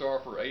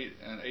for an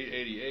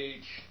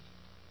 880H,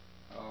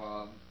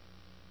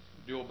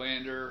 dual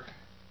bander.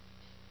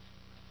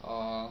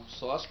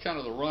 So that's kind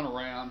of the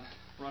rundown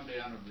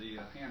of the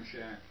ham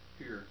shack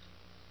here.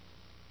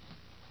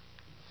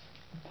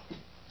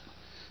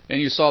 And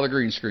you saw the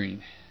green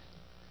screen.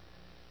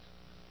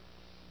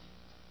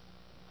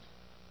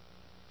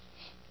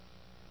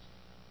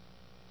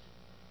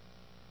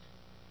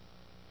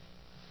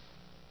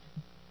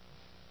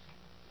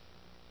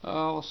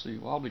 Let's see,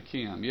 wobbly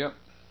cam. Yep,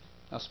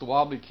 that's the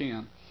wobbly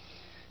cam.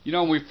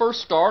 When we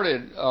first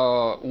started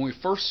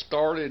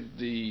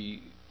the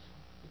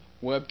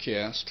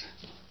webcast,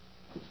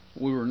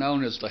 we were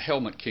known as the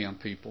helmet cam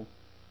people.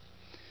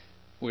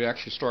 We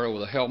actually started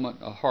with a helmet,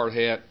 a hard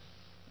hat,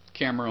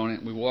 camera on it,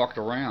 and we walked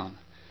around.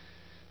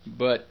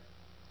 But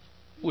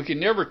we could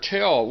never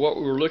tell what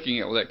we were looking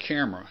at with that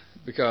camera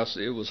because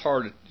it was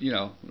hard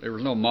to, there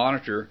was no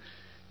monitor.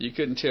 You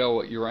couldn't tell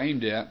what you were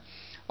aimed at.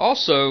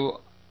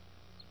 Also,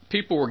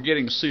 people were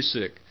getting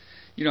seasick.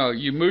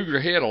 You move your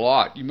head a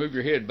lot. You move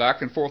your head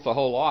back and forth a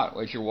whole lot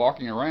as you're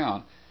walking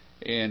around.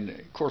 And,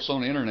 of course,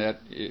 on the Internet,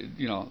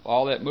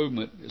 all that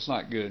movement is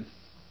not good.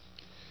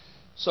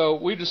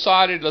 So we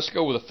decided, let's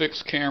go with a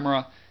fixed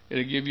camera.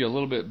 It'll give you a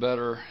little bit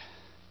better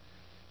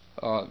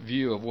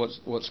view of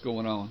what's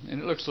going on.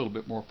 And it looks a little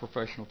bit more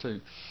professional,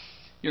 too.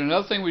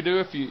 Another thing we do,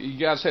 if you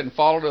guys hadn't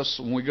followed us,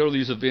 when we go to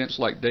these events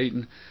like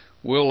Dayton,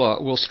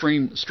 we'll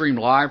stream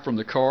live from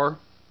the car.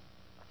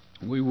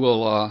 we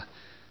will.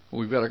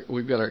 We've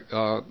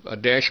got a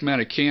dash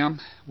mounted cam.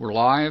 We're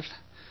live.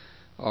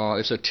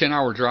 It's a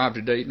 10-hour drive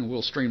to Dayton.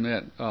 We'll stream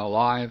that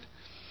live.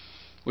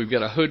 We've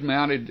got a hood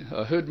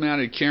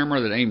mounted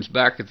camera that aims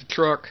back at the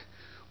truck.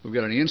 We've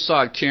got an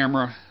inside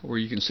camera where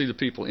you can see the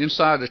people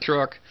inside the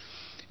truck,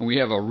 and we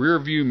have a rear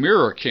view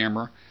mirror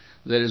camera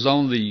that is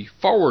on the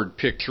forward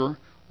picture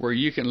where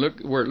you can look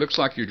where it looks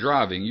like you're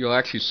driving. You'll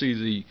actually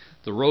see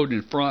the road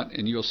in front,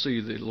 and you'll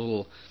see the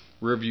little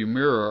rear view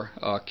mirror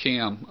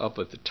cam up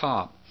at the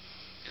top.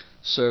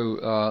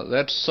 So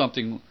that's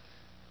something.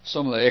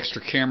 Some of the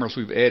extra cameras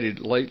we've added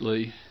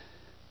lately.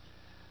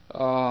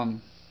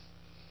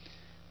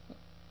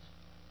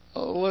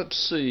 Let's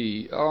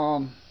see.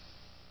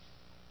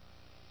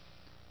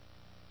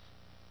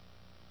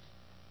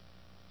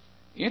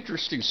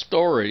 Interesting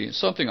story.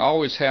 Something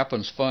always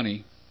happens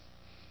funny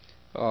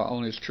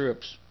on these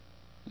trips.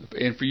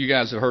 And for you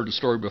guys that have heard the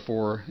story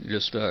before,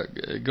 just go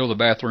to the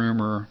bathroom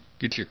or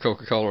get you a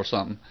Coca-Cola or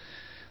something.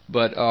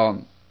 But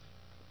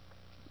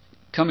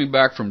coming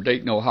back from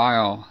Dayton,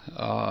 Ohio,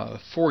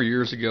 4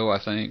 years ago, I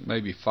think,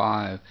 maybe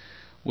 5,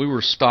 we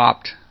were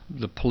stopped.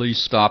 The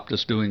police stopped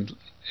us doing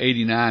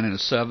 89 and a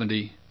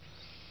 70,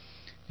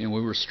 and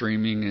we were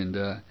streaming, and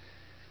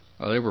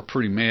they were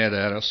pretty mad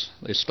at us.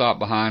 They stopped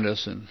behind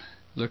us and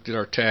looked at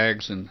our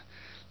tags, and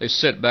they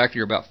sat back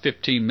here about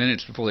 15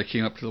 minutes before they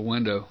came up to the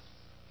window.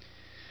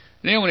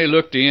 And then when they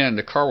looked in,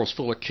 the car was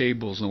full of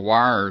cables and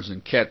wires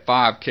and Cat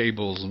 5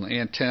 cables and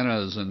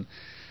antennas and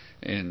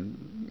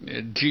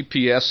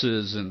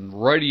GPSs and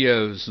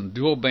radios and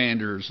dual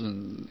banders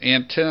and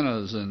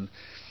antennas and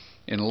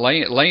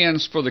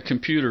LANs for the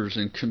computers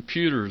and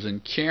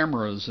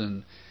cameras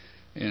and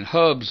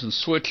hubs and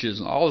switches,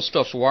 and all this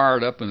stuff's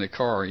wired up in the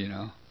car, you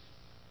know.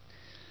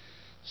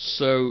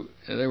 So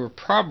they were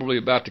probably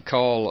about to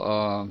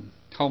call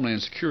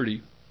Homeland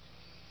Security.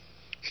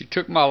 She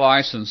took my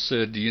license,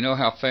 said, "Do you know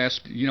how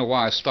fast? You know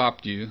why I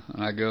stopped you?"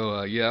 And I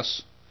go,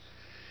 "Yes."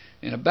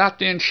 And about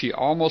then, she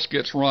almost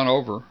gets run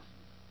over.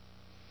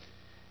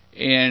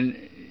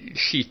 And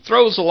she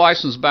throws the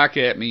license back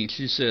at me, and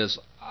she says,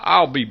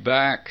 "I'll be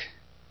back."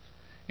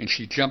 And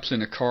she jumps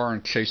in the car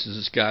and chases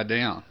this guy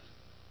down.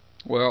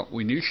 Well,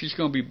 we knew she's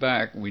going to be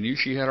back. We knew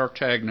she had our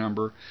tag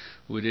number.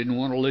 We didn't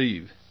want to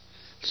leave.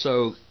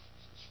 So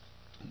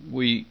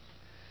we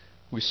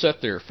sat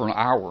there for an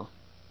hour.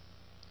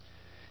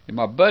 And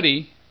my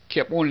buddy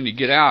kept wanting to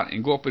get out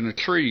and go up in the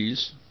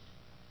trees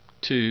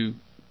to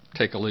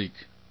take a leak.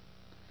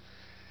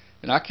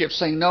 And I kept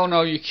saying,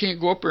 no, you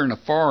can't go up there in the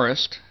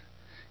forest.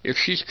 If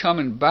she's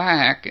coming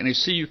back and they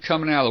see you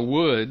coming out of the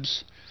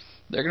woods,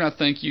 they're going to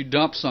think you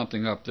dumped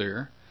something up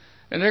there.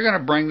 And they're going to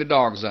bring the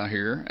dogs out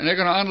here. And they're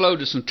going to unload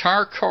this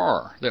entire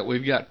car that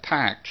we've got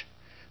packed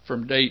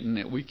from Dayton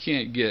that we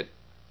can't get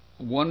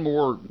one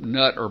more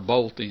nut or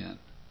bolt in.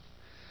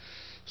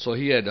 So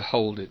he had to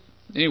hold it.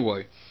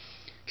 Anyway,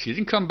 she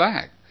didn't come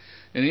back.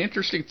 And the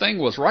interesting thing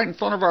was, right in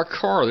front of our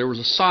car, there was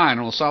a sign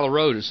on the side of the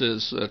road that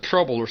says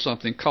trouble or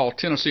something, called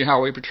Tennessee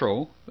Highway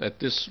Patrol at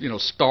this,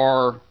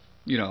 star,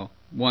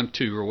 1,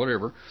 2 or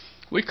whatever.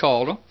 We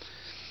called them.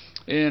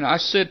 And I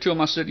said to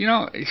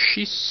him,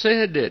 she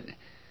said that,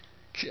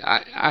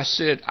 I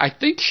said, I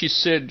think she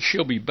said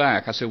she'll be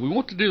back. I said, we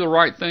want to do the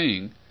right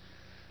thing,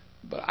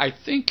 but I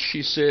think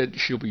she said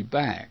she'll be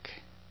back.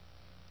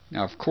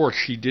 Now, of course,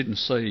 she didn't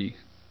say,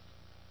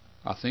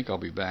 I think I'll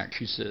be back.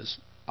 She says,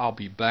 I'll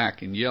be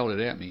back, and yelled it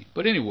at me.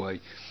 But anyway,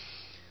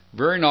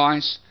 very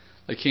nice.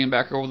 They came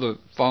back over the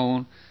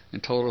phone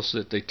and told us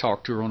that they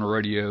talked to her on the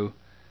radio,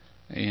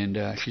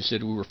 and she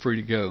said we were free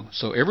to go.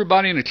 So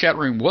everybody in the chat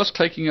room was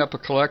taking up a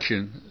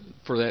collection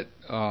for that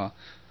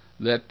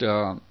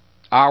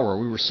hour.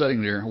 We were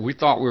sitting there. We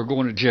thought we were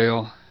going to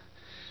jail,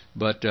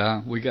 but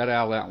we got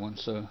out of that one,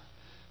 so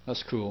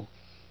that's cool.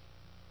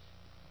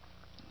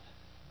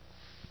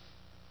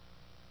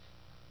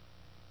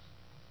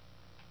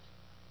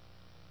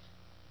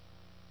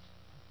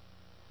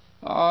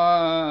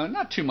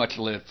 Not too much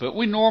lead foot.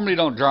 We normally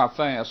don't drive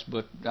fast,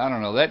 but I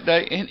don't know, that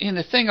day, and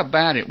the thing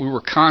about it, we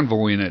were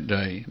convoying that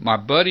day. My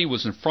buddy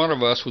was in front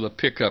of us with a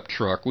pickup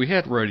truck. We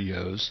had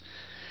radios.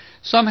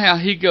 Somehow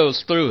he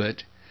goes through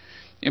it,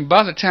 and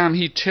by the time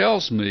he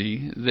tells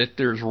me that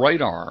there's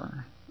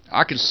radar,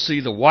 I could see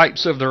the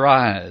whites of their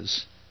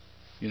eyes,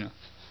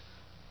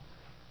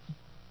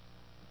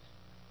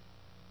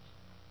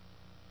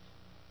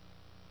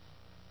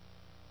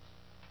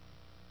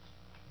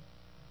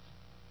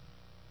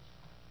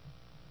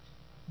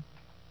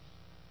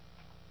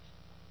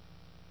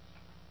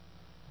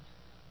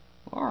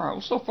 All right.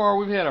 Well, so far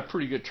we've had a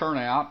pretty good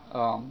turnout.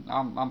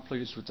 I'm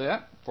pleased with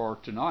that for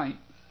tonight.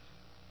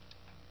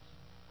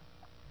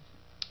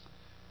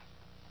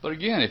 But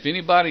again, if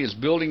anybody is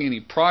building any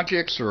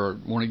projects or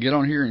want to get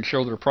on here and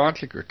show their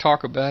project or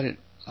talk about it,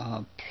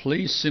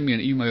 please send me an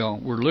email.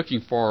 We're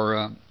looking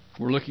for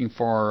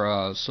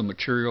some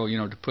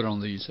material, to put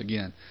on these.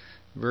 Again,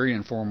 very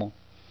informal.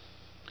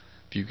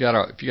 If you got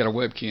a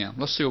webcam,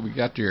 let's see what we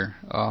got there.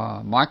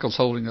 Michael's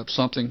holding up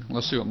something.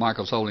 Let's see what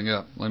Michael's holding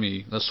up.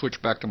 Let's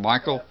switch back to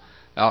Michael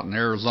out in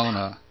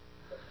Arizona.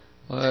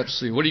 Let's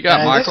see. What do you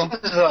got, Michael?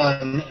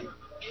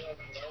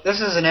 This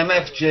is an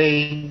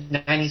MFJ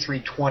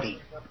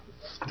 9320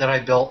 that I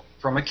built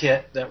from a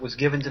kit that was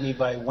given to me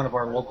by one of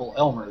our local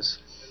Elmers.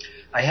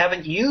 I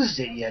haven't used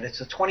it yet.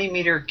 It's a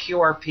 20-meter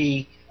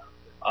QRP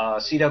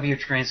CW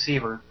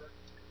transceiver.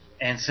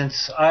 And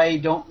since I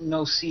don't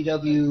know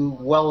CW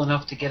well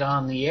enough to get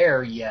on the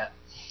air yet,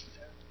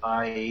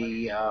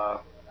 I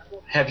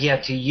have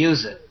yet to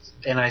use it.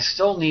 And I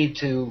still need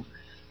to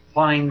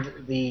find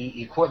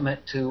the equipment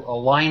to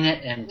align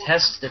it and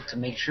test it to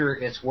make sure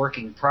it's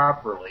working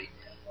properly.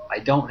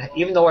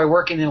 Even though I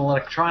work in an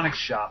electronics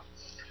shop,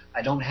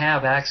 I don't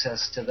have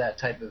access to that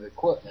type of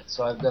equipment.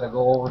 So I've got to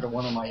go over to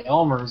one of my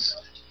Elmers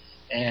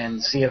and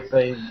see if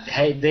they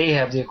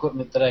have the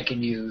equipment that I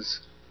can use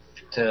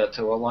to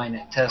align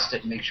it, test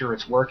it, and make sure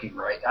it's working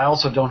right. I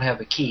also don't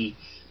have a key,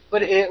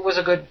 but it was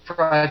a good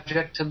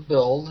project to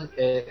build.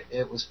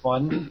 It was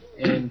fun,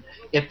 and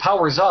it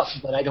powers up,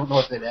 but I don't know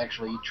if it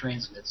actually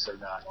transmits or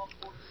not.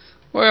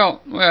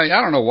 Well, I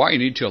don't know why you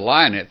need to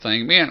align that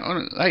thing. Man,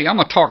 hey, I'm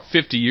going to talk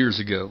 50 years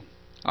ago.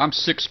 I'm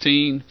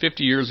 16,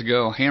 50 years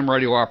ago, ham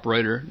radio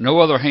operator, no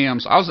other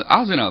hams. I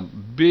was in a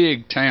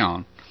big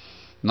town,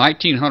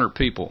 1,900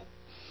 people.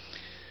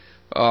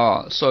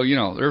 So,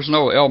 there's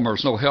no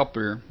Elmer's, no help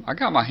here. I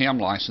got my ham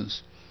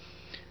license.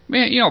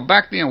 Man,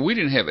 back then we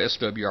didn't have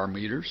SWR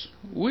meters.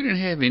 We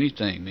didn't have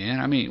anything, man.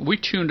 I mean, we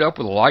tuned up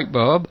with a light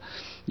bulb.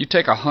 You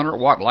take a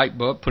 100-watt light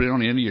bulb, put it on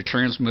the end of your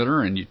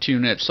transmitter, and you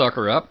tune that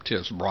sucker up till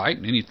it's bright,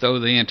 and then you throw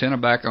the antenna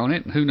back on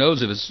it, and who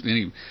knows if it's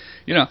any,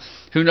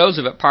 who knows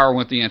if it power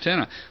went the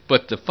antenna.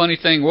 But the funny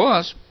thing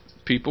was,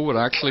 people would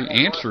actually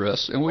answer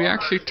us, and we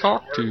actually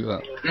talked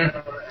to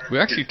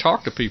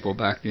people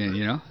back then,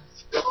 It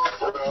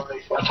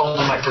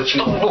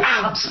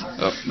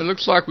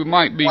looks like we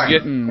might be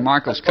getting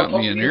Michael's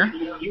company in here.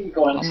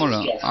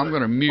 I'm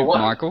gonna mute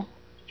Michael.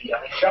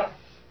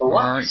 All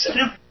right.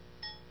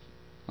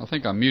 I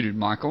think I muted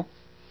Michael.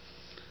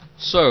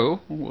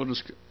 So we'll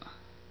just.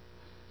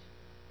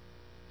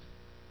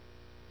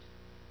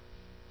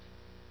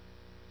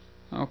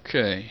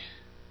 Okay.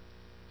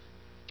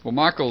 Well,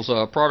 Michael's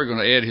probably going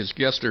to add his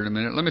guest there in a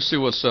minute. Let me see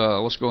what's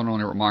going on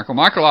here with Michael.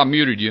 Michael, I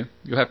muted you.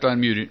 You'll have to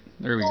unmute it.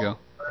 There we go.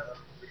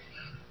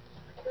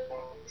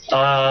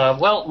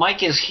 Well,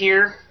 Mike is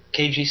here,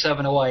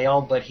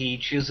 KG70IL, but he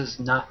chooses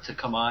not to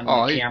come on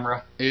the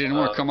camera. He didn't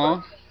want to come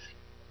on?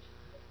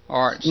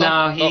 All right.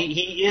 No,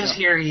 he is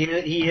here.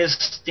 He is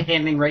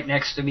standing right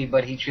next to me,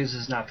 but he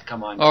chooses not to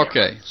come on camera.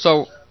 Okay.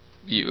 So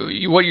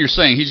what you're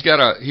saying, he's got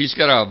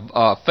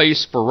a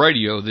face for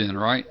radio then,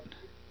 right?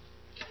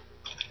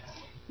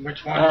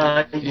 Which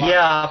one?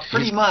 Yeah,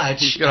 pretty much.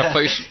 He's got a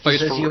face for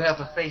you have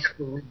a face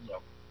for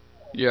radio.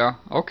 Yeah,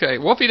 okay.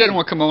 Well, if he doesn't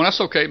want to come on, that's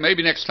okay.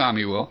 Maybe next time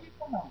he will.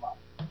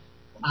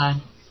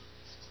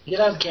 Get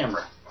on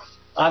camera.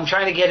 I'm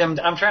trying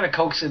to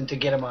coax him to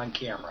get him on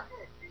camera.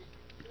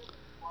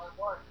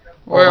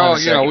 Well,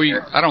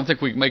 I don't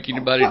think we can make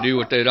anybody do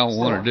what they don't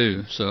want to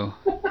do. So,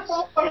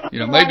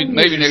 maybe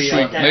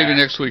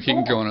next week he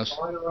can join us.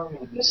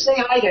 Just say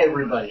hi to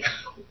everybody.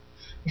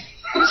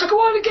 Let's go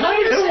on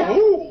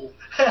again.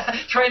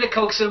 Trying to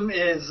coax him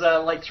is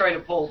like trying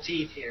to pull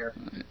teeth here.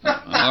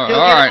 All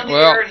right.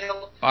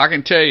 Well, I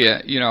can tell you,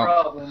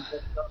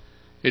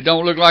 it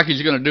don't look like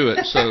he's going to do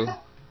it. So,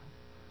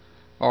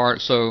 all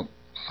right. So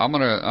I'm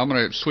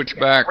gonna switch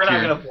back. We're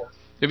not gonna.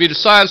 If he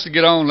decides to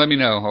get on, let me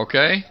know.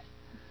 Okay.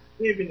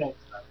 Maybe next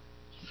time.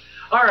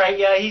 All right.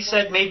 Yeah, he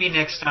said maybe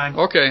next time.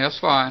 Okay, that's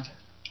fine.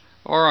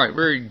 All right.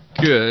 Very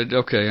good.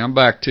 Okay, I'm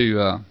back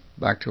to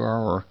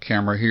our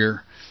camera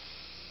here.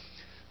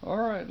 All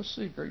right, let's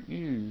see. Great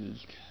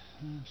news.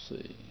 Let's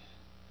see.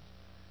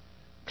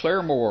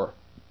 Claremore.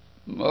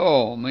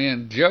 Oh,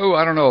 man. Joe,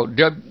 I don't know.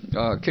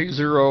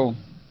 K0NEB.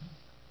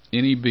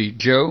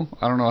 Joe,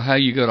 I don't know how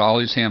you go to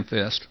Ollie's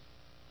Hamfest.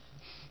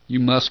 You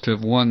must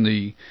have won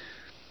the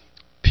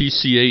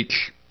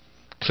PCH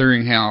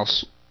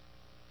Clearinghouse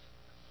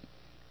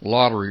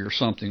lottery or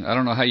something. I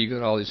don't know how you go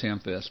to Ollie's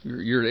Hamfest.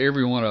 You're at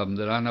every one of them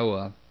that I know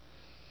of.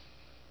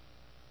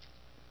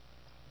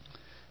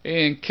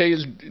 And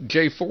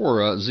KJ4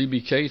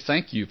 ZBK,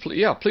 thank you.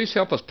 Please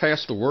help us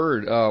pass the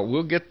word.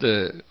 We'll get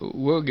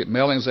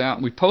mailings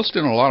out. We post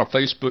in a lot of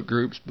Facebook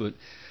groups, but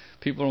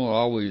people don't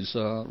always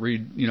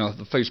read,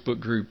 the Facebook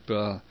group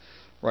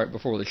right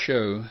before the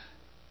show.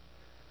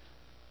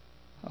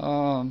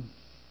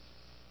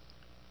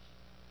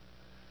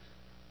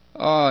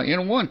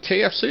 N1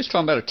 KFC is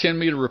talking about a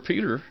 10-meter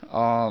repeater.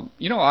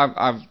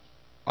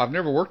 I've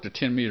never worked a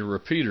 10-meter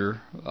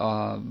repeater,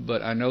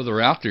 but I know they're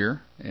out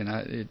there,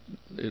 and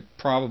it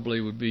probably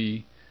would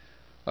be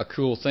a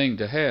cool thing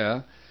to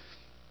have.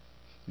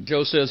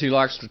 Joe says he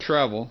likes to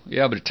travel.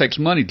 Yeah, but it takes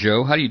money,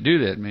 Joe. How do you do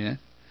that, man?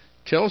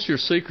 Tell us your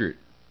secret.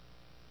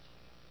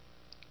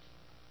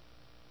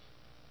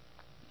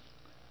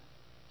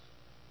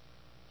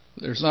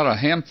 There's not a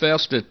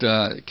hamfest that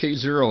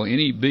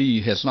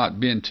K0NEB has not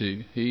been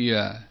to. He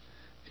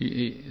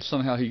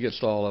somehow he gets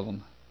to all of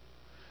them.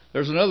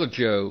 There's another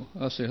Joe.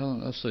 Let's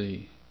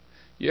see.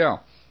 Yeah.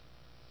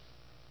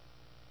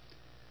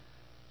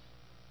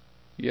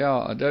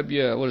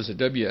 Yeah, what is it?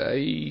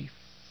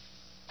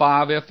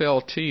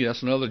 WA5FLT.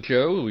 That's another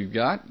Joe we've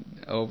got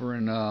over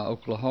in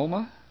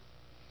Oklahoma.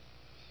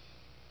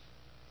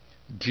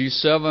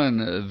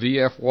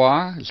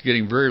 G7VFY is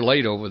getting very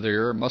late over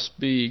there. It must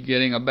be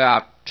getting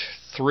about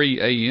 3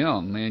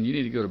 a.m. Man, you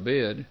need to go to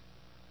bed.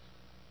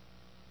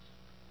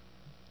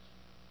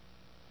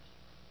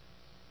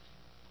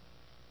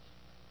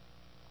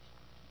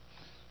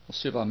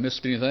 Let's see if I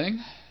missed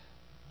anything.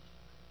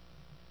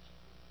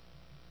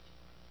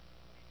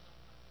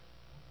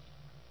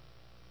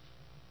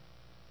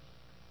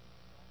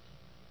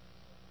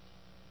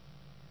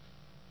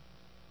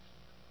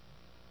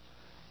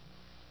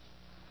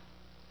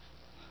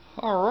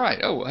 All right.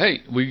 Oh,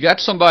 hey, we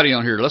got somebody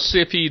on here. Let's see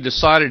if he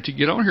decided to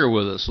get on here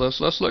with us.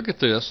 Let's look at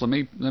this. Let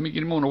me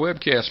get him on the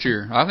webcast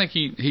here. I think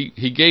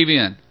he gave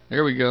in.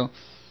 There we go.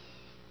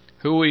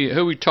 Who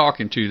we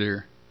talking to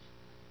there?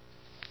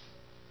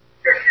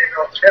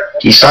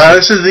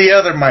 This is the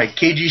other mic,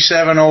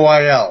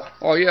 KG7OIL.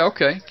 Oh yeah,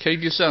 okay,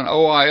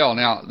 KG7OIL.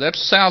 Now that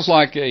sounds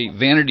like a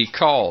vanity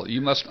call.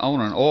 You must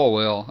own an oil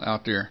well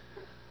out there.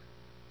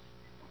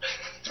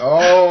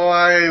 Oh,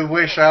 I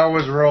wish I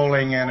was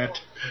rolling in it.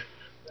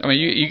 I mean,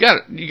 you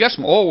got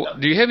some oil.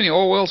 Do you have any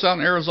oil wells out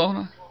in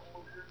Arizona?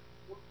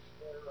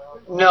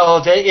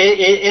 No,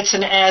 it's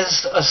an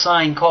as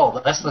assigned call.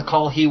 That's the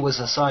call he was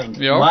assigned.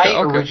 Yeah, okay,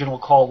 my original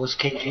call was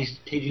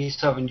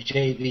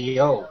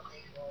KG7JVO.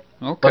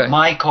 Okay. But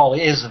my call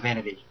is a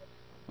vanity.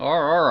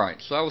 All right.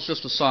 So that was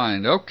just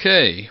assigned.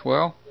 Okay.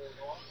 Well,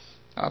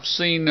 I've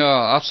seen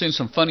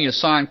some funny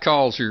assigned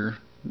calls here.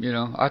 You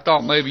know, I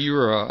thought maybe you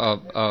were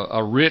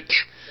a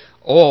rich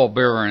oil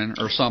baron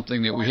or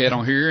something that we had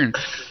on here, and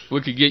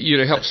we could get you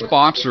to help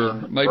sponsor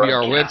maybe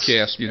our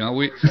webcast. You know,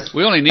 we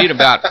only need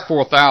about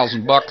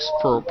 $4,000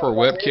 per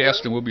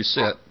webcast, and we'll be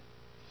set.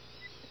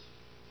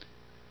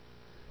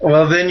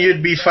 Well, then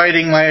you'd be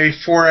fighting my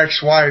 4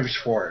 ex-wives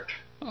for it.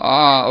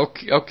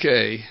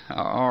 Okay.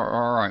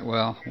 All right.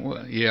 Well,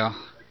 yeah.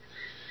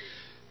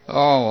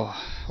 Oh,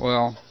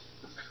 well.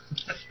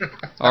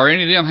 Are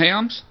any of them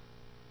hams?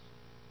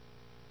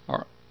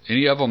 Are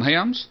any of them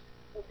hams?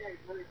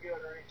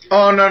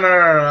 Oh, no.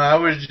 I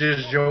was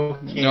just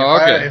joking. No,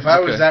 okay. If I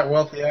was that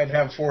wealthy, I'd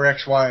have 4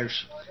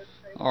 ex-wives.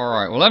 All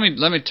right. Well, let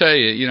me tell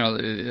you, you know,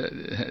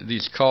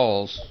 these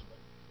calls.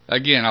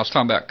 Again, I was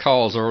talking about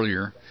calls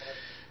earlier.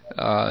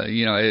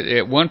 You know,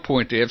 at one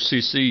point the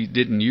FCC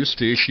didn't used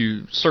to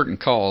issue certain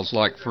calls,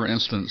 like for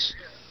instance,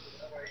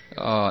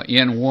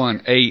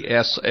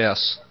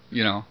 N1ASS.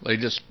 You know, they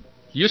just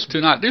used to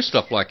not do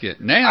stuff like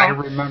it. Now, I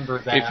remember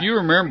that. If you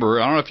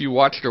remember, I don't know if you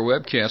watched our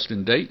webcast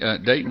in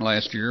Dayton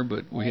last year,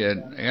 but we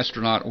had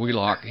astronaut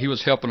Wheelock. He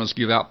was helping us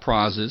give out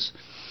prizes.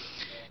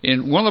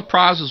 And one of the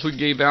prizes we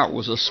gave out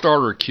was a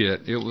starter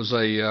kit. It was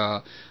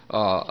a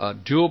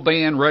dual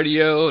band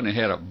radio, and it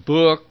had a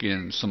book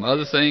and some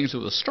other things. It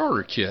was a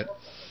starter kit.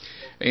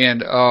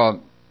 And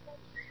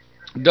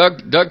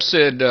Doug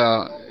said,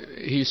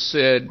 he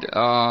said,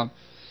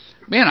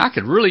 man, I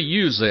could really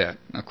use that.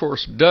 And of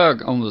course,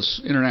 Doug on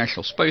this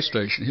International Space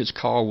Station, his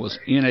call was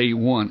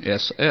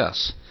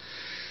NA1SS.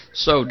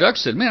 So Doug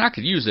said, man, I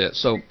could use that.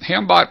 So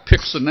Hambot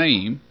picks the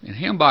name, and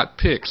Hambot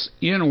picks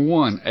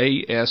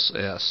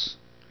N1ASS.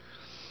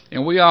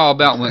 And we all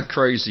about went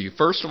crazy.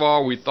 First of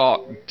all, we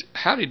thought,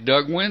 how did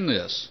Doug win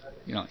this?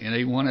 You know,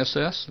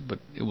 NA1SS, but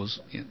it was,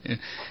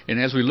 and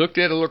as we looked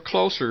at it a little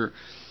closer,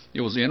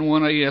 it was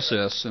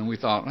N1ASS, and we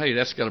thought, hey,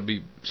 that's got to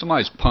be,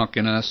 somebody's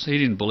punking us. He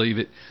didn't believe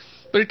it.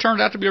 But it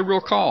turned out to be a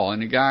real call,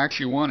 and the guy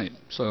actually won it.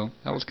 So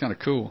that was kind of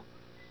cool.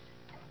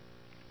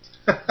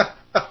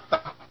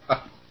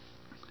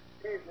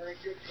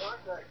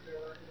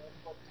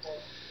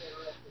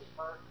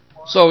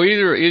 So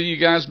either of you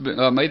guys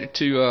made it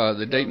to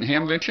the Dayton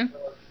Hamvention?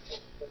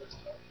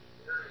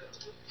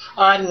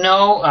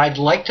 No, I'd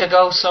like to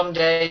go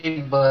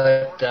someday,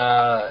 but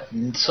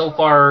so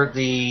far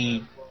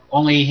the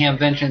only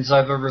Hamventions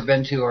I've ever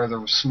been to are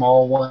the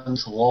small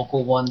ones, the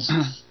local ones.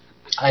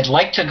 I'd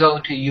like to go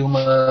to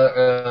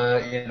Yuma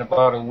in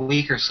about a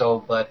week or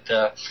so, but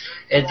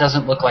it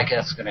doesn't look like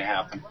that's going to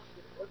happen.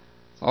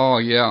 Oh,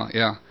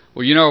 yeah.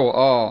 Well, you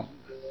know,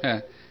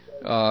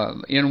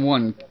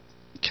 N1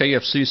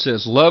 KFC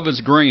says, love is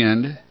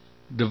grand,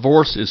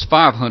 divorce is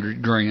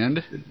 500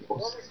 grand.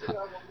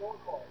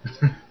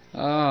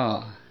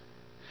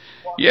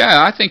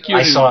 Yeah, I think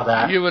I saw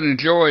that. You would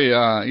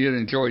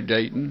enjoy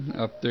Dayton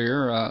up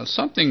there.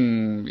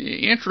 Something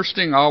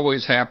interesting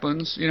always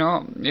happens, you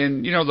know,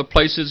 and you know the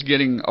place is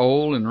getting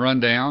old and run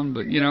down,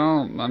 but you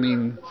know, I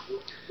mean,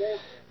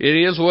 it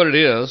is what it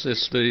is.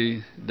 It's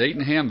the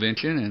Dayton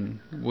Hamvention, and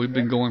we've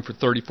been going for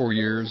 34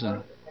 years,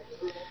 and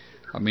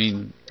I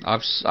mean,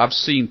 I've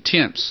seen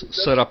tents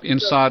set up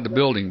inside the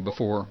building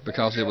before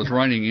because it was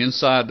raining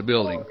inside the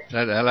building.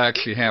 That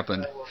actually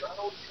happened.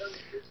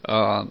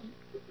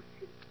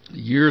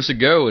 Years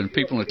ago, and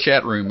people in the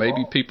chat room,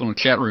 maybe people in the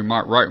chat room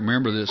might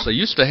remember this. They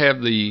used to have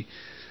the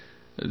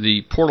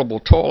portable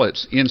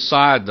toilets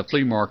inside the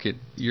flea market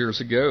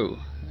years ago,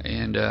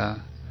 and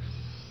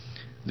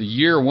the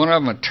year one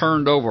of them had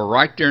turned over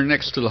right there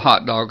next to the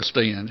hot dog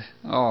stand.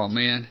 Oh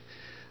man,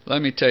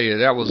 let me tell you,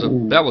 that was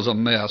a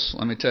mess.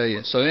 Let me tell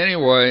you. So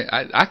anyway,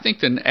 I think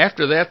then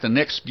after that, the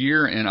next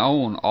year and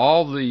on,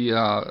 all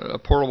the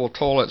portable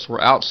toilets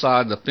were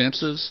outside the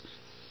fences.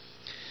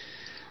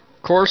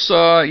 Of course,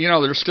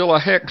 there's still a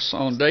hex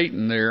on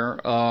Dayton there.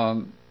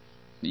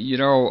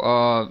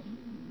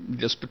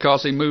 Just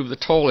because they move the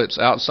toilets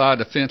outside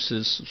the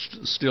fences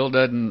still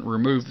doesn't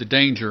remove the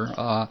danger.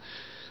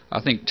 I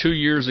think 2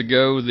 years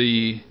ago,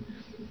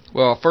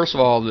 first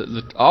of all,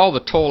 all the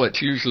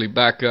toilets usually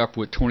back up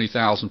with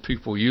 20,000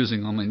 people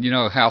using them, and you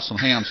know how some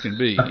hams can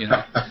be.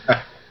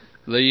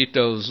 They eat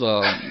those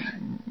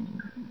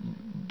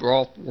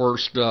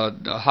bratwurst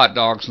hot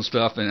dogs and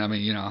stuff, and I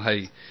mean,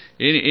 hey.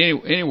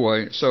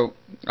 Anyway, so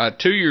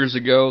 2 years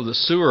ago, the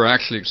sewer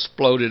actually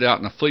exploded out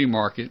in the flea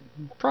market.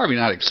 Probably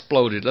not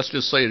exploded. Let's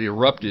just say it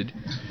erupted.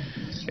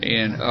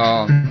 And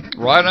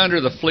right under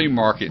the flea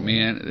market,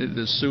 man,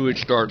 the sewage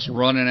starts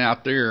running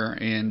out there,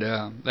 and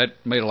that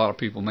made a lot of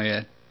people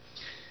mad.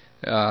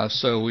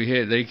 So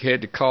they had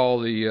to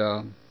call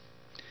the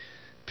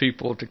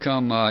people to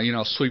come,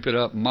 sweep it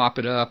up, mop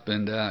it up,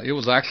 and it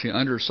was actually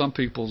under some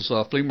people's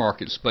flea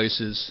market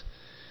spaces.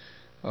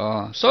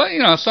 So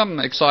something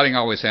exciting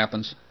always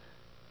happens.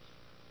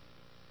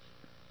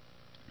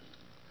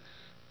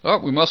 Oh,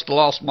 we must have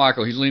lost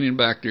Michael. He's leaning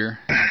back there.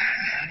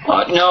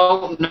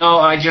 No,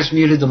 I just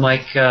muted the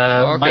mic.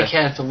 Okay. Mike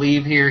had to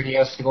leave here. He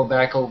has to go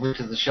back over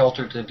to the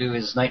shelter to do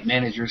his night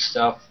manager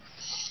stuff.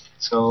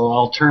 So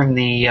I'll turn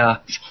the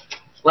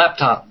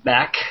laptop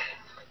back.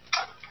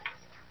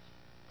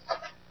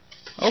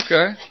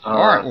 Okay.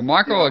 All right. Well,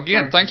 Michael,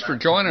 again, thanks for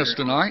joining us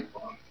tonight.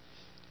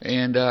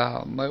 And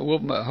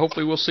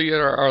hopefully we'll see you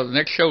at our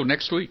next show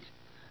next week.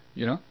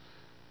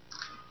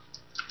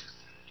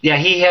 Yeah,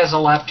 he has a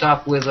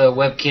laptop with a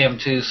webcam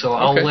too, so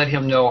I'll Okay. let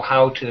him know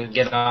how to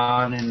get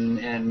on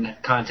and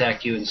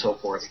contact you and so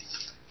forth.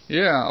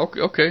 Yeah,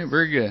 okay,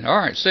 very good. All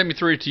right, send me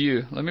through to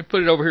you. Let me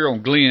put it over here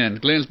on Glenn.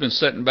 Glenn's been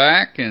sitting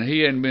back, and he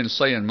hadn't been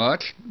saying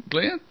much.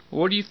 Glenn,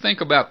 what do you think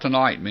about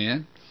tonight,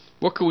 man?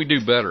 What could we do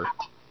better?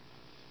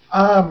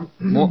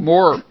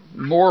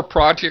 More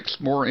projects,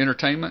 more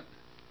entertainment?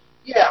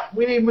 Yeah,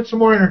 we need some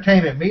more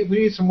entertainment. We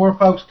need some more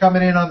folks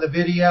coming in on the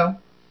video,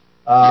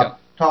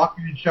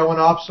 talking and showing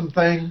off some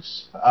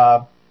things.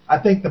 I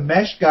think the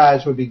mesh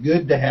guys would be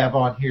good to have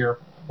on here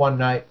one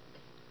night.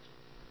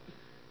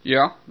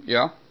 Yeah.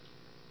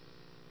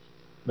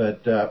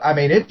 But I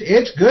mean,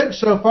 it's good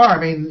so far.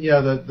 I mean,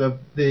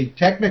 the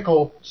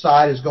technical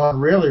side has gone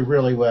really,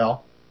 really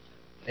well,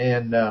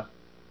 and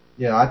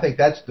I think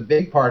that's the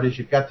big part is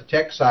you've got the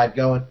tech side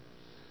going.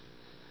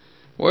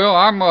 Well,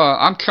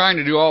 I'm trying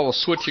to do all the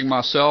switching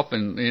myself,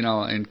 and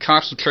and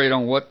concentrate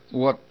on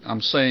what I'm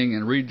saying,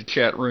 and read the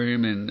chat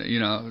room, and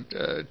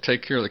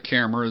take care of the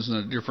cameras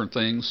and the different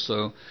things.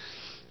 So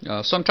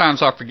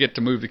sometimes I forget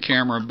to move the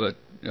camera, but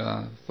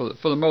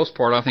for the most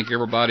part, I think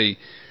everybody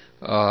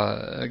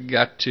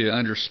got to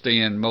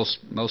understand most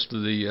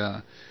of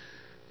the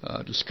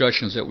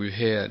discussions that we've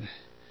had.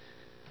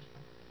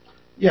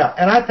 Yeah,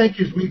 and I think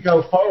as we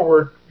go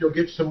forward, you'll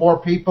get some more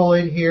people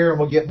in here, and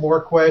we'll get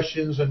more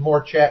questions and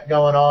more chat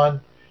going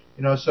on.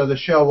 So the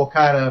show will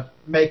kind of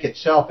make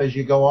itself as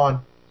you go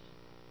on.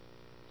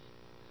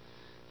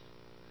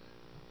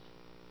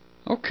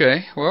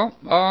 Okay. Well,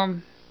 all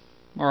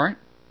right.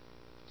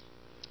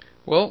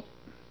 Well,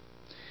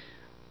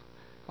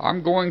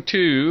 I'm going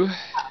to.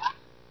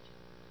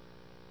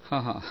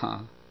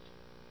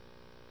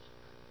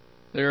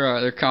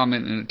 They're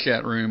commenting in the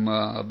chat room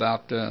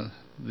about the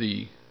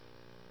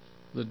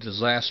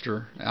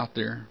disaster out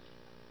there.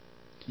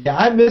 Yeah,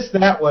 I missed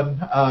that one.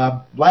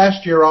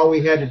 Last year, all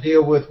we had to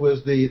deal with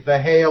was the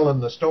hail and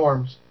the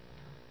storms.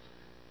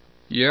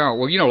 Yeah,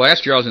 well,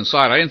 last year I was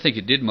inside. I didn't think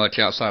it did much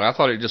outside. I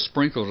thought it just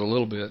sprinkled a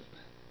little bit.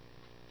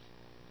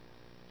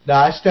 No,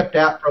 I stepped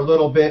out for a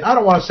little bit. I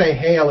don't want to say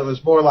hail. It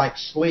was more like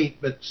sleet,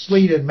 but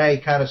sleet in May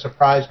kind of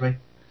surprised me.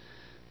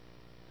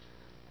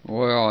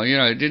 Well,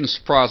 it didn't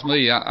surprise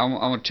me. I'm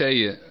going to tell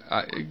you,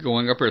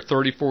 going up here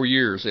 34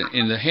 years,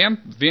 and the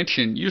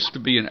Hamvention used to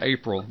be in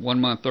April, 1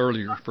 month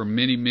earlier, for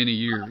many, many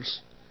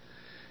years.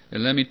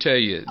 And let me tell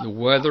you, the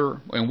weather,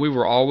 and we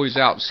were always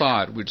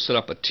outside. We'd set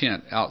up a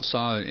tent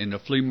outside in the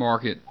flea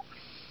market.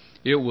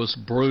 It was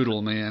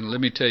brutal, man.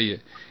 Let me tell you,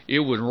 it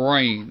would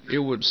rain, it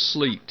would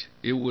sleet,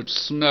 it would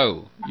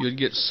snow. You'd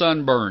get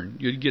sunburned,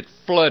 you'd get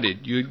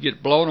flooded, you'd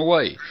get blown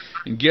away.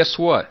 And guess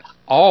what?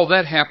 All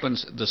that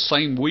happens the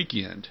same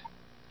weekend.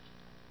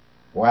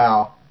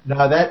 Wow.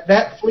 Now,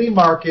 that flea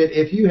market,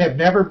 if you have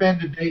never been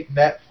to Dayton,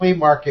 that flea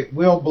market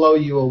will blow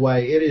you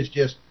away. It is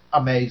just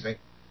amazing.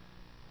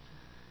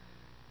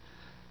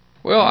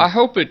 Well, I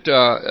hope it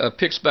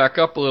picks back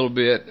up a little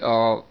bit.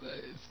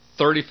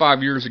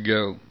 35 years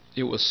ago,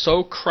 it was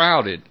so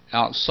crowded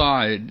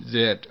outside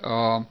that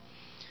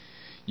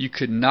you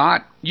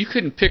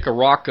couldn't pick a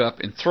rock up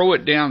and throw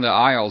it down the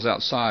aisles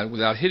outside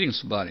without hitting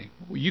somebody.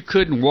 You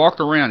couldn't walk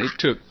around. It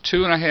took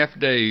 2.5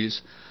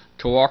 days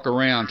to walk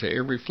around to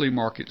every flea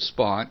market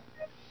spot.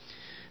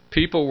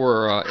 People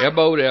were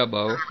elbow to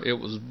elbow. It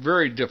was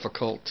very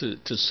difficult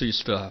to see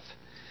stuff.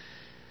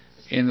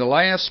 In the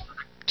last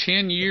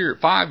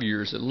 5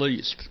 years at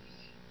least,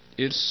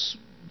 it's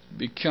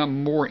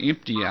become more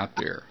empty out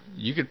there.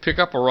 You could pick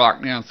up a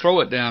rock now and throw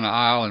it down the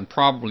aisle and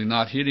probably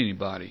not hit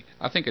anybody.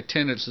 I think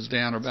attendance is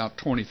down to about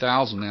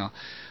 20,000 now.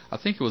 I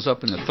think it was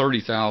up in the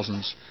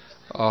 30,000s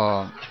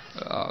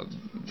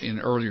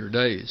in earlier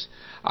days.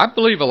 I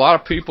believe a lot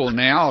of people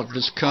now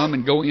just come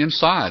and go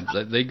inside.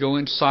 They go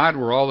inside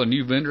where all the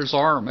new vendors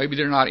are. Maybe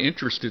they're not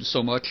interested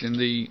so much in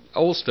the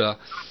old stuff.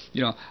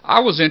 You know, I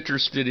was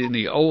interested in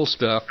the old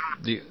stuff,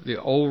 the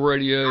old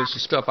radios, the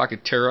stuff I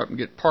could tear up and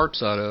get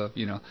parts out of,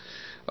 you know.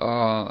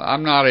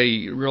 I'm not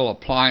a real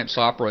appliance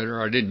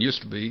operator. I didn't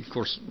used to be. Of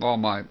course, all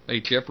my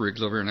HF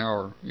rigs over here now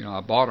are, you know,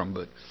 I bought them.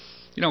 But,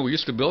 you know, we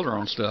used to build our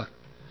own stuff.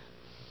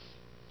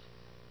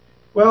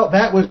 Well,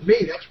 that was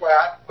me. That's why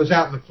I was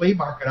out in the flea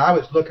market. I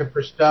was looking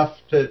for stuff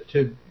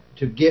to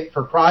get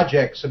for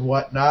projects and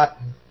whatnot.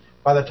 And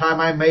by the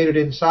time I made it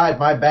inside,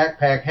 my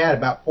backpack had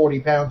about 40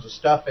 pounds of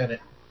stuff in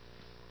it.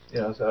 You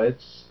know, so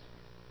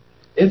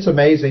it's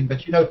amazing.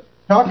 But, you know,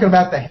 talking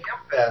about the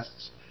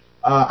Hamfests,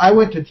 I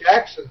went to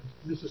Jackson,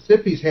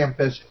 Mississippi's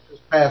Hamfest this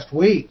past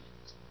week,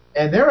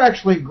 and they're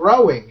actually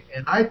growing.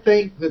 And I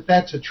think that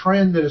that's a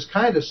trend that is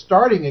kind of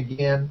starting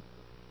again,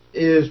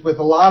 is with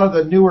a lot of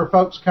the newer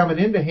folks coming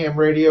into ham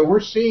radio,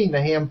 we're seeing the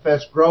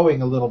Hamfest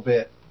growing a little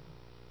bit,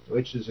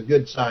 which is a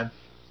good sign.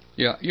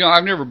 Yeah, you know,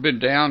 I've never been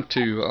down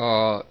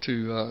to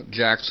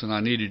Jackson.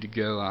 I needed to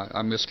go.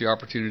 I missed the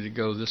opportunity to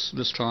go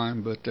this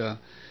time, but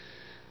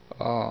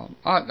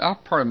I'll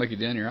probably make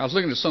it down here. I was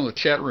looking at some of the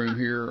chat room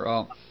here,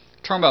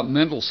 talking about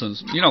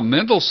Mendelssohn's. You know,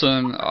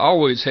 Mendelssohn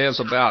always has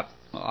about,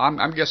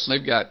 I'm guessing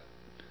they've got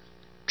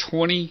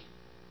 20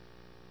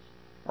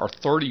 or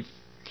 30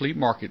 flea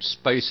market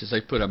spaces.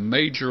 They put a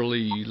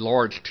majorly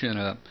large tent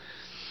up.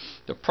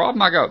 The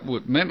problem I got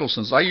with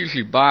Mendelssohn's, I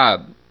usually buy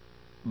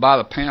by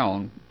the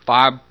pound,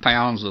 5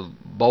 pounds of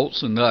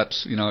bolts and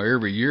nuts, you know,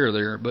 every year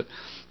there. But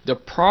the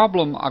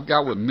problem I've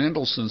got with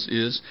Mendelssohn's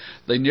is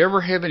they never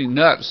have any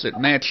nuts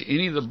that match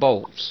any of the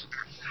bolts.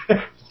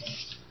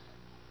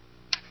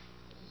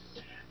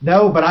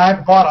 No, but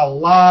I've bought a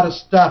lot of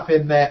stuff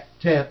in that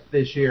tent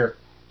this year.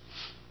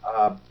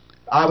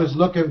 I was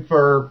looking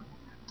for,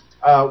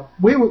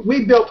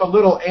 we built a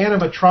little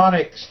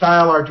animatronic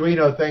style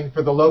Arduino thing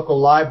for the local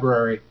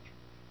library.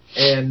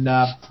 And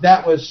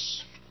I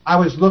was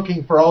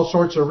looking for all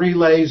sorts of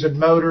relays and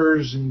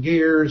motors and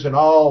gears and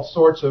all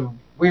sorts of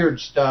weird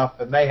stuff,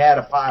 and they had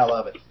a pile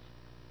of it.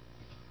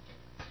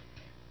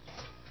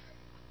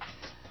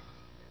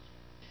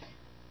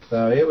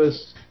 So it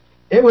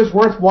was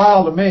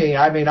worthwhile to me.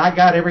 I mean, I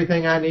got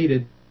everything I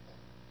needed.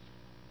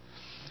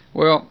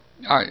 Well,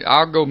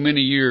 I'll go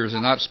many years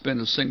and not spend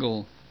a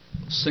single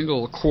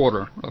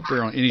quarter up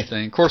there on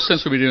anything. Of course,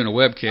 since we've been doing a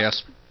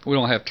webcast, we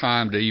don't have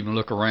time to even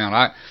look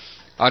around.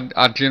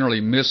 I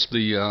generally miss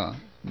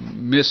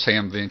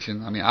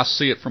Hamvention. I mean, I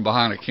see it from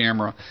behind a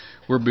camera.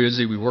 We're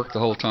busy. We work the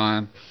whole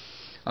time.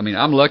 I mean,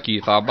 I'm lucky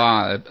if I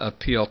buy a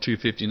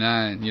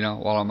PL259, you know,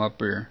 while I'm up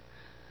there.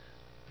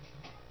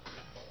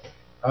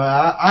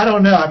 I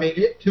don't know. I mean,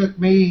 it took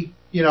me,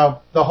 you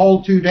know, the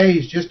whole 2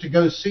 days just to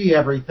go see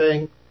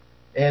everything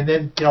and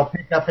then, you know,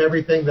 pick up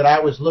everything that I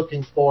was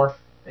looking for.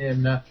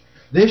 And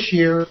this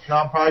year, you know,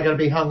 I'm probably going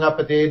to be hung up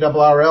at the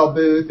ARRL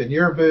booth and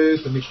your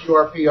booth and the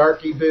QRP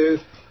RT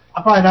booth.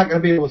 I'm probably not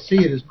going to be able to see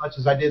it as much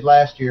as I did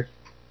last year.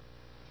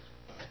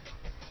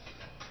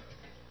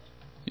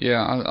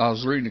 Yeah, I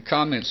was reading the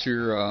comments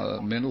here.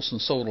 Mendelssohn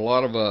sold a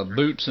lot of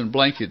boots and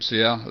blankets.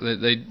 Yeah,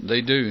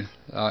 they do,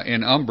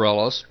 and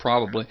umbrellas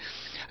probably.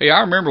 Hey,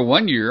 I remember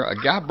one year a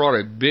guy brought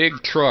a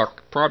big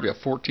truck, probably a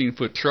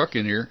 14-foot truck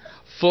in here,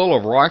 full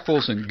of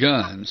rifles and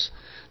guns.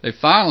 They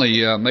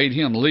finally made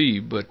him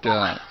leave, but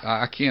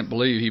I can't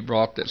believe he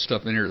brought that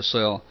stuff in here to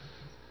sell.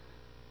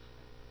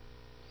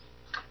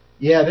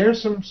 Yeah,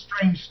 there's some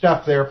strange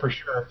stuff there for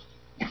sure.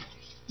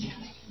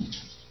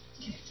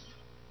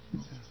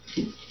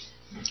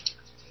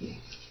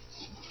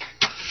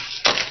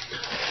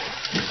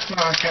 No,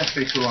 I can't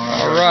stay too long.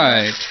 All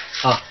right.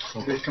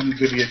 It's going to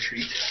give you a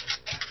treat.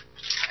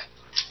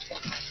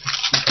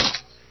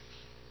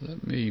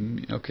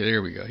 Okay,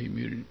 there we go. He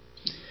muted.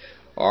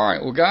 All right,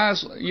 well,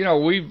 guys, you know,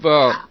 we've,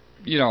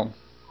 you know,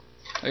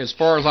 as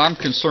far as I'm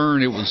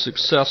concerned, it was a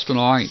success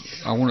tonight.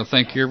 I want to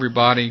thank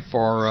everybody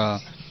for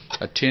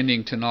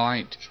attending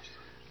tonight.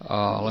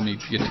 Let me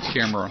get the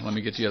camera. Let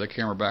me get the other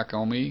camera back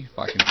on me if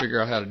I can figure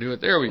out how to do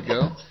it. There we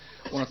go.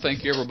 I want to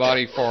thank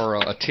everybody for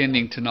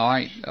attending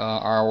tonight.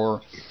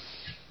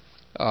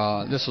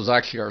 This was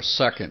actually our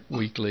second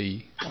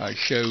weekly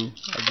show.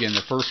 Again,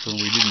 the first one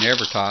we didn't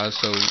advertise,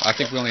 so I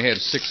think we only had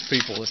 6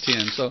 people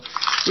attend. So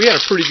we had a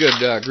pretty good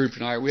group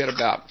tonight. We had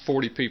about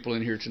 40 people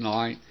in here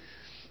tonight.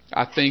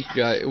 I think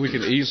we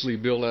could easily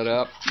build that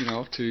up, you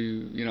know, to,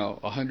 you know,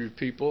 100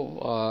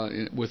 people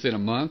within a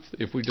month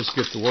if we just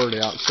get the word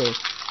out. So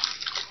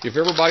if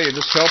everybody would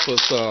just help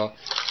us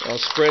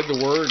spread the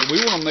word,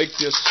 we want to make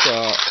this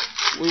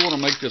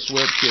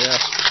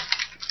webcast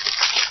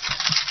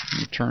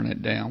me turn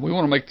it down. We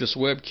want to make this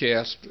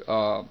webcast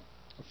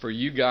for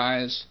you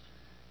guys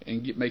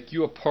and make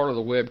you a part of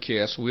the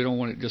webcast. We don't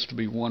want it just to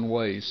be one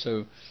way.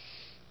 So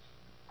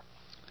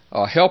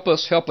help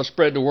us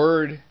spread the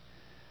word.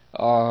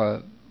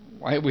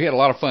 We had a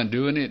lot of fun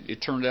doing it.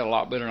 It turned out a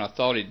lot better than I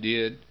thought it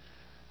did.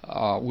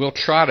 We'll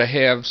try to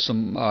have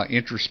some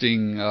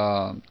interesting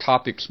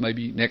topics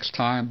maybe next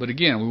time, but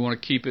again, we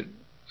want to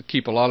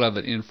keep a lot of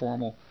it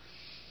informal.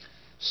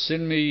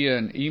 Send me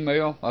an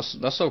email.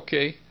 That's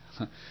okay.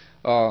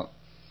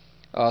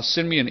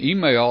 Send me an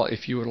email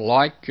if you would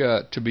like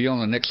to be on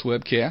the next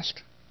webcast.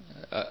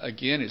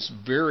 Again, it's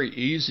very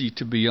easy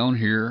to be on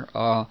here.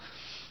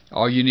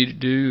 All you need to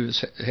do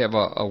is have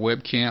a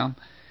webcam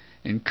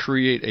and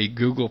create a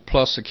Google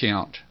Plus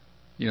account.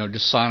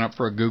 Just sign up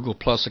for a Google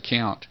Plus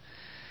account.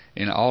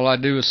 And all I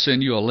do is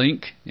send you a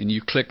link, and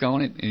you click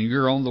on it, and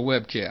you're on the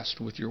webcast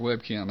with your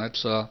webcam.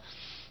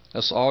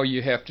 That's all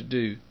you have to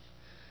do.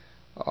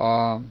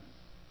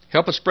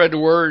 Help us spread the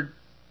word,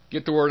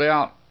 get the word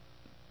out.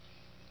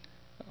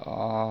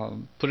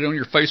 Put it on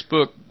your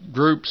Facebook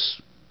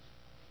groups,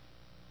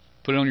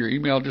 put it on your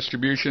email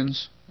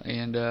distributions,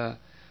 and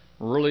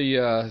really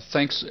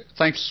thanks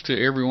to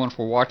everyone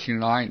for watching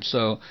tonight.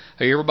 So,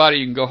 hey, everybody,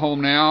 you can go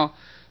home now.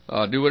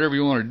 Do whatever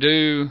you want to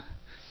do.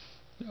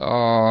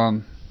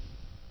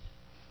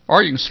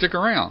 Or you can stick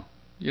around.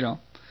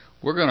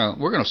 We're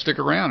gonna stick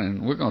around,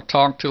 and we're gonna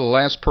talk till the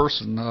last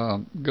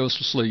person goes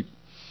to sleep.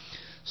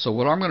 So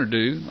what I'm going to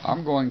do,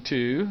 I'm going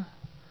to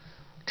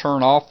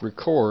turn off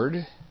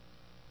record.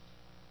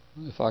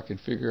 If I can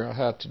figure out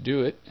how to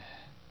do it,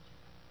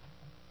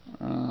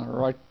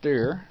 right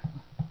there.